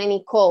hadn't gotten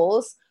any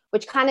calls,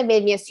 which kind of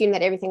made me assume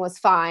that everything was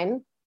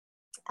fine.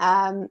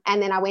 And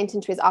then I went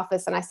into his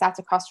office and I sat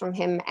across from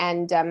him,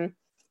 and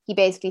he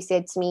basically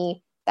said to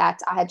me that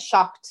I had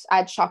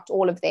shocked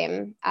all of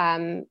them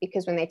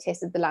because when they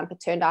tested the lump,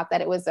 it turned out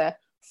that it was a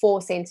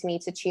 4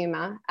 centimeter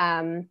tumor.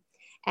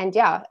 And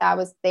yeah, I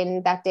was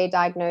then that day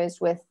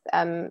diagnosed with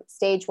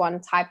stage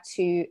 1 type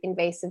 2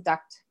 invasive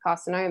duct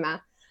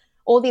carcinoma.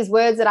 All these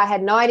words that I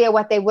had no idea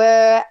what they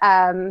were.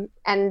 And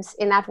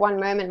in that one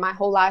moment, my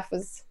whole life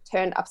was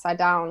turned upside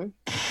down.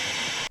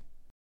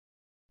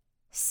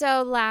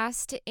 So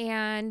last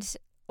and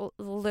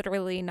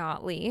literally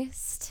not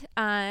least,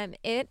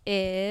 it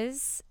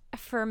is,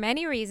 for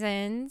many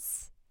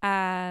reasons,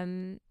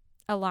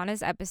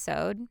 Alana's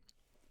episode.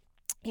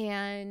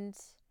 And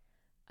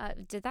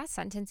Did that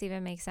sentence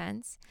even make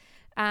sense?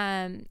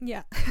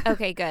 Yeah.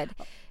 Okay, good.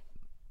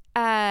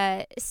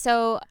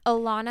 So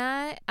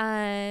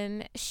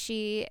Alana,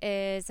 she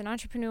is an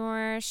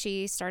entrepreneur.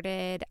 She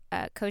started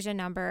Koja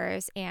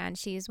Numbers, and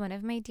she's one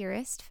of my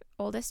dearest,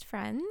 oldest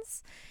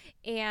friends.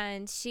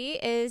 And she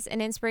is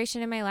an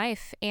inspiration in my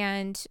life.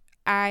 And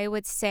I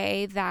would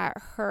say that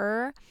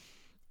her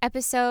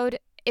episode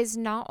is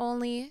not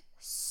only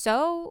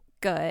so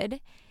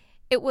good,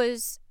 it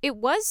was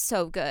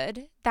so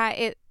good that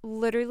it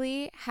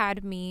literally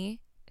had me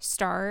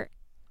start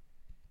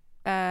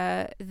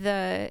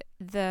wait,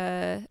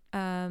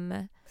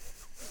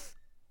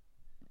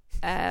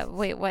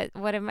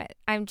 what am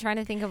I'm trying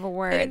to think of a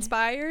word. It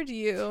inspired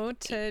you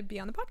to be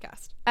on the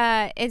podcast.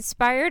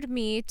 Inspired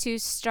me to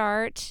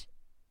start,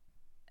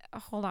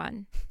 hold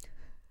on.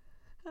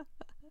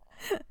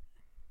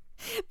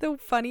 The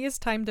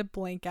funniest time to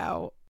blank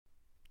out.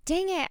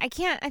 Dang it. I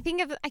can't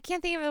think of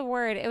the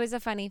word. It was a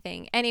funny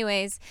thing.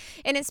 Anyways,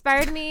 it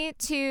inspired me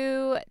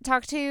to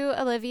talk to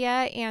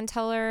Olivia and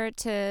tell her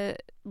to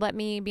let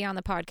me be on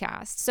the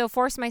podcast. So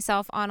force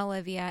myself on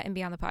Olivia and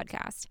be on the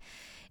podcast.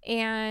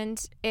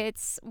 And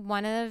it's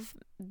one of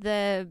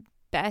the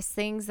best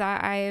things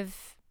that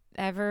I've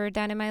ever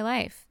done in my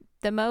life.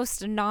 The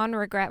most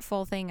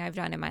non-regretful thing I've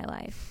done in my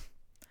life.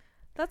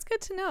 That's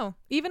good to know.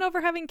 Even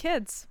over having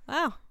kids.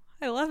 Wow.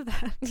 I love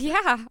that.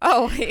 Yeah.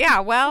 Oh, yeah.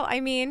 Well, I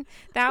mean,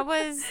 that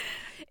was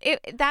it.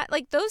 That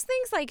like those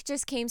things like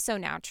just came so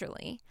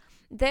naturally.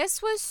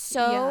 This was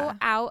so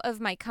out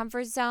of my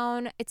comfort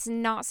zone. It's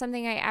not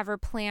something I ever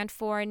planned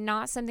for,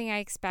 not something I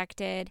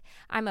expected.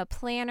 I'm a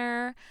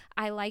planner.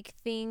 I like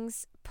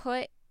things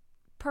put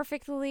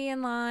perfectly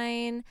in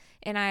line,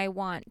 and I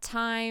want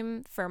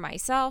time for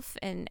myself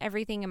and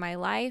everything in my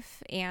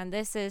life. And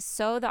this is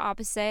so the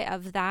opposite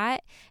of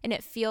that, and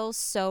it feels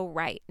so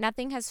right.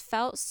 Nothing has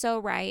felt so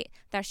right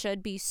that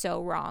should be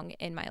so wrong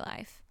in my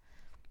life.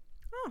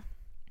 Oh.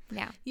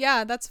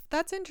 Yeah, that's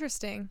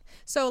interesting.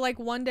 So like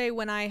one day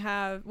when I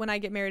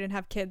get married and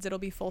have kids, it'll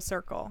be full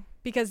circle,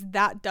 because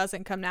that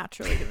doesn't come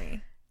naturally to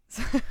me.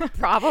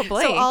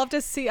 Probably. So I'll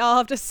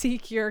have to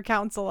seek your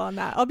counsel on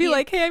that. I'll be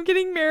like, hey, I'm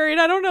getting married,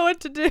 I don't know what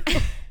to do.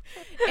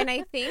 And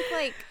I think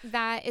like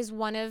that is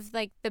one of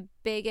like the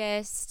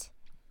biggest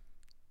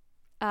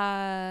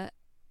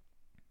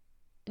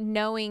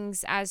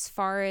knowings, as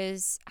far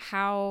as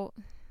how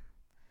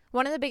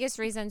one of the biggest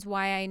reasons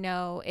why I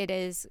know it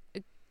is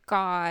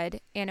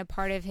God and a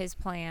part of his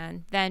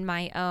plan than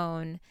my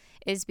own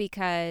is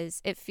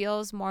because it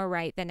feels more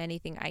right than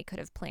anything I could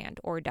have planned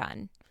or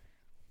done.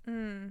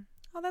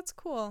 Oh, that's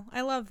cool. I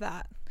love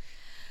that.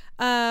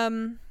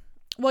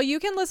 Well, you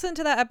can listen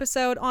to that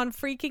episode on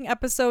freaking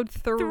episode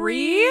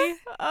 3.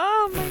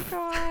 Oh my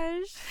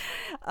gosh.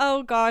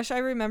 Oh gosh, I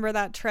remember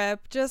that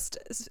trip. Just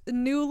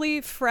newly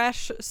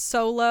fresh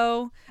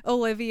solo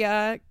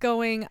Olivia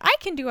going, I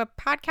can do a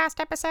podcast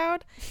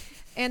episode.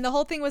 And the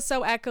whole thing was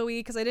so echoey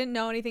because I didn't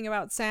know anything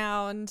about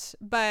sound.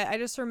 But I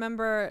just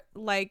remember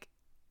like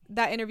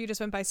that interview just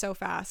went by so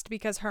fast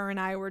because her and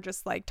I were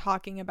just like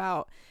talking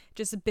about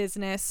just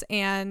business,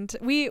 and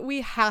we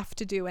have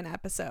to do an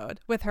episode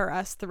with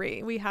us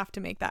three. We have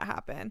to make that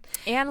happen.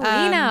 And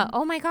Lena.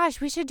 Oh my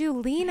gosh, we should do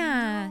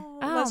Lena.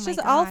 Oh, let's just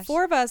all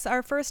 4 of us,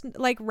 our first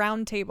like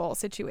round table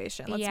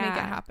situation. Let's make it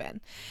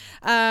happen.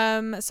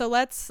 So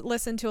let's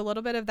listen to a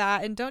little bit of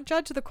that, and don't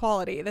judge the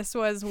quality. This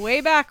was way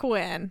back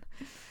when.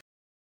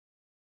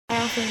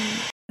 I often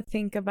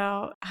think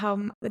about how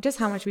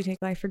much we take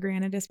life for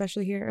granted,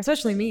 especially here,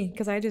 especially me,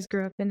 because I just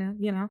grew up in a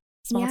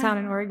small town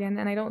in Oregon,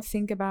 and I don't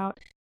think about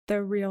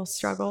the real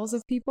struggles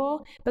of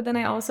people. But then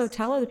I also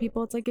tell other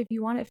people, it's like, if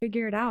you want it,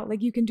 figure it out.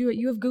 Like, you can do it.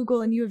 You have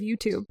Google and you have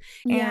YouTube.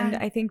 And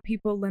I think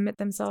people limit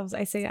themselves.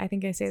 I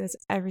think I say this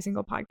every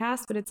single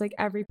podcast, but it's like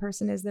every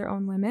person is their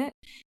own limit.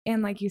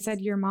 And like you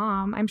said, your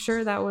mom, I'm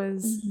sure that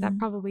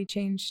probably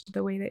changed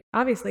the way that,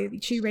 obviously,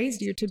 she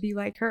raised you to be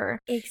like her.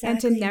 Exactly. And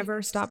to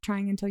never stop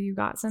trying until you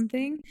got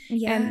something.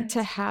 Yeah. And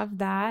to have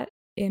that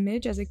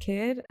image as a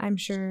kid, I'm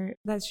sure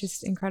that's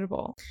just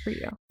incredible for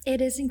you.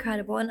 It is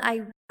incredible. And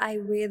I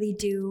really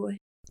do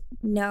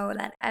know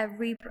that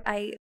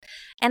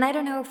and I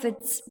don't know if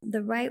it's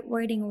the right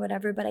wording or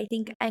whatever, but I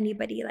think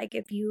anybody, like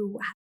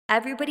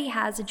everybody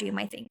has a dream,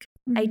 I think.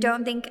 Mm-hmm. I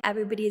don't think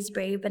everybody is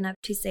brave enough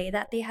to say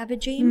that they have a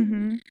dream.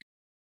 Mm-hmm.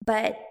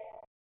 But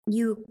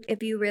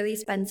if you really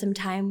spend some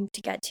time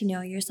to get to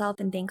know yourself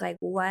and think like,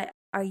 what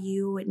are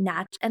you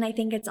and I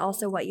think it's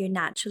also what you're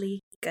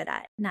naturally good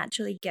at,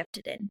 naturally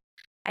gifted in.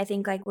 I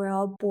think like we're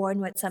all born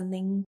with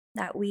something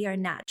that we are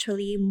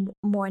naturally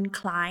more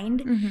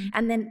inclined,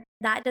 and then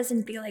that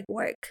doesn't feel like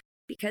work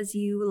because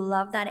you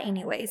love that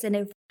anyways. And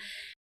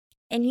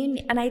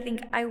I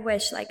think I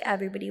wish like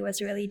everybody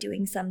was really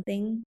doing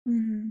something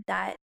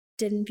that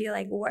didn't feel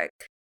like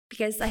work,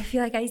 because I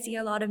feel like I see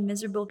a lot of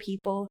miserable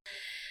people.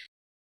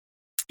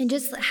 And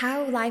just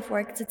how life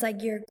works, it's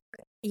like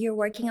you're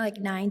working like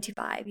 9 to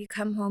 5. You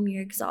come home,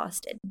 you're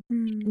exhausted.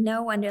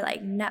 No wonder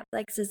like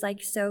Netflix is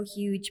like so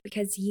huge,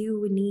 because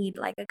you need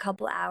like a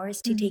couple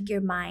hours to take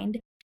your mind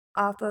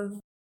off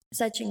of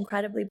such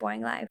incredibly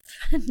boring life.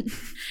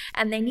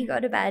 And then you go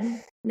to bed,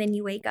 and then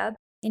you wake up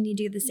and you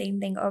do the same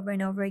thing over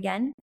and over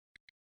again.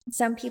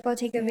 Some people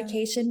take a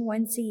vacation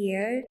once a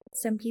year,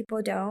 some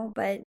people don't,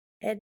 but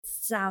it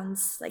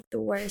sounds like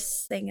the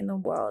worst thing in the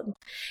world.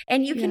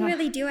 And you can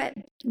really do it.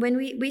 When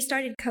we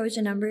started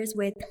Koja Numbers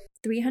with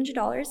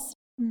 $300,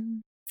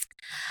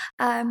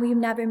 we've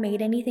never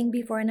made anything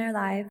before in our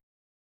life.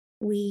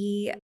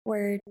 We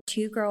were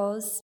 2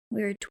 girls.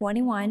 We were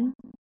 21.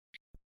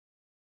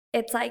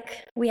 It's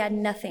like we had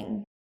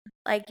nothing,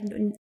 like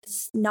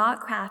not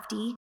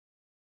crafty,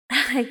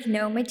 like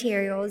no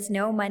materials,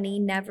 no money,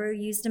 never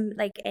used them,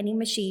 like any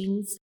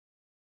machines.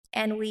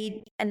 And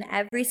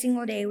every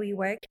single day we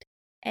worked,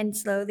 and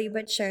slowly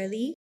but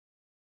surely,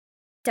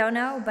 don't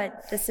know,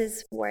 but this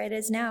is where it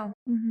is now.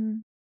 Mm-hmm.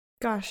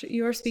 Gosh,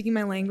 you are speaking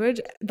my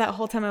language. That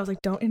whole time I was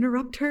like, don't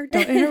interrupt her,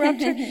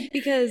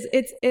 because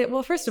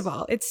well, first of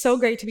all, it's so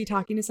great to be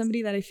talking to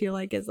somebody that I feel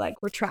like is like,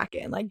 we're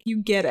tracking, like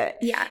you get it.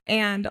 Yeah.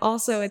 And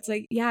also it's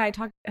like,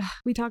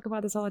 we talk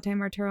about this all the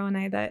time, Arturo and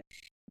I, that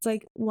it's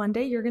like one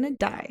day you're going to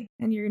die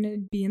and you're going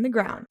to be in the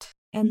ground.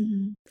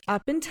 And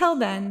up until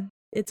then,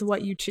 it's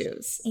what you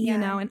choose, you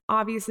know, and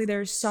obviously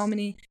there's so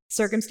many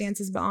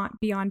circumstances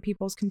beyond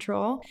people's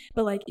control,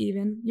 but like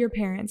even your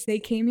parents, they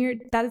came here.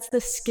 That is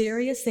the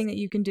scariest thing that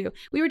you can do.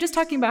 We were just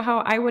talking about how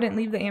I wouldn't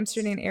leave the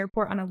Amsterdam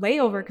airport on a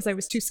layover because I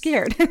was too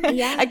scared.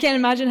 Yeah. I can't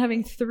imagine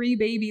having 3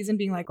 babies and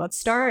being like,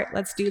 let's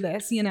do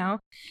this, you know?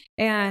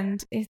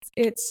 And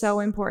it's so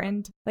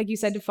important, like you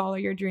said, to follow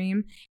your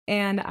dream.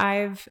 And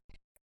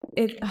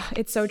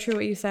it's so true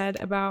what you said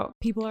about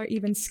people are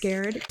even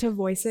scared to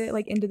voice it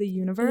like into the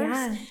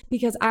universe,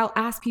 because I'll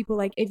ask people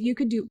like, if you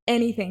could do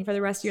anything for the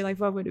rest of your life,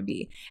 what would it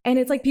be? And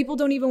it's like people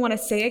don't even want to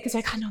say it because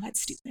like, oh no,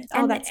 that's stupid.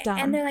 Oh, that's dumb.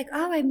 And they're like,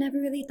 oh, I've never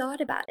really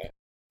thought about it.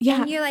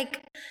 Yeah. And you're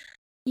like,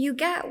 you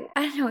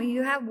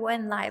have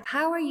one life.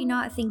 How are you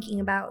not thinking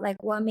about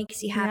like what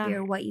makes you happy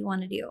or what you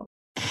want to do?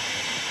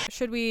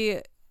 Should we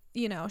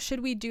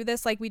do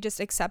this like we just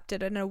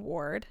accepted an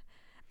award?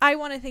 I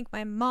want to thank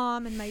my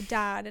mom and my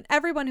dad and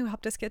everyone who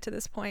helped us get to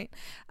this point.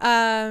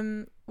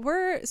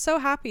 We're so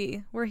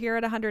happy we're here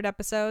at 100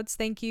 episodes.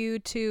 Thank you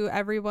to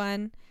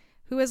everyone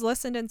who has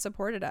listened and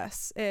supported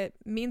us. It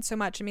means so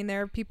much. I mean,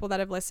 there are people that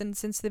have listened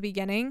since the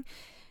beginning.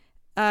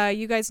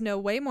 You guys know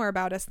way more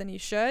about us than you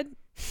should.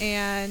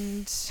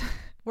 And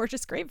we're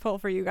just grateful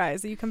for you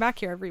guys that you come back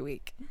here every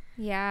week.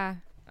 Yeah,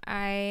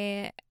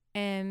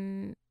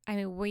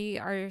 we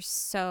are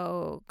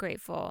so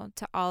grateful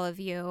to all of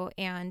you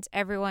and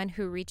everyone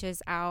who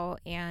reaches out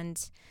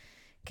and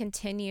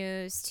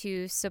continues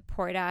to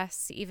support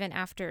us even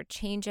after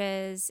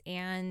changes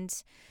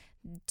and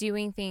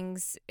doing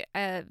things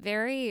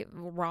very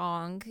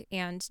wrong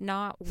and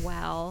not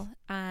well,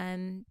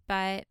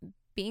 but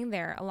being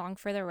there along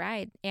for the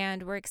ride.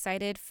 And we're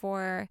excited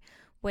for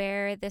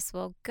where this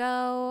will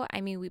go. I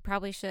mean, we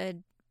probably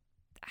should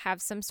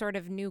have some sort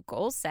of new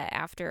goal set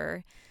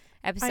after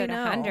episode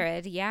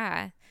 100.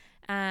 Yeah.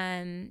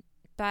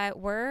 But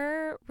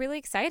we're really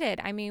excited.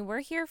 I mean,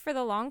 we're here for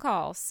the long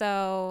haul.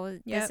 So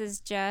this is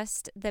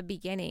just the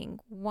beginning.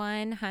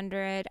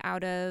 100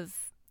 out of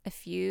a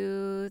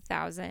few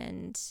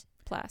thousand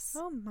plus.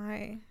 Oh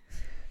my.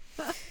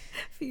 A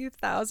few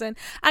thousand.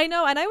 I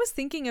know. And I was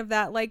thinking of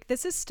that. Like,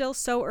 this is still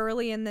so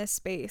early in this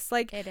space.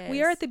 Like,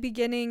 we are at the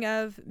beginning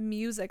of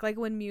music, like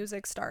when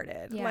music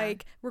started,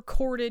 like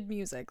recorded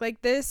music.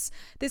 Like this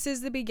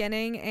is the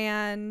beginning.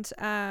 And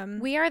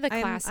we are the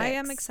classics. I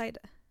am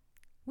excited.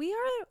 We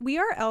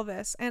are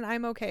Elvis, and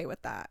I'm okay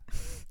with that.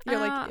 You're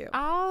like you.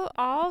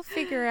 I'll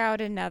figure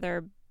out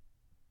another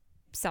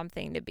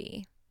something to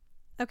be.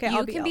 Okay, you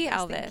I'll can be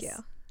Elvis.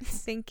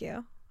 Thank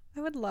you. I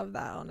would love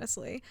that,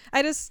 honestly.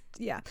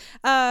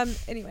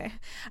 Anyway,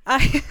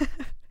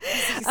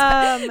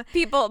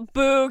 people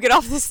boo, get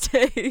off the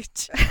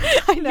stage.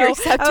 I know.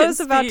 I was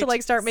about to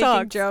like start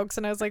making jokes,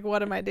 and I was like,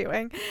 what am I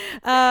doing?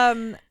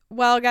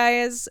 Well,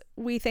 guys,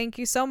 we thank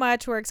you so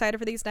much. We're excited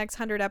for these next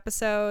 100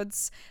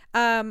 episodes.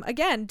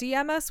 Again,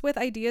 DM us with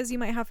ideas you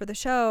might have for the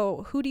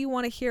show. Who do you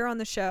want to hear on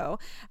the show?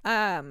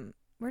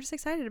 We're just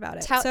excited about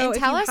it.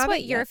 Tell us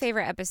what your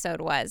favorite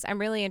episode was. I'm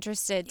really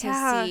interested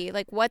to see,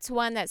 like, what's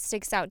one that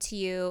sticks out to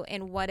you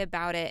and what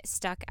about it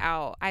stuck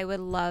out. I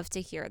would love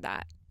to hear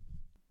that.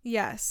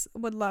 Yes,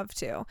 would love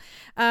to.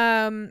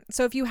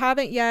 So if you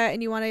haven't yet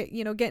and you want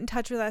to, get in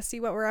touch with us, see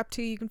what we're up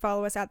to, you can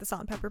follow us at the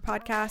Salt and Pepper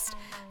Podcast.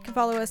 You can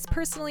follow us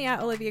personally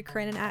at Olivia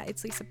Corinne and at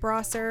It's Lisa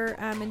Brosser,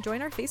 and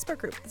join our Facebook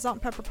group, the Salt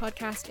and Pepper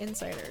Podcast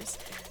Insiders.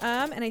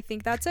 And I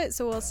think that's it.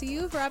 So we'll see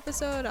you for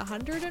episode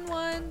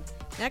 101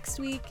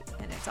 next week.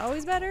 And it's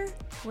always better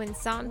when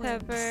salt and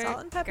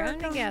pepper come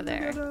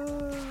together.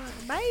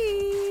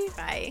 Bye.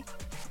 Bye.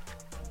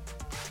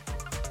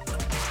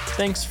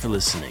 Thanks for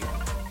listening.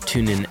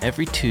 Tune in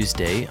every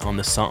Tuesday on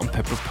the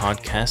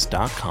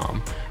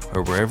saltandpepperpodcast.com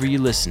or wherever you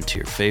listen to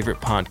your favorite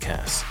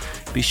podcasts.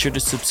 Be sure to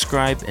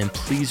subscribe and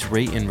please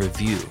rate and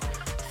review.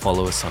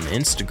 Follow us on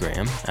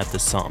Instagram at the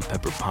Salt and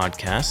Pepper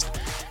Podcast.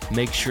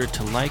 Make sure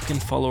to like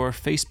and follow our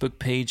Facebook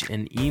page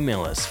and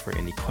email us for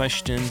any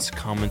questions,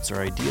 comments,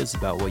 or ideas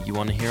about what you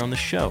want to hear on the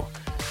show.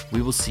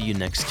 We will see you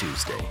next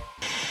Tuesday.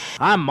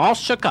 I'm all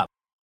shook up.